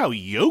 Wow, look how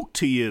yoked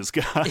he is,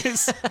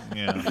 guys.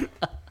 Yeah.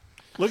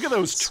 Look at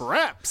those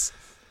traps.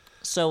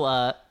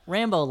 So,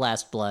 Rambo: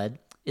 Last Blood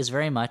is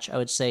very much, I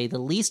would say, the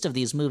least of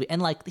these movies.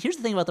 And like, here's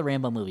the thing about the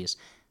Rambo movies.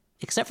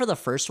 Except for the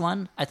first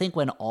one, I think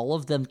when all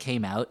of them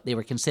came out, they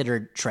were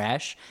considered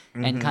trash,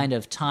 and kind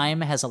of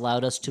time has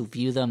allowed us to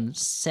view them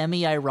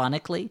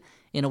semi-ironically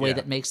in a way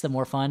that makes them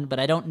more fun. But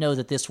I don't know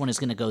that this one is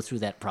going to go through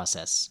that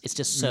process. It's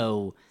just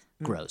so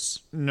gross.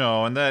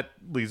 No, and that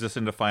leads us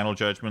into Final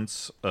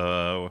Judgments,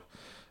 where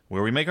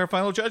we make our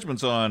final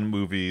judgments on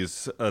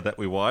movies that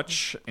we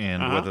watch,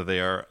 and whether they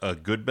are a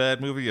good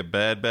bad movie, a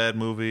bad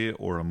movie,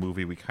 or a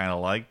movie we kind of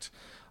liked.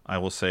 I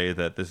will say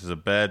that this is a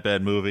bad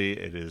movie.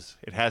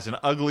 It has an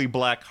ugly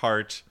black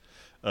heart.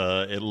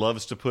 It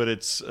loves to put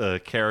its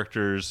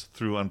characters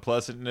through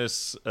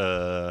unpleasantness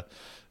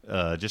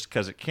just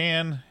because it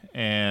can,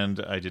 and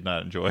I did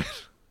not enjoy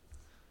it.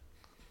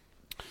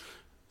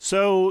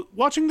 So,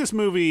 watching this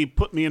movie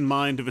put me in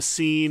mind of a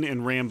scene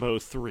in Rambo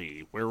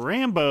 3, where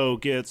Rambo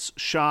gets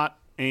shot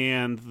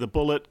and the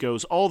bullet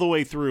goes all the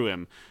way through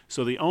him.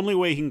 So the only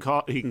way he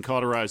can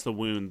cauterize the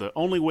wound, the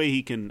only way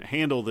he can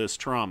handle this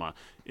trauma,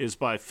 is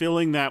by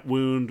filling that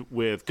wound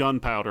with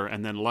gunpowder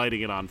and then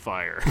lighting it on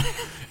fire.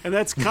 And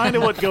that's kind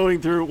of what going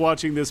through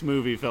watching this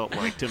movie felt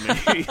like to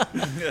me.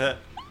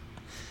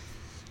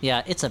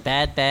 Yeah, it's a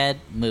bad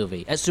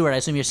movie. Stuart, I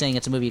assume you're saying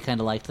it's a movie you kind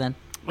of liked then?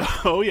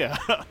 Oh, yeah.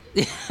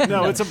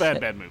 No, it's a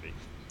bad movie.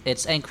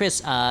 And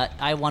Chris,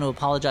 I want to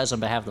apologize on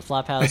behalf of the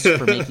Flophouse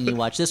for making you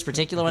watch this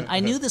particular one. I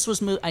knew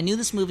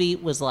this movie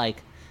was like,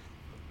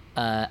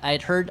 I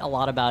had heard a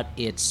lot about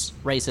its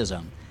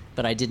racism,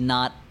 but I did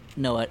not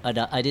know it.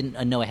 I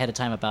didn't know ahead of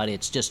time about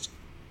its just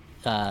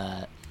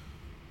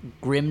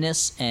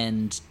grimness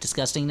and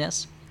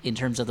disgustingness in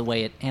terms of the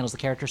way it handles the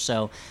character.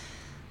 So,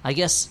 I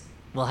guess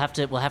we'll have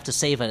to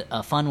save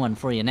a fun one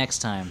for you next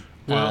time.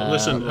 Well,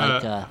 listen,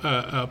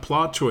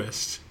 plot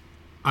twist.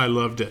 I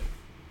loved it.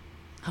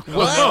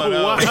 What?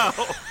 Oh, wow.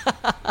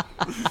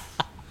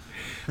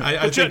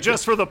 I think,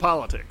 Just for the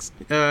politics.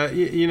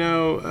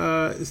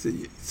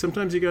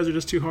 sometimes you guys are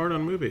just too hard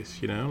on movies,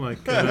 like...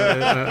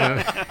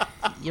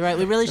 You're right.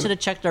 We really should have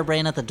checked our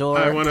brain at the door.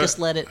 Just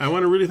let it... I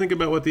want to really think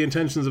about what the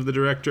intentions of the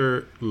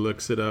director.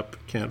 Looks it up,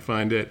 can't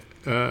find it.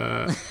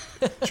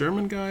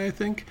 German guy, I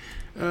think.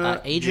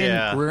 Adrian He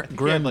had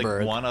Grunberg.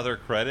 like one other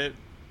credit.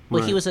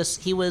 Well,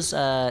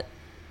 Right.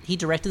 he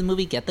directed the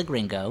movie Get the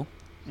Gringo.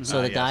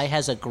 So the guy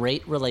has a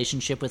great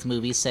relationship with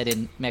movies set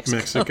in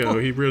Mexico.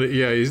 He really,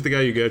 he's the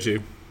guy you go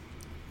to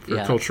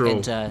for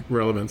cultural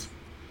relevance.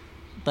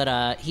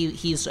 But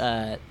he's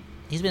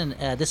been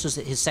this was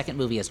his second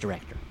movie as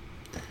director.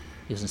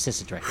 He was an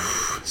assistant director.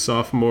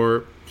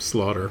 Sophomore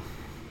slaughter,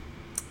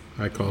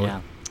 I call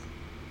it.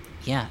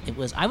 Yeah, it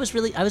was. I was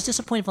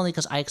disappointed only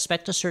because I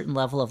expect a certain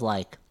level of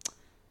like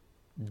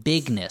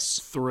bigness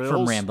Thrills?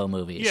 from Rambo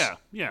movies.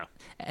 Yeah.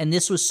 And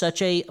this was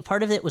such a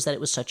part of it was that it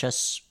was such a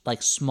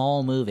like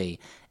small movie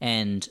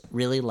and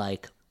really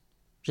like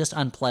just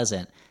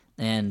unpleasant.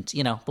 And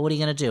but what are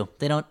you gonna do?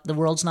 The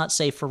world's not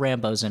safe for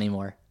Rambos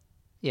anymore.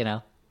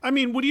 I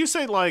mean, would you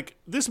say, like,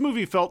 this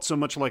movie felt so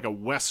much like a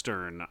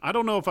Western? I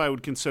don't know if I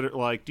would consider,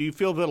 like, do you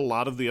feel that a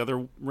lot of the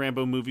other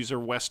Rambo movies are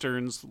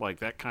Westerns? Like,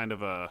 that kind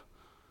of a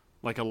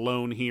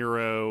lone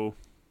hero?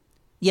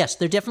 Yes,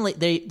 they're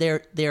definitely,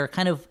 they're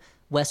kind of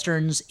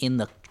Westerns in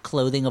the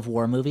clothing of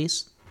war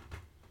movies.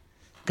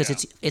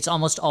 Because it's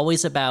almost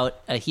always about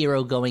a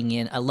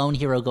lone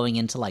hero going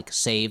in to, like,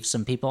 save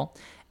some people.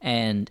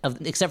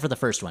 Except for the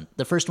first one.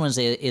 The first one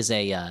is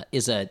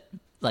a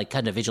like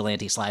kind of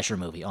vigilante slasher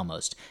movie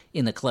almost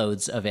in the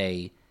clothes of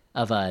a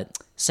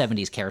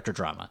 70s character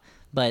drama.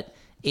 But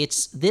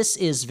this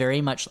is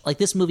very much like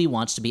this movie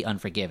wants to be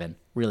Unforgiven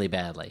really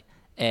badly.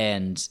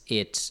 And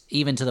it's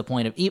even to the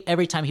point of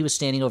every time he was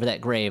standing over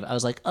that grave, I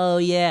was like, oh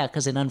yeah,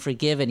 because in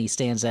Unforgiven he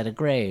stands at a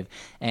grave.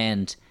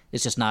 And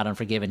it's just not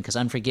Unforgiven, because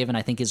Unforgiven,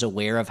 I think, is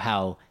aware of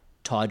how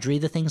tawdry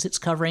the things it's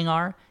covering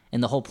are.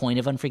 And the whole point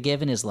of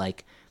Unforgiven is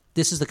like,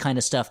 this is the kind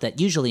of stuff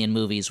that usually in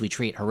movies we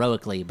treat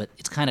heroically, but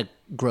it's kind of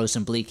gross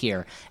and bleak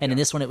here. And in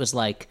this one, it was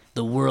like,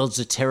 the world's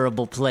a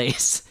terrible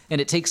place, and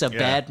it takes a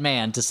bad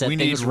man to set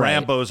things right. We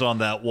need Rambos on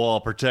that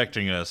wall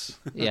protecting us.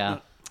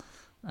 Yeah.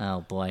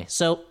 Oh boy.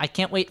 So I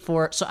can't wait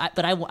for.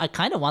 I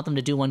kind of want them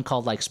to do one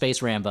called like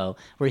Space Rambo,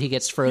 where he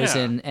gets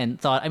frozen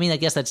and thought. I mean, I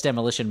guess that's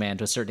Demolition Man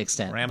to a certain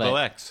extent. Rambo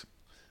X.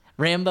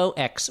 Rambo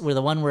X, where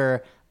the one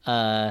where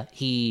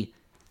he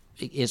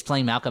is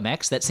playing Malcolm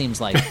X. That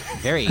seems like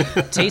very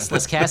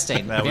tasteless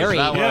casting. That was very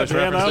not what I was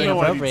Dan, I don't know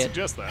why you'd inappropriate.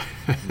 suggest that.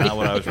 Not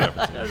what I was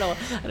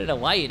referencing. I don't know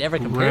why you'd ever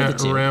compare the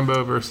two.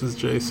 Rambo versus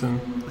Jason.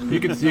 You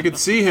could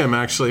see him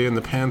actually in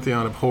the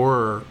pantheon of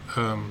horror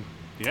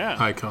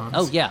icons.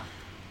 Oh yeah.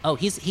 Oh,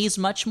 he's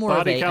much more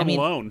Body of a. count I mean,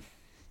 alone.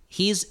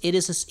 he is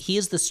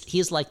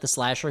like the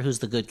slasher who's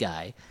the good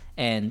guy,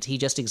 and he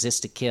just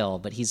exists to kill.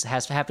 But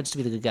happens to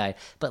be the good guy.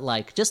 But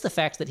like just the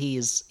fact that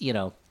he's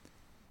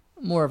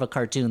more of a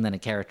cartoon than a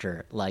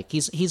character. Like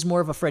he's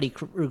more of a Freddy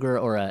Krueger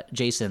or a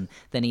Jason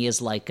than he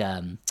is like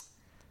a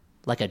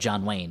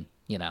John Wayne.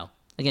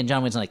 Again,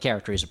 John Wayne's not a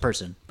character; he's a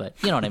person. But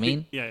you know what I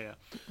mean? Yeah.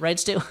 Right,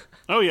 Stu?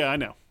 Oh yeah, I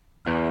know.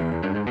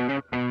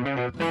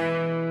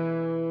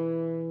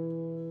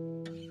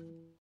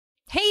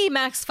 Hey,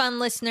 Max Fun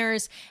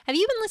listeners. Have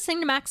you been listening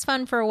to Max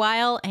Fun for a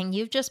while and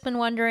you've just been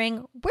wondering,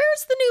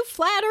 where's the new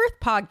Flat Earth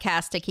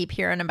podcast I keep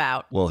hearing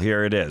about? Well,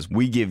 here it is.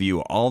 We give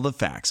you all the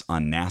facts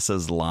on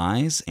NASA's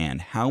lies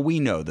and how we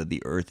know that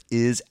the Earth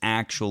is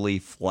actually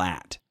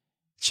flat.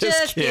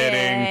 Just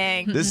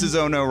kidding. This is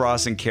Ono,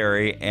 Ross, and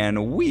Carrie,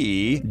 and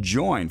we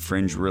join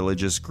fringe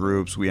religious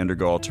groups. We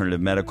undergo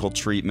alternative medical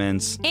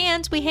treatments.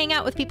 And we hang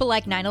out with people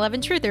like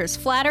 9/11 truthers,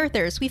 flat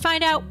earthers. We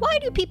find out, why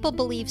do people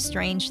believe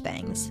strange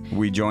things?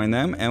 We join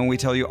them, and we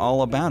tell you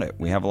all about it.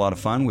 We have a lot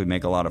of fun. We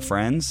make a lot of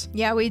friends.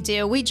 Yeah, we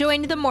do. We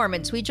joined the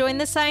Mormons. We joined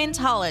the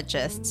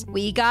Scientologists.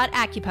 We got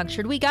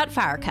acupunctured. We got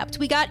fire cupped.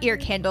 We got ear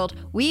kindled.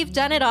 We've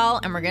done it all,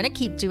 and we're going to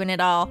keep doing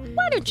it all.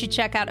 Why don't you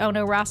check out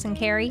Ono, Ross, and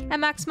Carrie at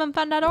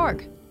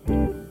MaximumFun.org?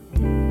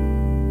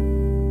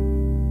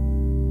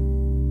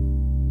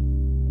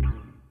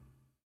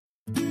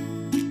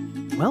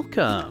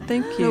 Welcome.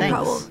 Thank you. No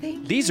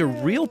problem. These are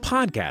real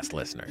podcast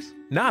listeners,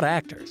 not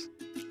actors.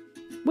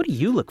 What do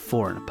you look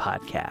for in a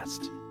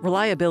podcast?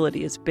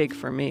 Reliability is big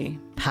for me.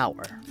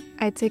 Power.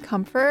 I'd say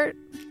comfort.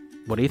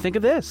 What do you think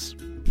of this?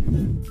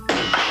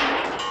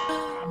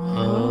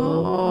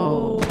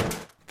 Oh.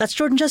 That's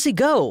Jordan Jesse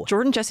Go.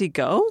 Jordan Jesse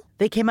Go?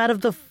 They came out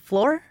of the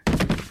floor?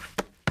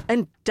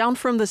 And down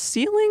from the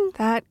ceiling?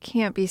 That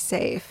can't be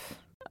safe.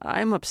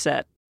 I'm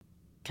upset.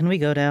 Can we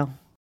go now?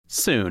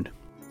 Soon.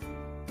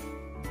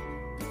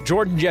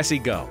 Jordan Jesse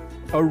Go,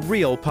 a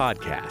real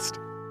podcast.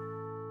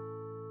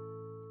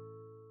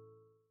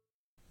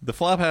 The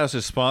Flophouse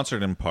is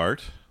sponsored in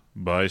part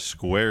by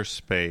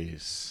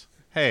Squarespace.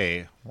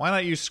 Hey, why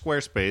not use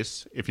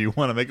Squarespace if you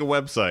want to make a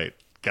website,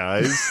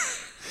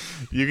 guys?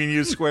 You can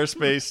use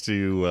Squarespace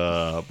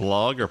to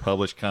blog or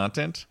publish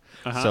content,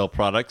 sell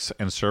products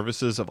and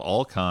services of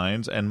all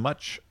kinds, and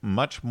much,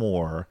 much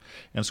more.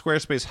 And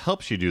Squarespace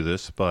helps you do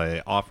this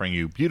by offering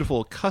you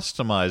beautiful,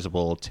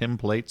 customizable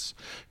templates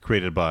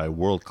created by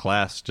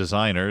world-class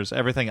designers,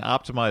 everything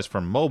optimized for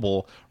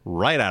mobile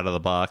right out of the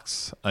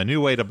box, a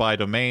new way to buy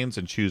domains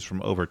and choose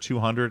from over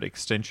 200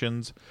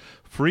 extensions,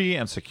 free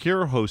and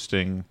secure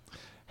hosting.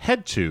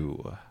 Head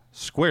to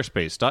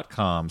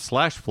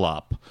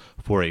squarespace.com/flop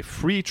for a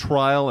free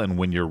trial, and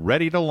when you're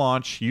ready to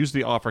launch, use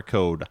the offer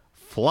code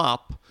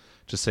FLOP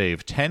to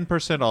save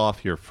 10%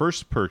 off your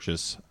first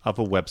purchase of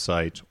a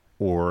website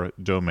or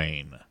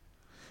domain.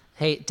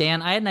 Hey,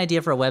 Dan, I had an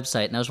idea for a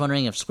website, and I was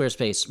wondering if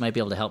Squarespace might be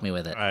able to help me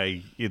with it.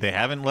 They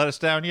haven't let us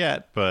down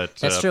yet, but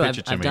That's true. pitch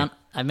it to me.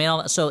 I made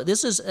all. So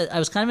this is. I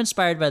was kind of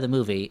inspired by the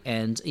movie,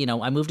 and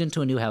I moved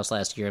into a new house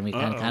last year, and we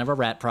had kind of a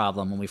rat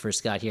problem when we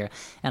first got here.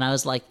 And I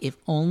was like, if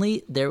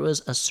only there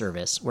was a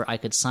service where I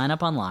could sign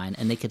up online,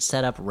 and they could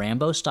set up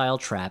Rambo-style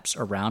traps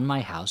around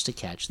my house to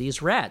catch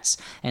these rats.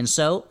 And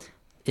so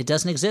it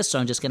doesn't exist, so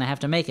I'm just going to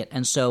have to make it.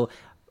 And so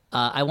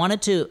I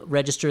wanted to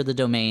register the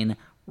domain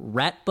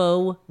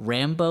Ratbo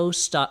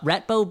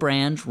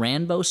brand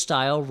Rambo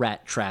style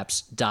rat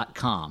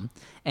traps.com.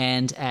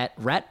 And at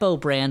Ratbo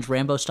brand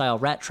Rambo style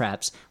rat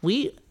traps,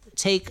 we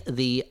take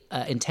the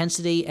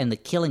intensity and the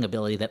killing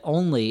ability that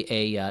only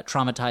a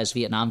traumatized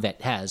Vietnam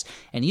vet has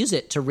and use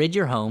it to rid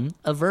your home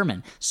of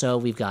vermin. So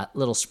we've got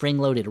little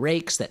spring-loaded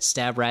rakes that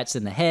stab rats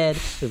in the head.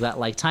 We've got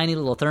like tiny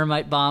little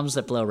thermite bombs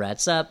that blow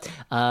rats up.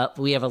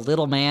 We have a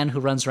little man who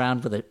runs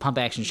around with a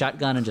pump-action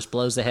shotgun and just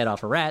blows the head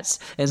off of rats.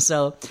 And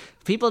so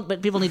people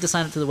need to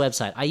sign up to the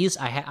website.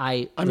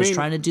 I was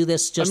trying to do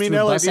this through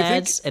bus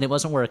ads, and it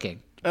wasn't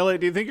working.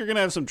 Elliot, do you think you're going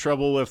to have some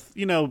trouble with,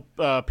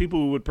 people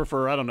who would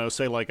prefer, I don't know,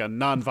 say like a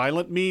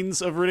non-violent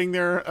means of ridding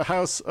their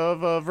house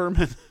of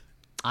vermin?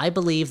 I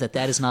believe that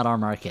is not our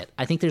market.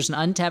 I think there's an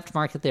untapped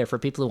market there for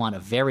people who want a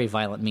very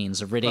violent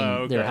means of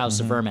ridding their house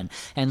of vermin.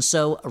 And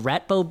so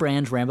Ratbo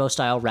brand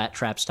Rambo-style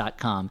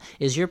rattraps.com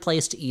is your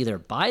place to either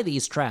buy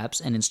these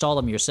traps and install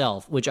them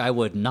yourself, which I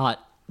would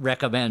not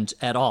recommend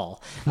at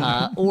all,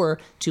 or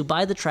to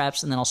buy the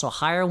traps and then also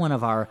hire one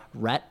of our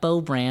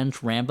Ratbo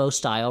brand Rambo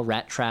style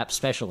rat trap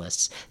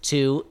specialists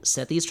to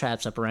set these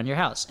traps up around your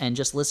house. And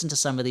just listen to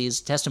some of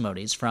these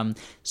testimonies from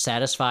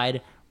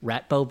satisfied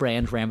Ratbo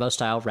brand Rambo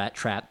style rat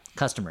trap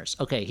customers.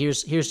 Okay,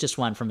 here's just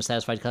one from a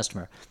satisfied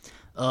customer.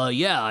 I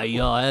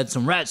had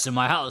some rats in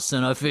my house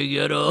and I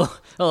figured,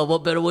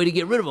 what better way to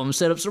get rid of them?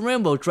 Set up some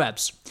Rambo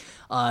traps.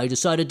 I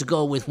decided to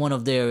go with one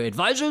of their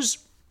advisors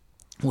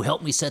who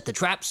helped me set the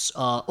traps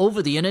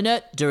over the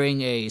internet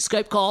during a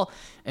Skype call.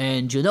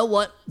 And you know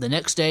what? The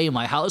next day,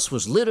 my house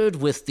was littered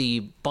with the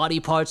body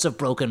parts of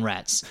broken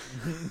rats.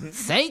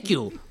 Thank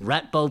you,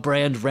 Ratbo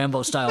brand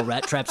Rambo-style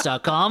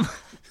rattraps.com.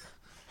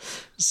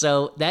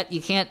 So that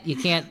you can't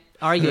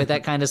argue with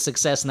that kind of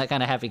success and that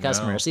kind of happy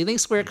customer. No, so you think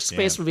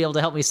Squarespace would be able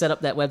to help me set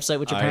up that website,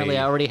 which apparently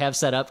I already have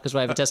set up because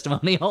I have a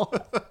testimonial?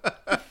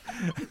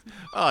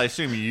 I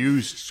assume you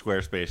used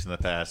Squarespace in the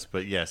past,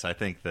 but yes, I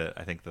think that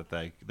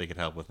they could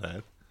help with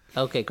that.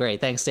 Okay,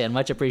 great. Thanks, Dan.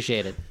 Much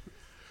appreciated.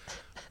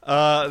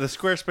 The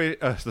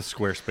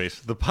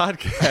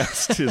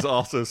podcast is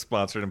also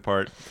sponsored in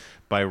part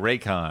by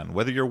Raycon.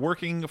 Whether you're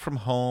working from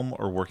home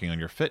or working on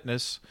your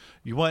fitness,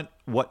 you want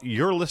what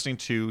you're listening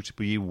to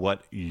be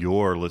what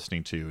you're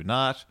listening to,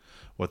 not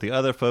what the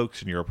other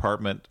folks in your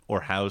apartment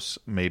or house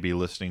may be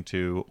listening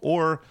to,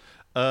 or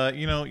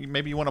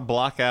maybe you want to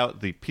block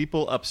out the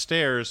people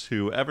upstairs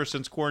who, ever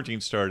since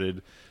quarantine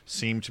started,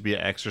 seem to be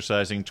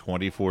exercising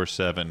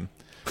 24/7.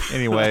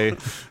 Anyway,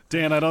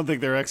 Dan, I don't think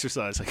they're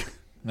exercising.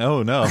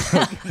 No.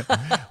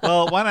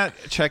 Well, why not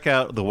check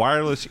out the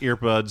wireless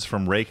earbuds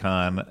from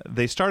Raycon?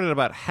 They start at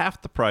about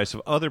half the price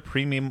of other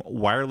premium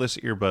wireless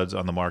earbuds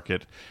on the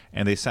market,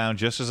 and they sound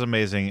just as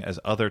amazing as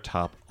other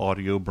top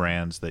audio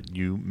brands that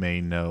you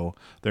may know.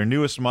 Their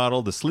newest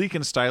model, the sleek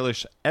and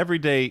stylish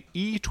everyday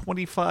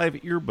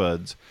E25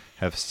 earbuds,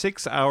 have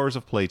 6 hours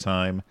of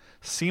playtime,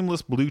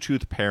 seamless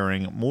Bluetooth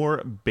pairing,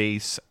 more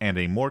bass, and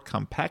a more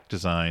compact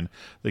design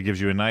that gives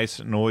you a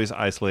nice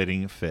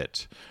noise-isolating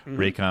fit.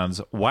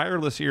 Raycon's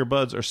wireless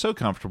earbuds are so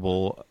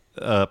comfortable,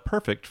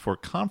 perfect for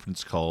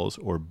conference calls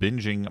or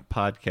binging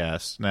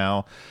podcasts.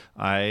 Now,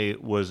 I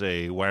was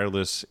a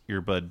wireless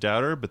earbud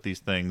doubter, but these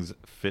things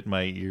fit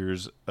my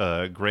ears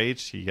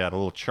great. You got a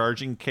little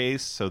charging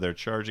case, so they're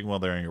charging while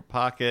they're in your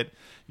pocket.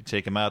 You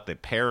take them out, they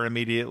pair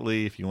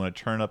immediately. If you want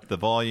to turn up the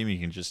volume, you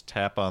can just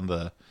tap on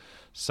the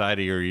side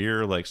of your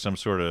ear like some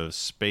sort of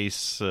space,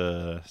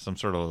 some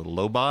sort of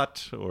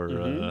Lobot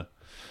or,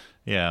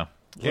 yeah.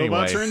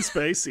 Robots are in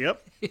space,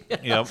 yep.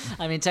 Yep.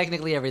 I mean,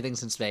 technically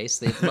everything's in space.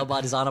 The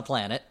Lobot is on a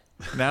planet.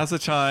 Now's the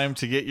time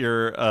to get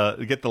your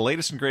get the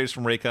latest and greatest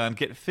from Raycon.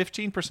 Get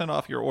 15%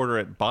 off your order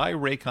at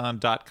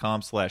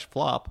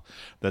buyraycon.com/flop.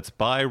 That's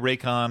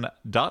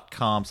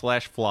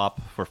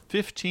buyraycon.com/flop for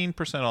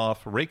 15%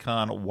 off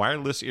Raycon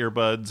wireless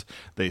earbuds.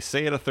 They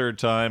say it a third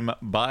time,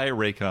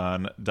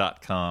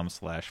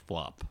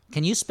 buyraycon.com/flop.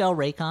 Can you spell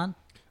Raycon?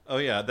 Oh,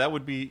 yeah, that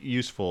would be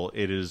useful.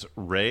 It is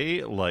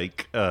Ray,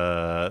 like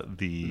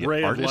the Ray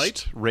of artist,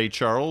 Light? Ray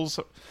Charles,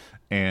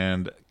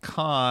 and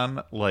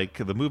Con,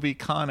 like the movie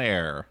Con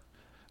Air.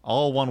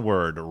 All one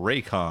word,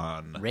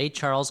 Raycon. Ray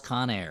Charles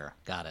Con Air.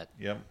 Got it.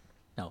 Yep.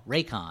 No,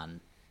 Raycon.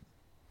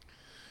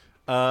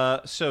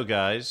 So,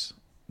 guys,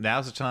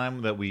 now's the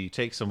time that we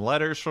take some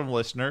letters from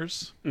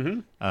listeners.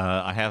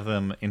 I have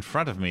them in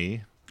front of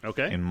me.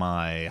 Okay. In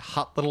my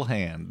hot little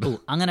hand. Ooh,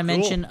 I'm going to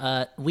mention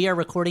we are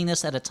recording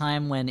this at a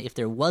time when, if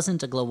there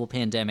wasn't a global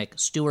pandemic,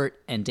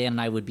 Stuart and Dan and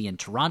I would be in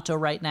Toronto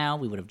right now.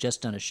 We would have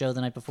just done a show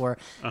the night before.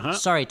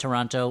 Sorry,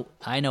 Toronto.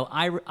 I know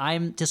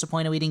I'm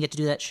disappointed we didn't get to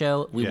do that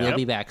show. We will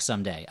be back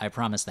someday. I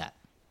promise that.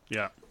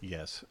 Yeah.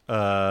 Yes.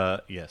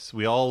 Yes.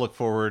 We all look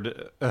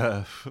forward,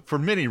 for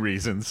many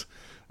reasons,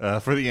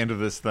 for the end of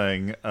this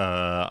thing.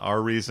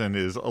 Our reason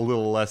is a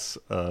little less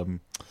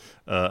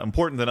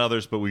important than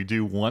others, but we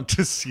do want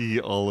to see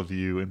all of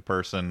you in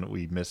person.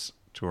 We miss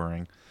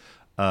touring.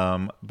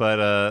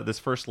 But this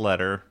first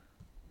letter,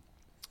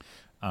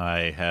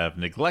 I have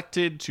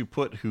neglected to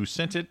put who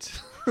sent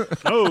it.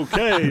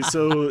 Okay,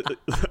 so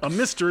a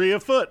mystery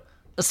afoot.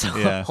 So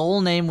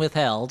whole name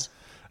withheld.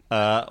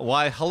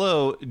 Why,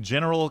 hello,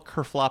 General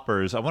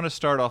Kerfloppers. I want to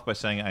start off by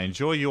saying I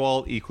enjoy you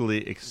all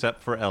equally,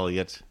 except for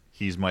Elliot.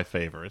 He's my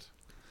favorite.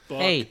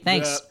 Hey,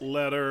 thanks. That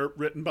letter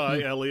written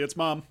by Elliot's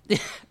mom.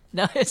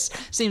 No, it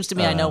seems to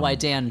me I know why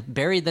Dan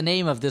buried the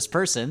name of this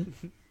person.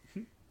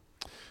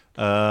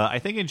 I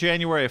think in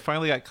January I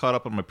finally got caught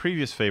up on my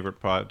previous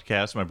favorite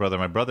podcast, My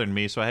Brother and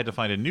Me, so I had to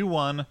find a new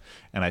one,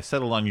 and I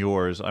settled on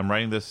yours. I'm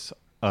writing this.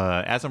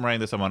 As I'm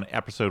writing this, I'm on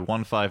episode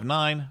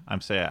 159.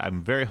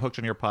 I'm very hooked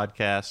on your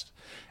podcast,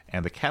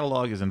 and the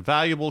catalog is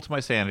invaluable to my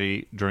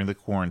sanity during the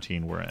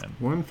quarantine we're in.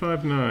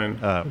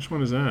 159. Which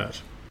one is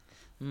that?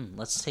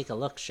 Let's take a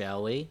look,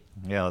 shall we?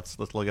 Yeah, let's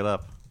look it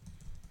up.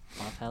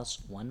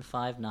 Flophouse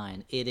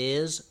 159. It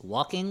is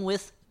Walking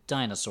with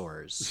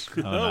Dinosaurs.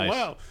 Oh, nice.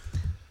 Wow.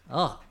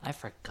 Oh, I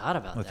forgot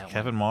about With that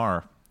Kevin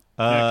Marr.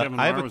 Kevin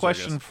I have Marr a was,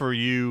 question for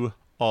you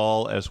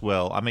all as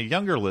well. I'm a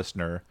younger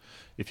listener,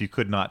 if you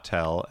could not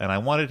tell, and I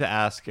wanted to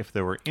ask if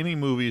there were any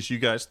movies you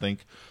guys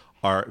think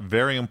are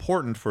very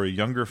important for a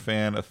younger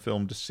fan of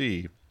film to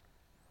see.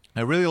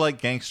 I really like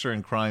gangster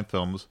and crime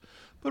films,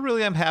 but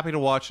really I'm happy to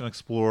watch and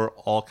explore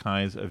all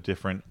kinds of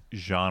different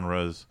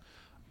genres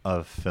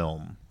of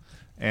film.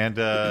 And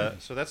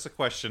so that's the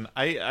question.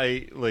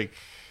 I like,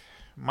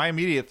 my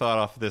immediate thought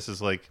off of this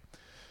is like,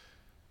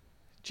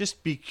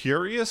 just be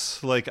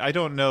curious. Like, I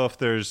don't know if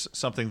there's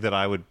something that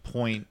I would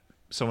point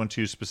someone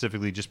to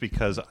specifically just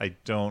because I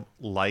don't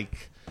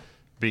like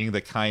being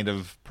the kind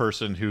of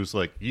person who's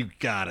like, you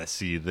gotta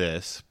see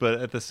this.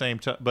 But at the same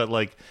time, but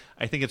like,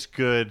 I think it's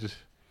good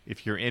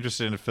if you're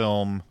interested in a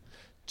film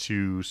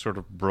to sort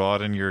of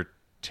broaden your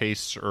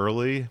tastes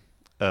early,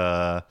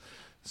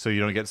 so you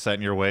don't get set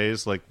in your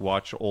ways. Like,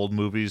 watch old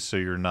movies so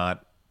you're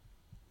not,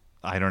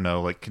 I don't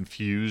know, like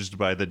confused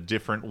by the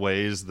different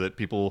ways that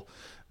people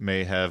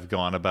may have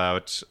gone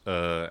about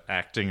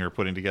acting or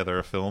putting together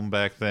a film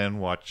back then.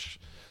 Watch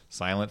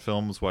silent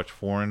films, watch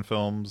foreign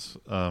films,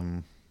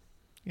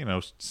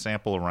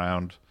 sample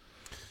around.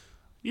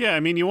 Yeah, I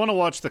mean, you want to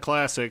watch the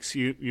classics.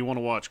 You want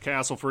to watch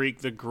Castle Freak,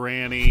 The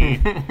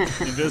Granny,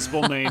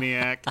 Invisible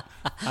Maniac.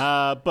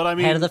 But I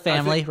mean, Head of the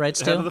Family, right,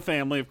 Stu? Head of the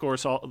Family, of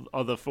course,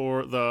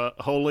 the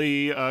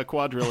holy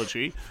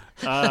quadrilogy.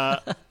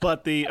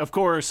 But of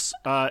course,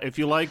 if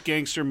you like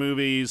gangster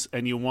movies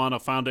and you want a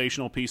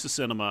foundational piece of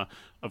cinema,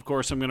 of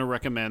course, I'm going to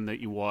recommend that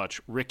you watch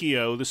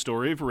Ricky-O, The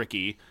Story of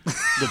Ricky,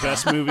 the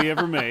best movie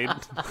ever made.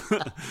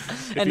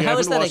 And how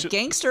is that a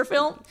gangster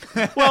film?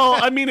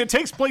 Well, I mean, it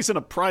takes place in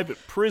a private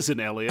prison,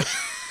 Elliot.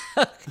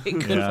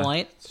 Good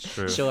point. It's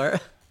true. Sure.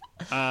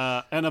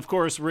 And of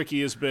course,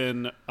 Ricky has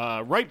been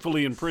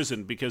rightfully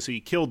imprisoned because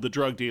he killed the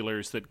drug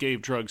dealers that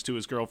gave drugs to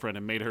his girlfriend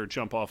and made her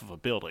jump off of a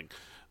building.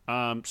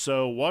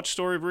 So watch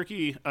Story of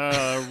Ricky,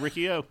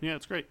 Ricky-O. Yeah,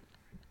 it's great.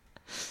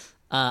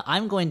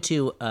 I'm going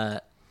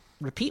to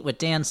repeat what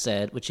Dan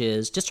said, which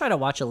is just try to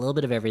watch a little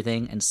bit of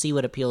everything and see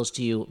what appeals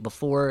to you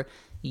before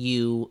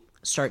you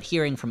start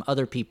hearing from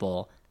other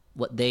people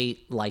what they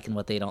like and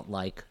what they don't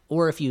like.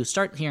 Or if you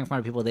start hearing from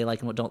other people what they like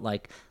and what don't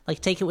like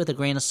take it with a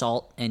grain of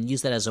salt and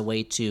use that as a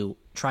way to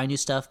try new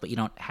stuff, but you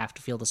don't have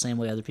to feel the same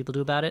way other people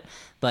do about it.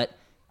 But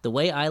the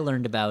way I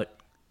learned about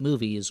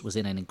movies was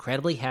in an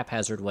incredibly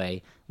haphazard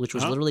way, which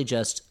was literally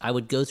just, I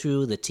would go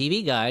through the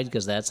TV guide,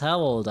 because that's how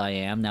old I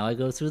am. Now I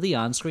go through the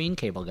on-screen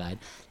cable guide,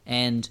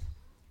 and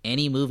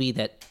any movie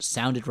that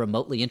sounded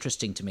remotely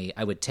interesting to me,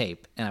 I would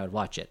tape and I would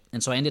watch it.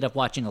 And so I ended up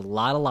watching a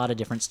lot of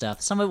different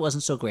stuff. Some of it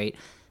wasn't so great,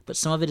 but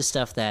some of it is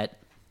stuff that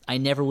I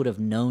never would have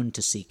known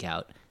to seek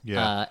out.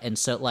 Yeah. And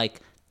so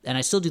and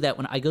I still do that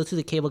when I go through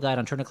the cable guide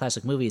on Turner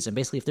Classic Movies, and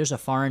basically if there's a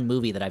foreign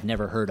movie that I've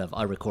never heard of,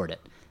 I'll record it.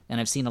 And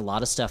I've seen a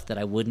lot of stuff that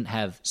I wouldn't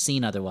have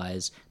seen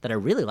otherwise that I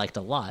really liked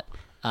a lot.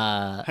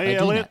 Hey,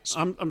 Elliot,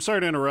 I'm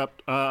sorry to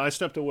interrupt. I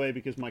stepped away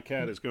because my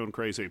cat is going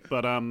crazy.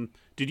 But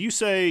did you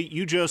say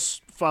you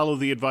just follow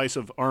the advice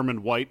of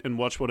Armand White and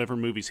watch whatever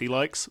movies he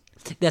likes?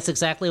 That's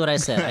exactly what I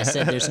said. I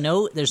said there's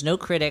no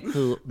critic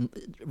who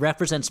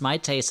represents my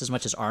taste as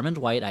much as Armand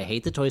White. I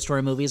hate the Toy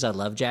Story movies. I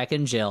love Jack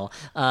and Jill.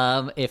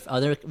 If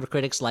other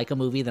critics like a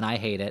movie, then I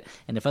hate it.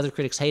 And if other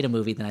critics hate a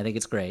movie, then I think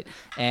it's great.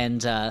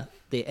 And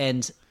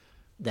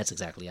that's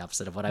exactly the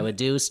opposite of what I would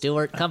do.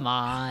 Stuart, come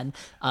on.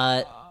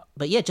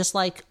 But yeah, just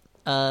like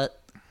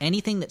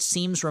anything that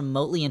seems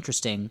remotely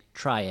interesting,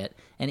 try it.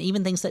 And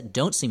even things that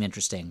don't seem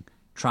interesting,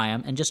 try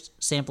them. And just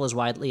sample as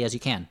widely as you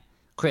can.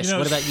 Chris,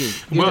 what about you?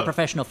 You're the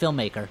professional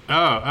filmmaker.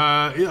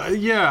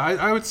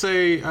 I would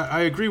say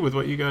I agree with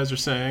what you guys are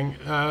saying.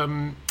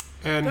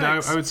 And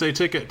I would say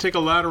take a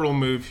lateral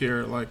move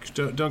here. Like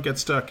don't get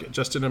stuck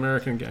just in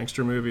American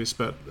gangster movies,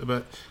 but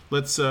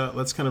let's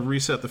kind of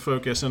reset the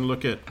focus and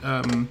look at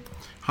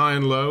High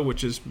and Low,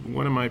 which is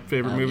one of my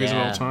favorite movies of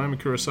all time, a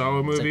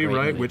Kurosawa movie,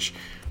 right? Movie.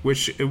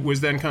 Which was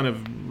then kind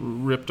of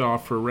ripped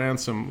off for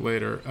ransom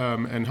later.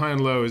 And High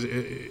and Low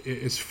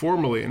is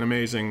formally an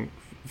amazing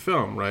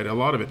film, right? A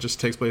lot of it just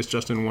takes place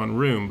just in one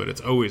room, but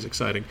it's always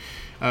exciting.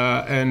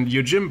 And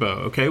Yojimbo,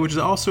 okay, which is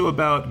also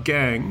about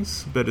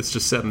gangs, but it's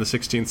just set in the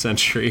 16th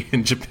century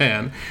in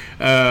Japan.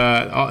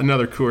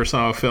 Another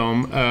Kurosawa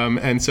film.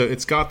 And so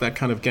it's got that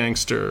kind of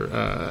gangster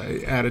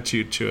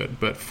attitude to it,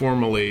 but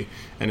formally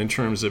and in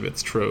terms of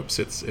its tropes,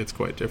 it's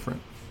quite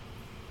different.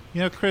 You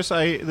know, Chris,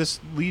 this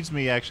leads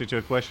me actually to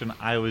a question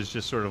I was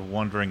just sort of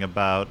wondering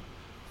about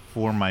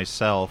for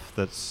myself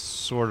that's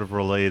sort of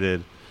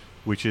related,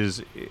 which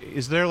is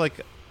there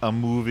like a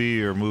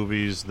movie or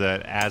movies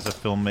that as a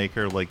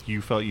filmmaker, like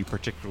you felt you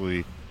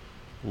particularly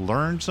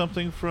learned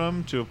something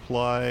from to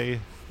apply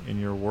in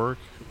your work?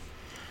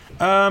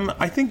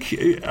 I think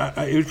it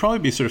would probably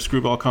be sort of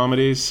screwball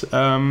comedies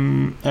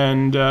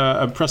and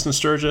Preston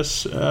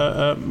Sturges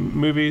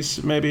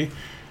movies, maybe.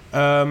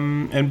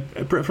 And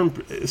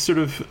from sort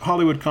of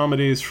Hollywood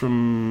comedies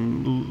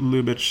from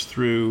Lubitsch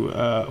through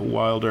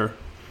Wilder,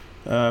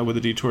 with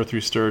a detour through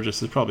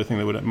Sturges is probably the thing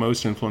that would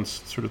most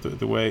influence sort of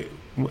the way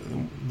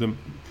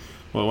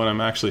when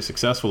I'm actually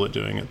successful at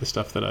doing it, the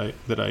stuff that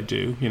I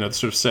do. You know, the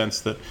sort of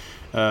sense that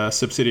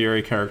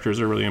subsidiary characters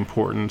are really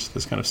important.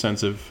 This kind of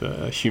sense of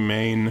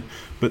humane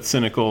but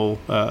cynical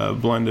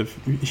blend of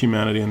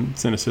humanity and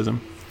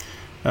cynicism.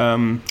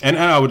 And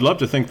I would love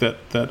to think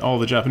that all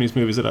the Japanese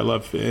movies that I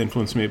love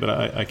influence me, but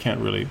I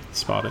can't really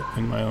spot it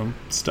in my own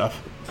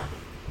stuff.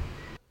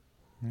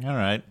 All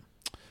right.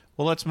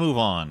 Well, let's move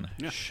on,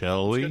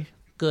 shall we?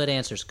 Good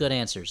answers.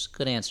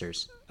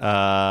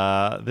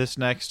 This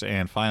next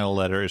and final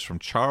letter is from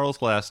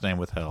Charles, last name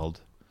withheld,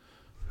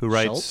 who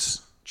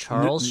writes...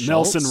 Charles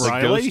Nelson Schultz?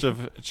 Riley? The ghost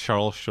of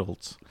Charles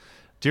Schultz.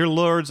 Dear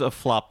Lords of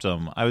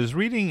Flopdom, I was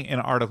reading an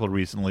article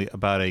recently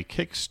about a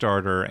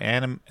Kickstarter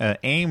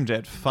aimed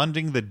at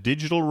funding the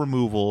digital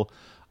removal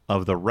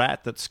of the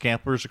rat that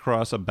scampers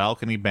across a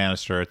balcony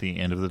banister at the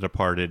end of The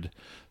Departed,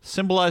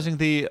 symbolizing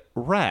the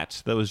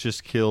rat that was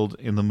just killed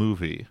in the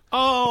movie.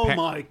 Oh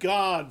my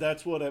God,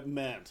 that's what it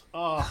meant.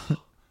 Oh.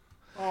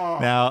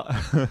 Now,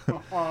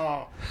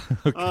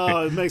 Okay.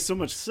 Oh, it makes so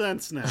much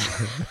sense now.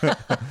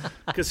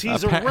 Because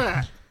he's a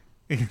rat.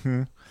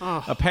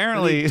 Oh,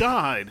 apparently, and he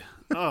died.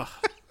 Oh.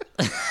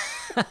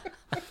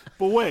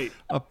 But wait.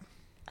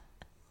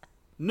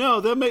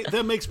 No,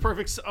 that makes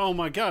perfect. Oh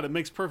my God, it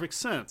makes perfect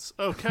sense.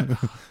 Okay.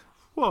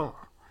 Whoa.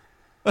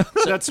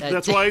 That's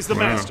why he's the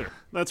master.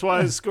 That's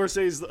why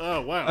Scorsese's.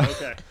 Oh wow.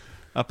 Okay.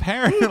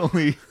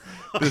 Apparently,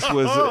 this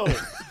was.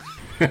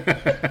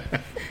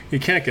 You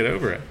can't get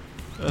over it.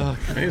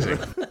 Amazing.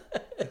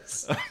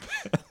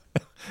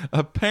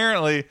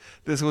 Apparently,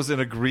 this was an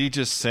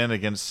egregious sin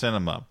against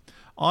cinema.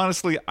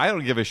 Honestly, I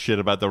don't give a shit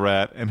about the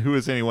rat, and who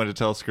is anyone to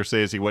tell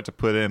Scorsese what to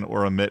put in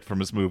or omit from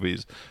his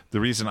movies? The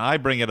reason I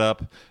bring it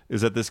up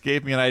is that this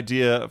gave me an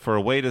idea for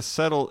a way to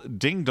settle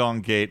Ding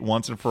Dong Gate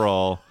once and for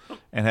all,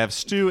 and have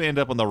Stu end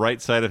up on the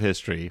right side of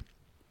history.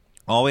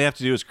 All we have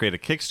to do is create a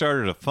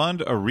Kickstarter to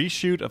fund a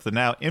reshoot of the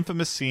now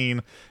infamous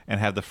scene and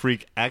have the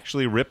freak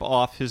actually rip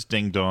off his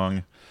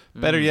ding-dong.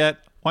 Better yet,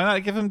 why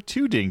not give him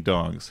 2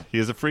 ding-dongs? He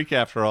is a freak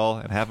after all,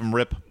 and have him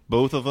rip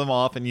both of them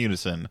off in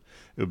unison.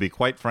 It would be,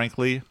 quite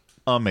frankly,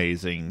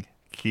 amazing.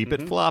 Keep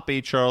it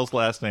floppy, Charles,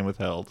 last name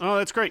withheld. Oh,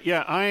 that's great.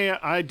 Yeah,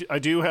 I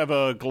do have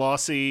a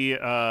glossy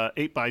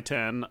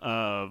 8x10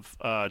 of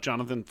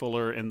Jonathan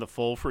Fuller in the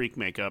full freak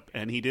makeup,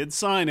 and he did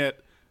sign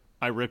it.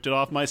 I ripped it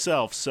off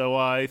myself, so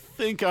I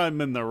think I'm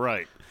in the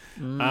right.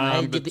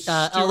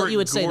 Although you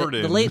would say that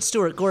the late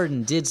Stuart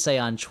Gordon did say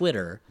on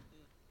Twitter,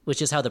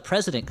 which is how the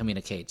president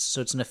communicates, so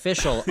it's an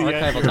official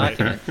archival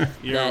document,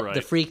 that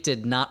the freak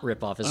did not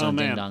rip off his own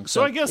ding-dong.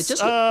 So I guess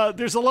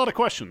there's a lot of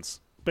questions,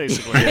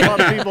 basically. A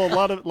lot of people, a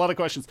lot of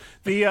questions.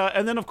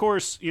 And then, of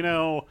course, you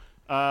know,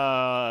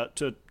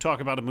 to talk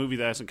about a movie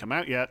that hasn't come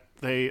out yet,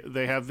 they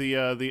have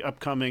the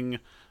upcoming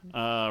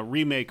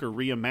remake or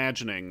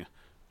reimagining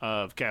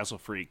of Castle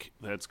Freak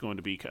that's going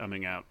to be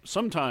coming out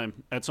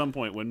sometime at some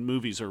point when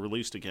movies are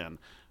released again.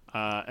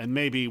 And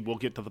maybe we'll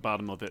get to the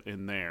bottom of it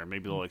in there.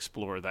 Maybe they'll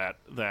explore that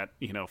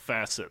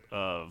facet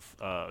of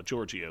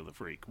Giorgio the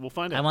Freak. We'll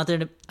find out. I want there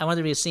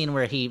to be a scene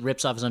where he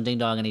rips off his own ding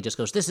dong and he just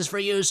goes, "This is for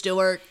you,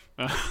 Stuart."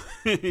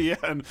 Yeah,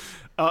 and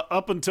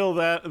up until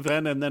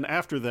then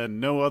after then,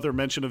 no other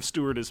mention of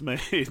Stuart is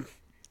made.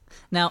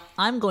 Now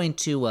I'm going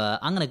to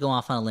go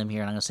off on a limb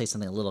here, and I'm going to say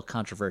something a little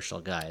controversial,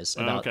 guys,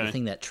 about the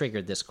thing that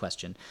triggered this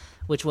question,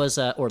 which was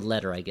or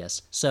letter, I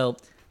guess. So.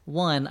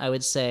 One, I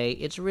would say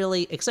it's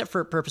really, except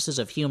for purposes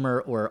of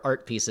humor or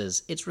art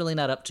pieces, it's really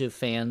not up to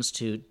fans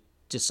to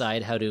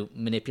decide how to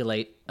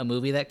manipulate a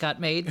movie that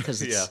got made,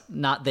 because it's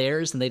not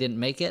theirs and they didn't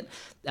make it.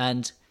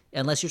 And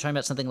unless you're talking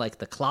about something like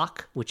The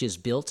Clock, which is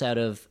built out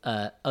of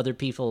other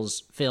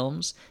people's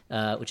films,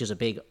 which is a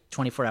big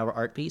 24-hour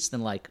art piece,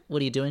 then like,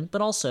 what are you doing?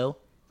 But also,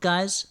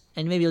 guys,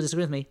 and maybe you'll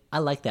disagree with me, I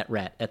like that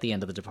rat at the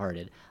end of The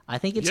Departed. I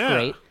think it's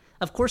great.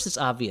 Of course it's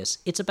obvious.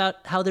 It's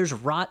about how there's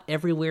rot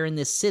everywhere in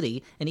this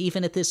city, and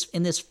even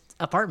in this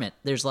apartment,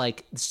 there's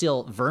like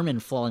still vermin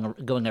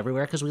going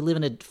everywhere because we live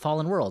in a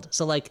fallen world.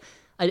 So like,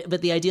 but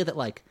the idea that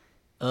like,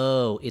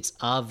 oh, it's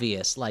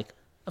obvious, like,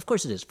 Of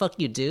course it is. Fuck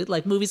you, dude.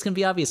 Like, movies can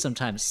be obvious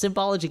sometimes.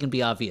 Symbology can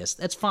be obvious.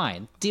 That's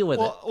fine. Deal with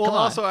it. Well, Come on.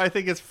 also, I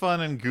think it's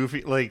fun and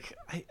goofy. Like,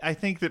 I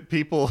think that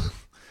people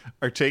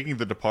are taking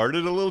The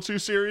Departed a little too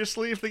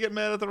seriously if they get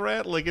mad at the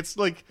rat. Like, it's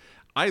like,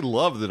 I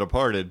love The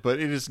Departed, but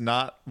it is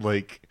not,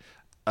 like,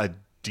 a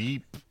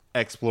deep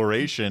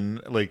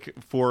exploration, like,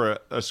 for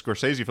a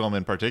Scorsese film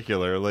in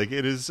particular. Like,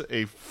 it is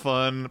a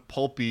fun,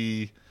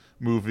 pulpy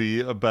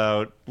movie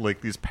about,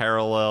 like, these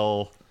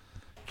parallel...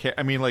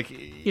 I mean, like...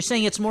 You're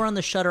saying it's more on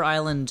the Shutter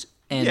Island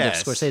end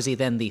Yes. of Scorsese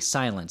than the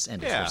Silence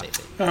end of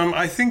Scorsese.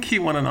 I think he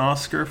won an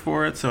Oscar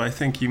for it, so I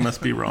think you must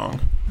be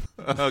wrong.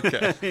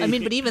 Okay. I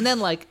mean, but even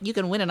then, like, you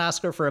can win an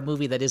Oscar for a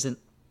movie that isn't...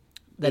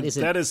 That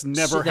has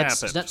never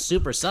that's happened. not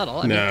super subtle.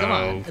 I mean, come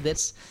on. That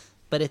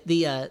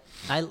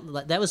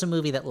was a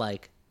movie that,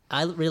 like,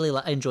 I really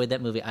enjoyed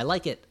that movie. I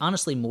like it,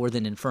 honestly, more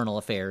than Infernal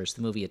Affairs,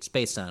 the movie it's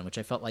based on, which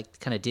I felt like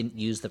kind of didn't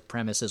use the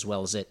premise as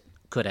well as it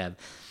could have.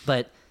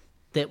 But...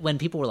 that when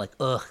people were like,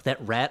 ugh, that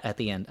rat at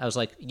the end, I was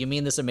like, you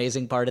mean this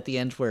amazing part at the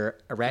end where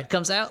a rat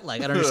comes out?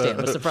 Like, I don't understand.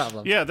 What's the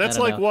problem? Yeah, that's I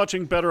don't like know.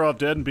 watching Better Off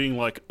Dead and being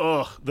like,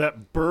 ugh,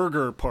 that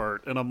burger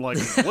part. And I'm like,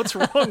 what's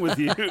wrong with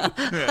you?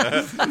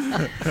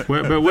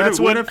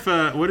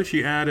 What if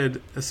you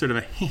added a sort of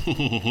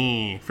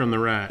a from the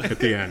rat at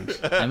the end?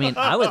 I mean,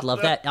 I would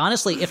love that.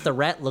 Honestly, if the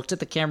rat looked at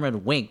the camera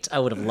and winked, I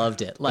would have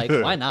loved it. Like,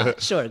 why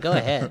not? Sure, go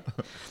ahead.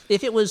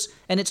 If it was,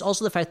 and it's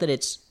also the fact that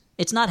it's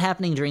not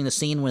happening during the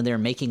scene when they're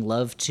making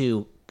love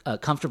to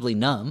Comfortably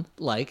Numb.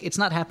 Like, it's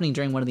not happening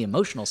during one of the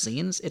emotional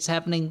scenes. It's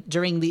happening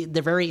during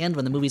the very end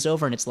when the movie's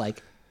over and it's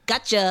like,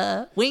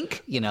 gotcha,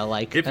 wink. You know,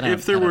 like...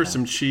 If there were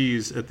some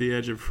cheese at the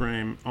edge of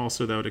frame,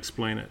 also that would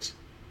explain it.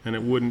 And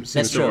it wouldn't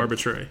seem so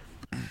arbitrary.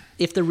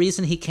 If the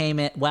reason he came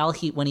in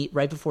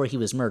right before he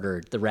was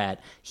murdered, the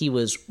rat, he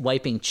was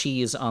wiping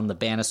cheese on the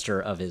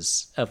banister of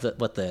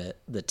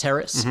the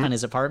terrace on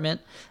his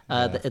apartment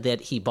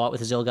that he bought with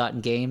his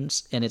ill-gotten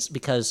gains, and it's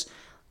because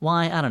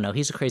why? I don't know.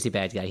 He's a crazy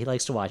bad guy. He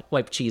likes to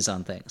wipe cheese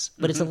on things,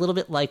 but it's a little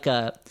bit like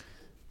I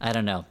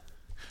don't know.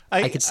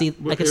 I could see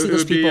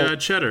those people. Be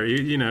cheddar,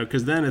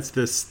 because then it's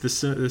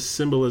this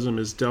symbolism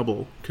is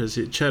double because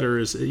cheddar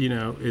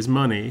is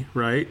money,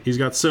 right? He's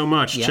got so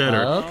much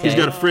cheddar. Okay. He's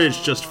got a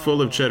fridge just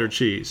full of cheddar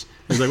cheese.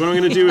 He's like, what am I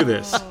going to do with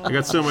this? I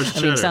got so much cheddar.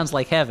 I mean, it sounds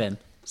like heaven.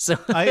 So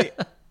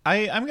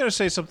I'm going to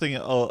say something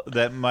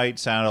that might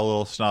sound a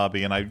little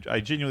snobby, and I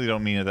genuinely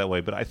don't mean it that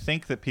way, but I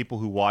think that people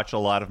who watch a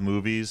lot of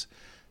movies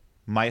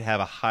might have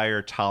a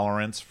higher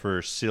tolerance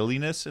for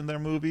silliness in their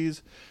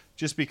movies,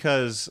 just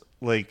because,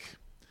 like...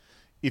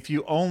 If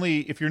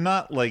you're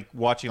not like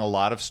watching a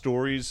lot of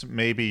stories,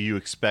 maybe you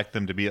expect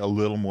them to be a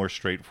little more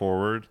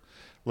straightforward.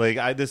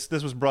 Like this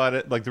was brought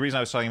at, like, the reason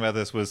I was talking about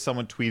this was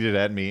someone tweeted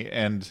at me,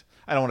 and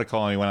I don't want to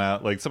call anyone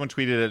out. Like, someone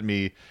tweeted at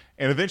me,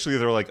 and eventually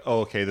they were like,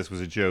 "Oh, okay, this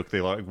was a joke." They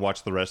like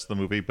watched the rest of the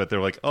movie, but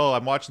they're like, "Oh,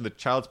 I'm watching the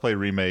Child's Play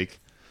remake,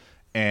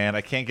 and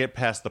I can't get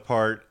past the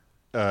part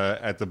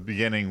at the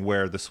beginning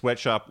where the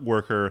sweatshop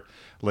worker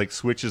like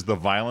switches the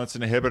violence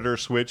inhibitor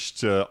switch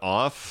to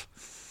off."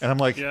 And I'm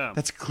like,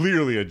 that's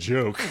clearly a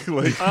joke.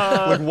 like,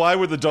 why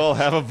would the doll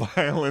have a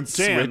violence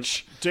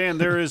switch? Dan,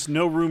 there is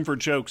no room for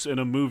jokes in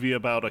a movie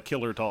about a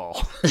killer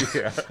doll.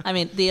 Yeah. I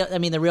mean,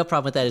 the real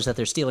problem with that is that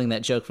they're stealing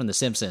that joke from The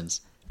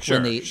Simpsons. Sure,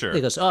 They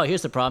goes, oh,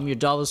 here's the problem. Your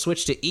doll was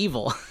switched to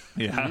evil.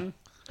 Yeah.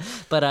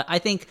 But I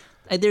think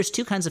there's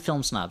two kinds of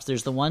film snobs.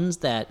 There's the ones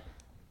that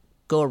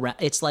go around.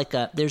 It's like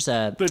That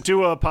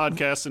do a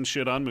podcast and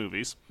shit on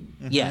movies.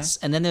 Yes,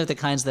 and then there are the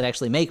kinds that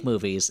actually make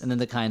movies, and then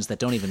the kinds that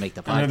don't even make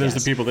the podcast. And then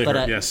there's the people that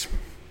hurt, yes.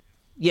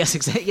 Yes,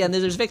 exactly. Yeah, and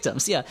then there's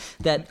victims. Yeah,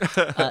 that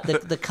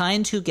the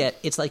kind who get,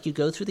 it's like you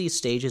go through these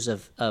stages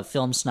of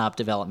film snob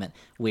development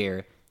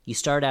where you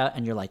start out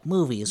and you're like,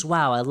 movies,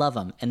 wow, I love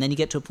them. And then you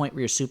get to a point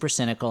where you're super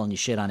cynical and you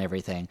shit on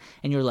everything.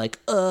 And you're like,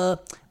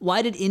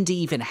 why did Indy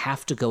even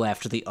have to go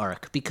after the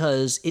Ark?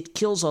 Because it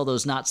kills all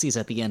those Nazis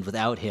at the end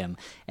without him.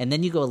 And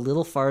then you go a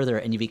little farther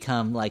and you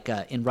become like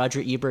in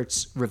Roger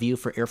Ebert's review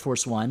for Air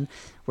Force One,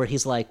 where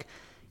he's like,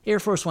 Air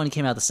Force One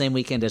came out the same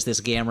weekend as this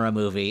Gamera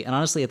movie. And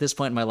honestly, at this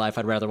point in my life,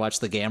 I'd rather watch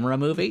the Gamera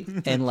movie.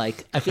 And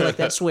like, I feel like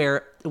that's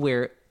where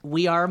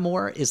we are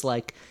more is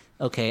like,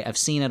 okay, I've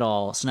seen it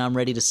all, so now I'm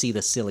ready to see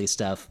the silly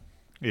stuff.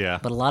 Yeah.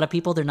 But a lot of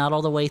people, they're not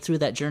all the way through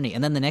that journey.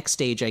 And then the next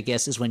stage, I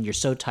guess, is when you're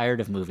so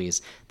tired of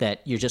movies that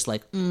you're just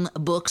like,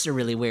 books are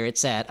really where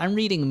it's at. I'm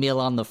reading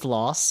Mill on the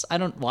Floss. I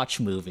don't watch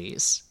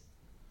movies.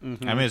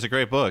 Mm-hmm. I mean, it's a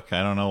great book.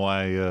 I don't know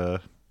why...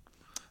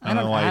 I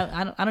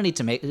don't need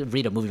to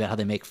read a movie about how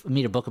they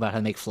read a book about how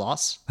they make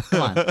floss.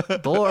 Come on.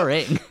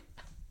 Boring.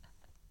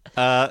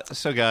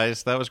 So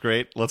guys, that was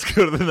great. Let's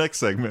go to the next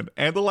segment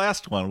and the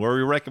last one, where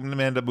we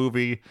recommend a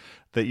movie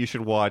that you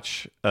should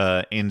watch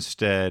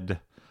instead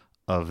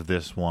of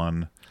this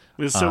one.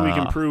 So we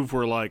can prove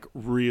we're like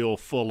real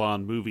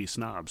full-on movie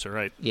snobs,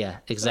 right? Yeah,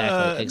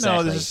 exactly.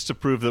 No, this is to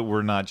prove that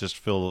we're not just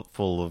full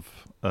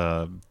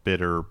of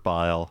bitter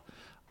bile.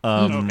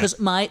 Because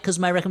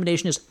my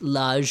recommendation is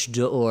L'Age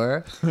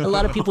d'Or. A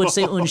lot of people would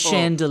say Un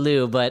Chien de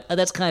Loup, but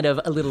that's kind of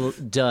a little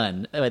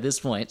done at this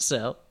point.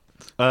 So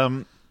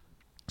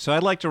So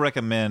I'd like to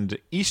recommend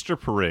Easter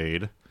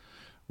Parade,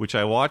 which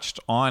I watched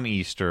on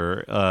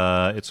Easter.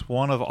 It's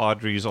one of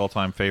Audrey's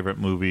all-time favorite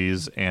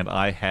movies, and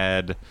I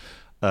had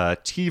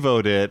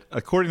TiVo'd it,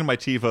 according to my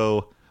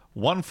TiVo,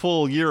 1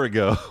 full year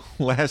ago,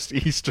 last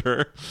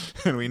Easter,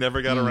 and we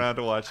never got around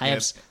to watching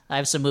it. I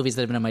have some movies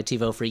that have been on my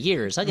TiVo for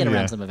years. I'll get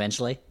around to them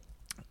eventually.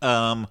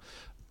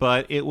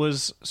 But it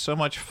was so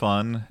much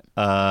fun.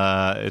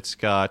 It's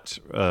got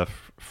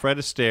Fred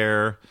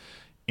Astaire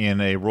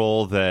in a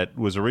role that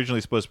was originally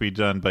supposed to be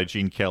done by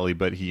Gene Kelly,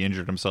 but he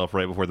injured himself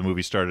right before the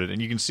movie started.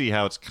 And you can see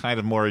how it's kind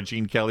of more a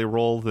Gene Kelly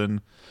role than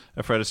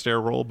a Fred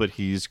Astaire role, but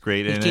he's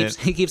great in it.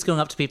 He keeps going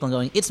up to people and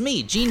going, "It's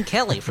me, Gene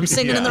Kelly from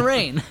Singing in the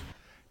Rain."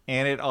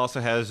 And it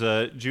also has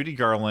Judy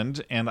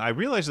Garland, and I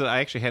realized that I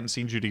actually hadn't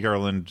seen Judy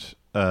Garland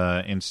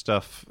in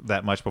stuff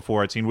that much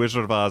before. I'd seen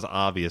Wizard of Oz,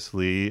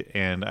 obviously,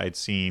 and I'd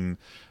seen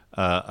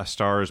A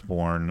Star Is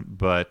Born,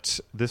 but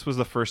this was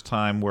the first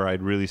time where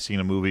I'd really seen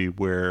a movie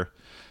where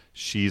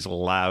she's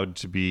allowed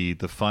to be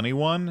the funny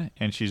one,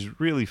 and she's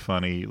really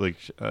funny. Like,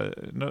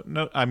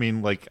 I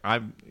mean, like,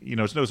 I'm,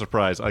 it's no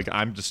surprise. Like,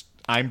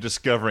 I'm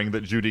discovering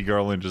that Judy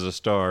Garland is a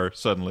star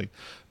suddenly,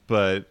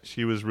 but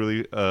she was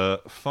really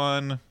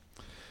fun.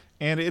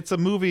 And it's a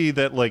movie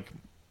that, like,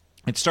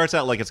 it starts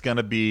out like it's going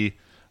to be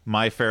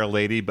My Fair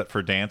Lady, but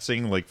for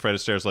dancing. Like, Fred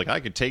Astaire's like,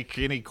 I could take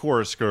any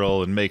chorus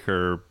girl and make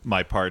her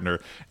my partner.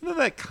 And then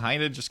that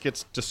kind of just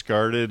gets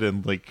discarded.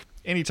 And, like,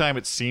 anytime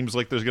it seems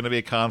like there's going to be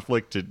a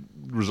conflict, it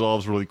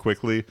resolves really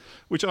quickly.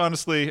 Which,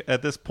 honestly,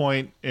 at this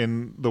point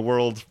in the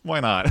world,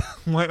 why not?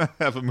 Why not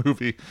have a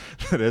movie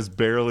that has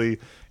barely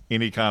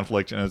any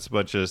conflict and it's a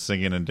bunch of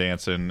singing and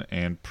dancing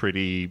and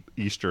pretty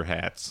Easter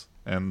hats?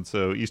 And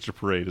so Easter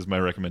Parade is my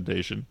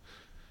recommendation.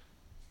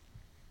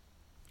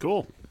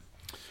 Cool.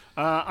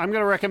 I'm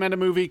going to recommend a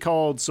movie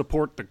called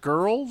Support the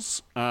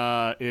Girls.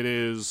 It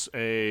is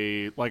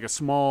a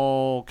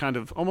small kind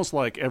of almost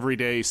like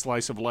everyday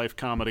slice of life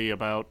comedy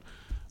about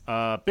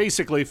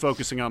basically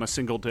focusing on a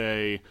single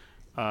day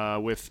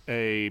with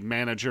a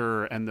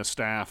manager and the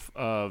staff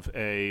of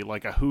a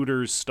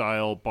Hooters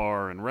style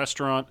bar and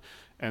restaurant,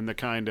 and the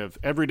kind of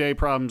everyday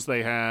problems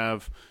they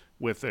have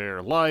with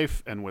their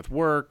life and with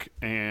work,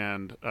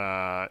 and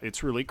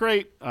it's really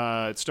great.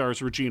 It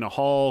stars Regina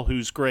Hall,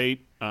 who's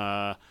great,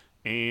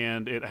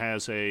 and it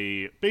has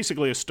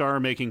basically a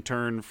star-making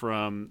turn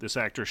from this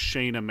actress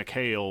Shayna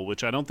McHale,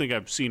 which I don't think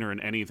I've seen her in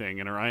anything,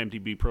 and her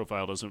IMDb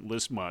profile doesn't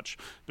list much,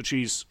 but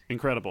she's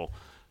incredible.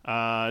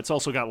 It's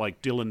also got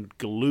like Dylan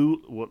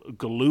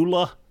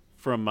Galula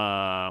from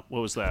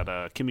what was that?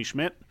 Kimmy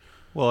Schmidt.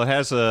 Well, it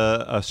has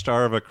a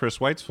star of a Chris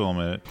Weitz film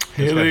in it.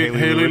 Haley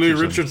Lee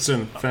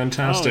Richardson.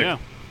 Fantastic.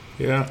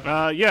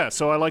 Oh, yeah.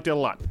 So I liked it a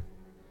lot.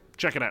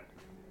 Check it out.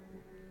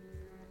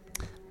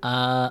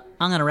 I'm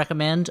going to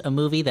recommend a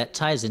movie that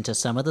ties into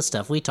some of the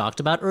stuff we talked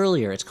about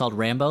earlier. It's called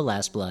Rambo: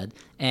 Last Blood,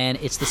 and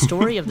it's the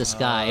story of this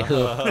guy who.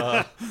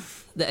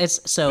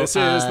 This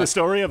is the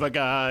story of a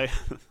guy.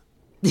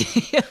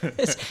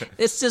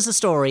 It's just a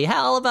story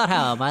all about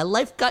how my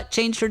life got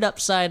changed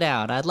upside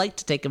down. I'd like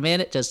to take a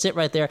minute, just sit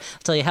right there,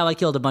 tell you how I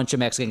killed a bunch of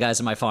Mexican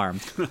guys on my farm.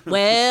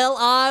 Well,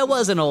 I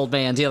was an old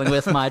man dealing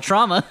with my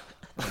trauma.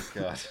 Oh,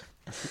 God.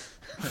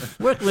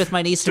 Worked with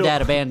my niece. Her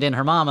dad abandoned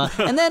her mama,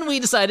 and then we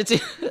decided to.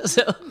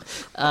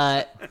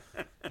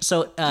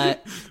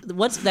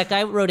 What's that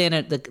guy wrote in?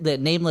 The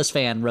nameless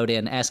fan wrote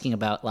in asking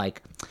about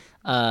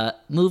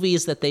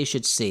movies that they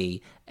should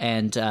see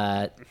and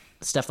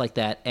stuff like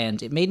that,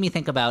 and it made me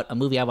think about a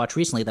movie I watched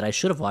recently that I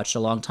should have watched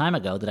a long time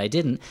ago that I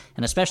didn't,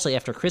 and especially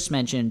after Chris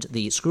mentioned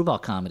the screwball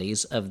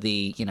comedies of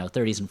the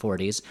 30s and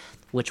 40s,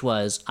 which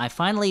was I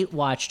finally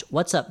watched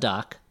What's Up,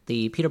 Doc,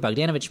 the Peter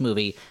Bogdanovich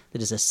movie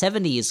that is a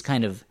 70s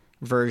kind of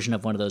version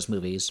of one of those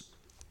movies,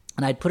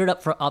 and I'll put it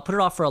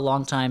off for a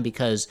long time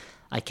because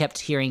I kept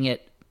hearing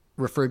it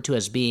referred to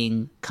as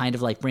being kind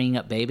of like Bringing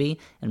Up Baby,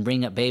 and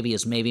Bringing Up Baby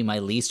is maybe my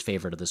least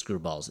favorite of the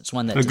screwballs. It's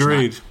one that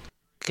agreed. Does not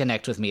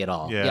connect with me at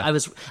all. Yeah. I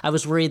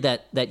was worried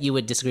that you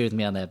would disagree with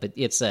me on that, but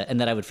it's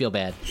and that I would feel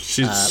bad.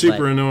 She's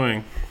super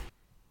annoying.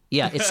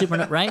 Yeah, it's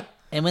super right.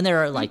 And when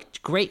there are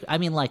great, I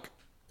mean,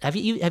 have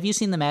you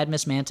seen The Mad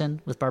Miss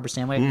Manton with Barbara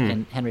Stanwyck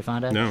and Henry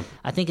Fonda? No.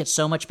 I think it's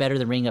so much better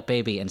than Ring Up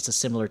Baby, and it's a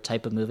similar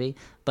type of movie.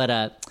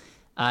 But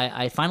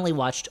I finally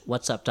watched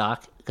What's Up,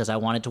 Doc, because I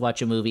wanted to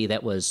watch a movie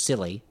that was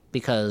silly,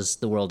 because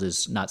the world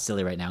is not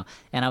silly right now.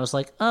 And I was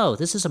like, oh,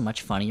 this is a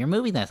much funnier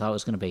movie than I thought it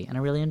was going to be. And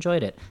I really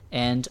enjoyed it.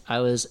 And I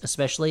was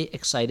especially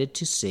excited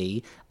to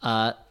see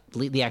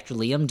the actor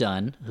Liam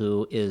Dunn,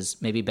 who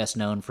is maybe best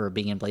known for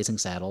being in Blazing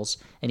Saddles.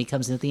 And he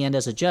comes in at the end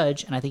as a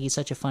judge, and I think he's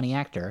such a funny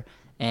actor.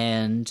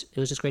 And it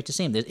was just great to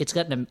see him. It's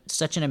got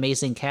such an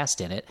amazing cast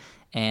in it.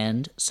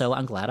 And so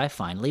I'm glad I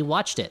finally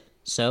watched it.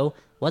 So,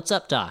 What's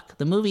Up, Doc?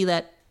 The movie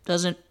that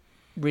doesn't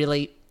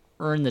really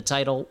earn the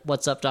title,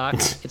 What's Up, Doc?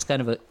 It's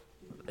kind of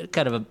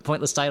a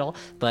pointless title,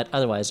 but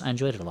otherwise I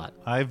enjoyed it a lot.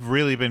 I've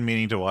really been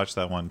meaning to watch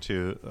that one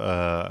too.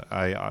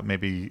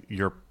 Maybe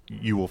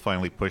you will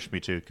finally push me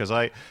to, because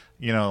the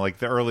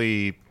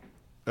early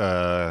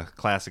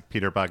classic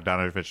Peter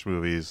Bogdanovich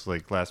movies,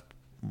 like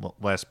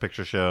Last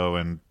Picture Show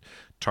and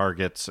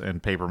Targets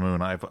and Paper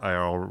Moon, I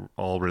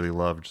all really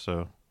loved.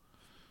 So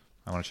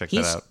I want to check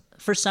that out.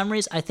 For some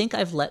reason, I think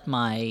I've let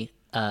my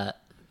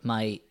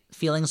my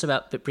feelings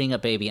about Bringing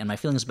Up Baby and my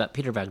feelings about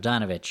Peter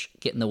Bogdanovich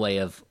get in the way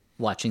of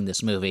watching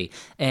this movie.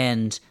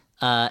 And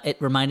it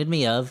reminded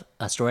me of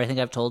a story I think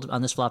I've told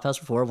on this Flophouse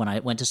before, when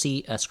I went to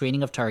see a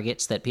screening of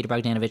Targets that Peter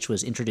Bogdanovich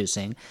was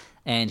introducing,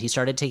 and he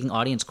started taking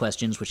audience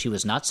questions, which he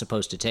was not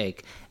supposed to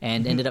take,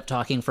 and ended up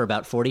talking for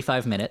about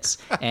 45 minutes.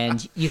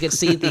 And you could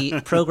see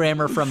the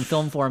programmer from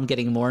Film Forum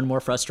getting more and more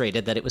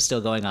frustrated that it was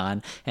still going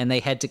on, and they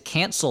had to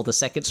cancel the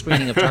second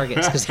screening of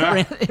Targets because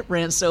it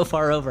ran so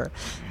far over.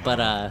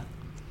 But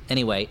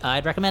anyway,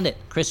 I'd recommend it.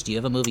 Chris, do you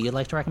have a movie you'd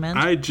like to recommend?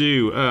 I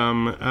do.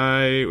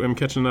 I am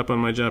catching up on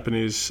my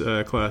Japanese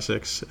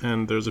classics,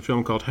 and there's a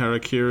film called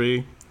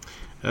Harakiri.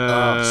 The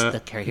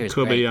Harakiri's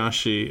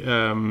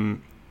Kobayashi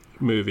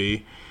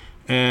movie.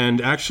 And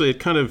actually, it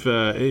kind of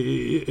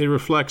it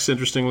reflects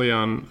interestingly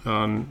on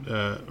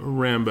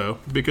Rambo,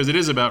 because it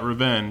is about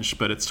revenge,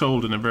 but it's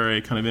told in a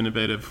very kind of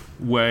innovative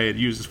way. It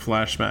uses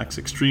flashbacks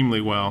extremely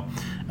well,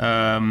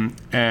 and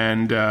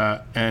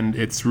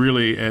it's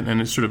really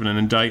and it's sort of an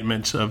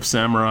indictment of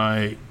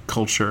samurai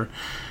culture.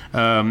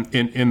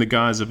 In the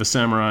guise of a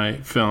samurai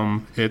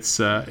film, it's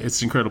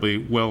incredibly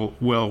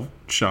well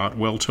shot,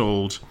 well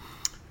told.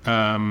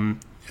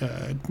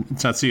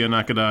 Tatsuya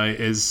Nakadai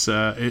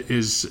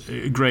is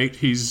great.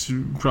 He's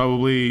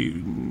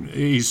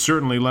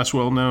certainly less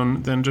well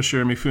known than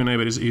Toshiro Mifune,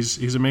 but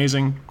he's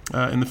amazing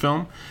in the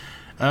film.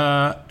 It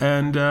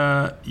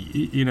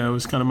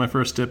was kind of my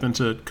first dip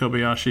into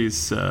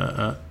Kobayashi's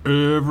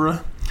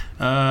oeuvre,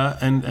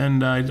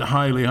 and I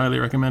highly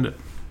recommend it.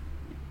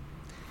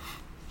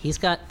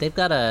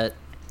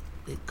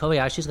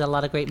 Kobayashi's got a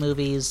lot of great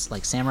movies,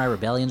 like Samurai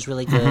Rebellion's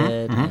really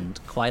good, and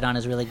Kwaidan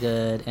is really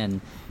good,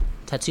 and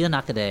Tatsuya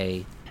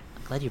Nakadai,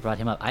 I'm glad you brought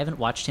him up. I haven't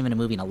watched him in a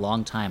movie in a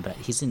long time, but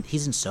he's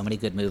in so many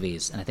good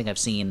movies, and I think I've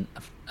seen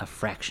a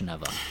fraction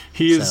of them.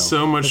 He is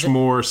so much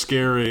more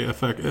scary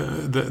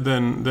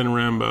than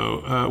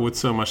Rambo, with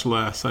so much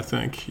less, I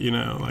think.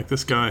 Like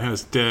this guy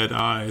has dead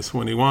eyes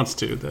when he wants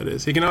to, that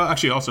is. He can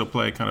actually also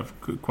play kind of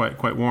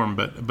quite warm,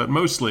 but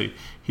mostly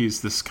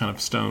he's this kind of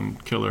stone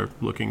killer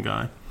looking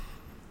guy.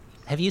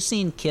 Have you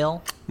seen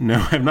Kill? No,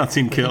 I have not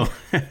seen Kill.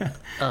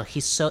 Oh,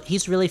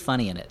 he's really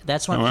funny in it.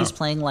 That's when he's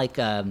playing like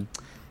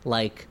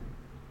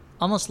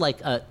almost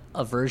like a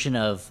version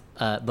of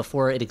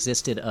before it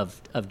existed of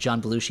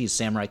John Belushi's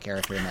samurai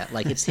character in that.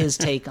 Like it's his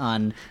take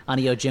on a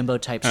Yojimbo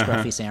type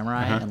scruffy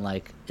samurai, and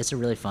like it's a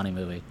really funny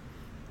movie.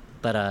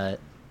 But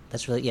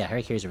that's really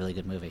Harakiri's a really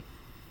good movie.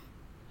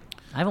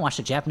 I haven't watched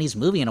a Japanese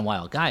movie in a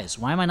while, guys.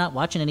 Why am I not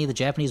watching any of the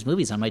Japanese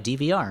movies on my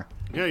DVR?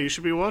 Yeah, you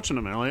should be watching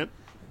them, Elliot.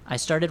 I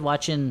started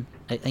watching.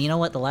 You know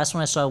what? The last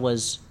one I saw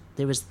was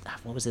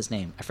what was his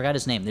name? I forgot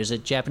his name. There's a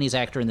Japanese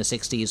actor in the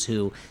 '60s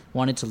who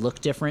wanted to look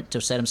different to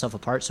set himself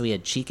apart, so he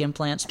had cheek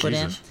implants put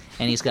in,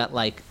 and he's got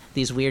like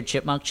these weird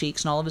chipmunk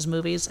cheeks in all of his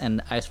movies.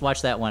 And I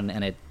watched that one,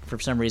 and for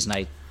some reason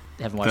I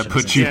haven't watched it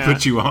since.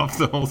 Put you off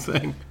the whole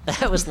thing.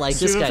 That was like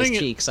this guy's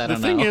cheeks. I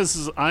don't know. The thing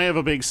is, I have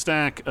a big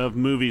stack of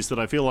movies that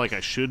I feel like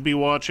I should be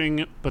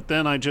watching, but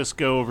then I just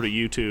go over to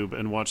YouTube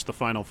and watch the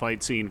final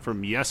fight scene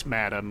from Yes,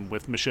 Madam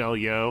with Michelle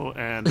Yeoh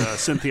and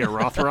Cynthia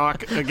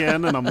Rothrock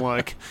again, and I'm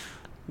like,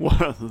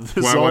 well, this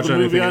is all the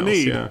movie I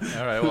need. Yeah.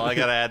 All right, well, I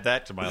got to add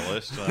that to my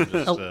list. So I'm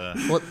just,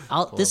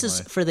 this is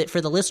for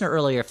the listener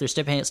earlier. If they're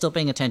still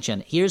paying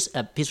attention, here's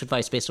a piece of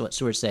advice based on what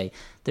Stuart say.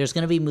 There's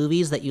going to be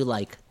movies that you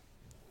like.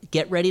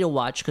 Get ready to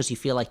watch because you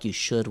feel like you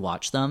should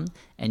watch them,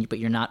 but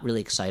you're not really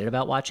excited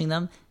about watching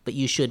them. But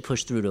you should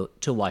push through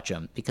to watch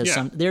them because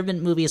there have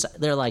been movies.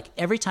 They're like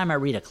every time I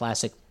read a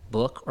classic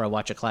book or I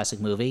watch a classic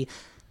movie,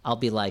 I'll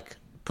be like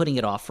putting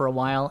it off for a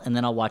while, and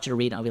then I'll watch it or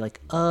read, and I'll be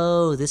like,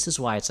 oh, this is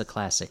why it's a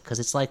classic because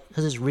it's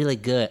really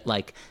good.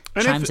 Like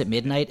Chimes at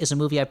Midnight is a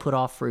movie I put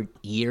off for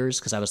years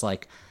because I was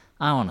like,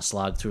 I don't want to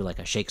slog through like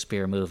a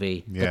Shakespeare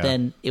movie, but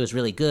then it was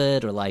really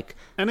good. Or like,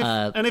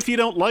 and if you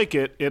don't like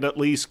it, it at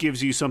least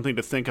gives you something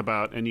to think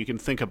about, and you can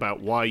think about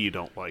why you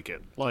don't like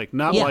it. Like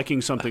not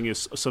liking something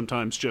is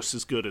sometimes just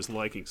as good as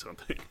liking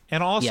something.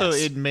 And also,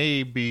 it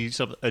may be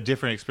a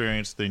different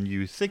experience than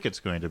you think it's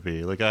going to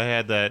be. Like I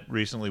had that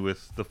recently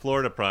with the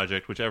Florida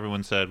Project, which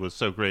everyone said was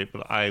so great,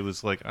 but I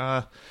was like,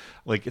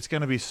 like it's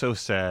going to be so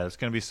sad. It's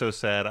going to be so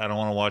sad. I don't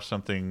want to watch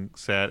something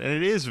sad. And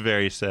it is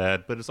very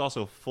sad, but it's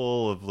also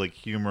full of like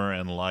humor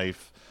and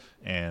life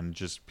and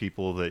just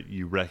people that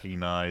you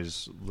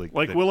recognize. Like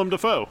Willem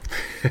Dafoe.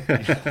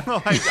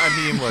 Well, I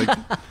mean, like,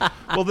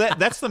 well,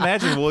 that's the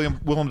magic of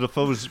Willem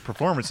Dafoe's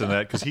performance in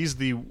that because he's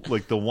the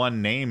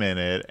one name in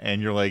it.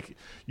 And you're like,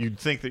 you'd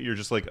think that you're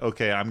just like,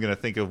 okay, I'm going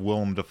to think of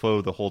Willem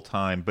Dafoe the whole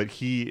time. But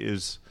he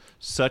is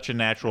such a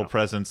natural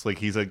presence. Like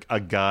he's a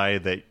guy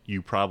that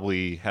you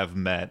probably have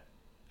met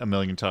a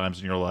million times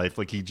in your life.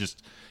 Like he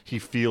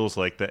feels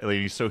like that. Like,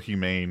 he's so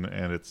humane,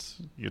 and it's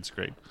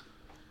great.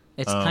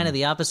 It's kind of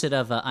the opposite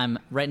of I'm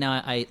right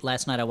now.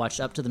 Last night I watched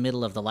Up to the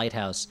Middle of the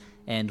Lighthouse,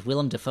 and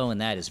Willem Dafoe in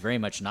that is very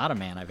much not a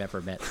man I've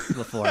ever met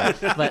before.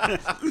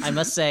 But I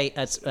must say,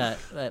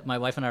 my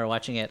wife and I were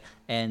watching it,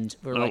 and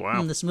we're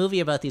like, this movie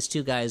about these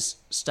two guys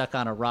stuck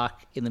on a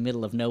rock in the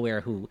middle of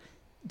nowhere who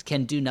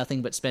can do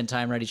nothing but spend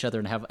time around each other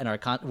and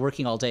are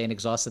working all day and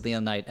exhausted at the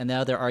end of the night, and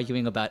now they're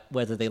arguing about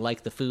whether they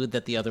like the food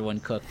that the other one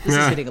cooked. This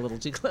is hitting a little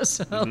too close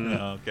to home.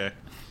 Okay.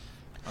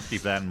 I'll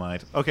keep that in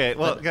mind. Okay,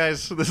 well,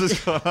 guys, this has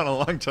gone on a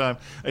long time.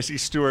 I see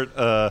Stuart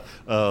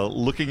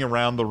looking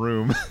around the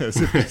room. As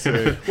if to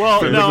say,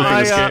 well,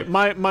 no,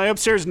 my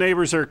upstairs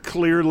neighbors are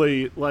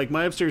clearly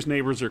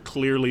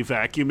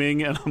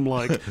vacuuming, and I'm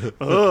like,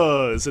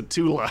 oh, is it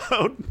too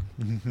loud?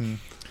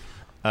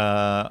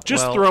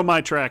 Just throw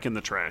my track in the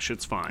trash.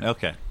 It's fine.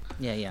 Okay.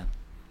 Yeah.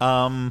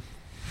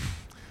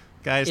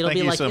 Guys, thank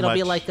you so much. It'll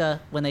be like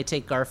when they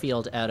take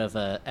Garfield out of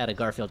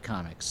Garfield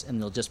comics, and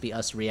it'll just be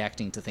us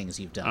reacting to things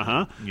you've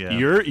done. Yeah.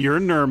 You're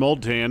Nermal,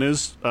 Dan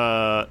is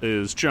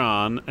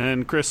John,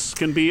 and Chris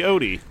can be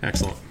Odie.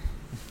 Excellent.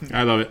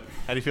 I love it.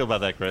 How do you feel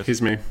about that, Chris?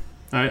 He's me.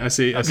 I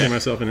see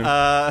myself in him.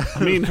 I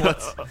mean,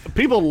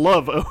 people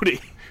love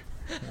Odie.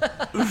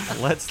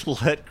 Let's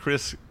let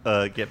Chris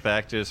get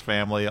back to his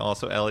family.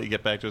 Also, Elliot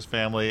get back to his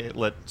family.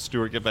 Let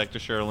Stuart get back to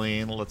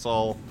Charlene. Let's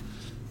all,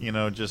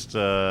 just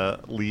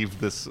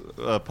leave this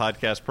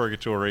podcast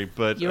purgatory.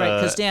 But you're right,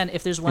 because Dan,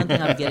 if there's one thing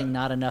I'm getting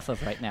not enough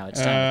of right now, it's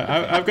time.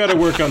 I've got to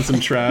work on some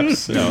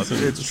traps and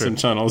some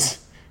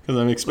tunnels because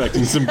I'm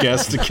expecting some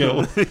guests to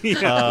kill.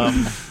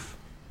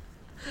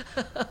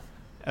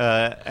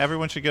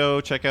 Everyone should go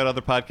check out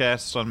other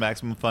podcasts on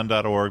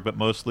MaximumFun.org, but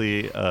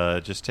mostly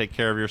just take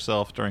care of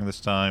yourself during this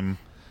time.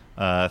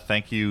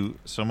 Thank you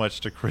so much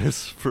to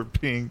Chris for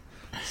being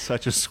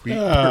such a sweet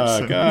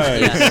person.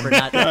 Guys, for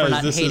not hating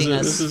us.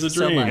 This is a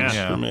so dream much.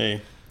 for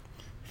me.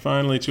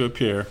 Finally to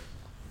appear.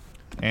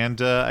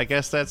 And I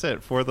guess that's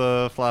it. For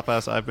the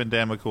Flophouse, I've been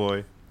Dan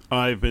McCoy.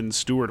 I've been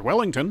Stuart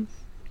Wellington.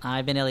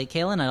 I've been Elliot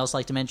Kalin. I'd also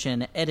like to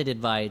mention edited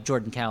by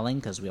Jordan Cowling,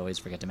 because we always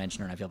forget to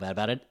mention her and I feel bad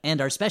about it.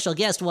 And our special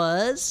guest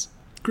was...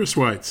 Chris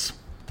Weitz.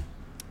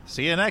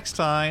 See you next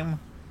time.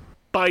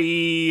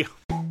 Bye.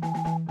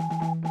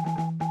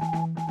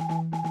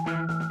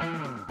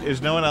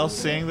 Is no one else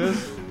seeing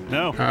this?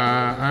 No.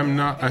 I'm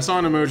not. I saw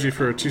an emoji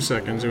for 2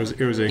 seconds. It was a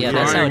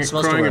that's how it's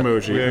supposed to crying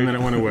work. emoji, and then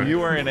it went away.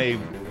 You are in a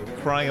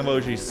crying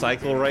emoji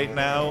cycle right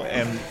now,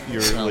 and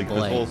you're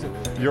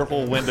your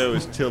whole window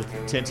is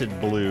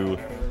tinted blue.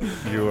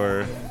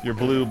 You're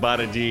blue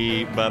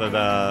ba-da-dee,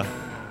 ba-da-da,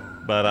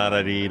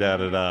 ba-da-da-dee,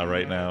 da-da-da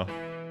right now.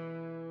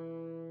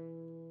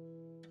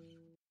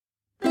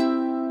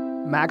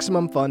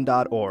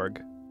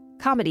 MaximumFun.org.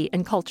 Comedy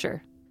and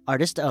culture.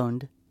 Artist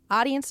owned.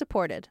 Audience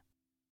supported.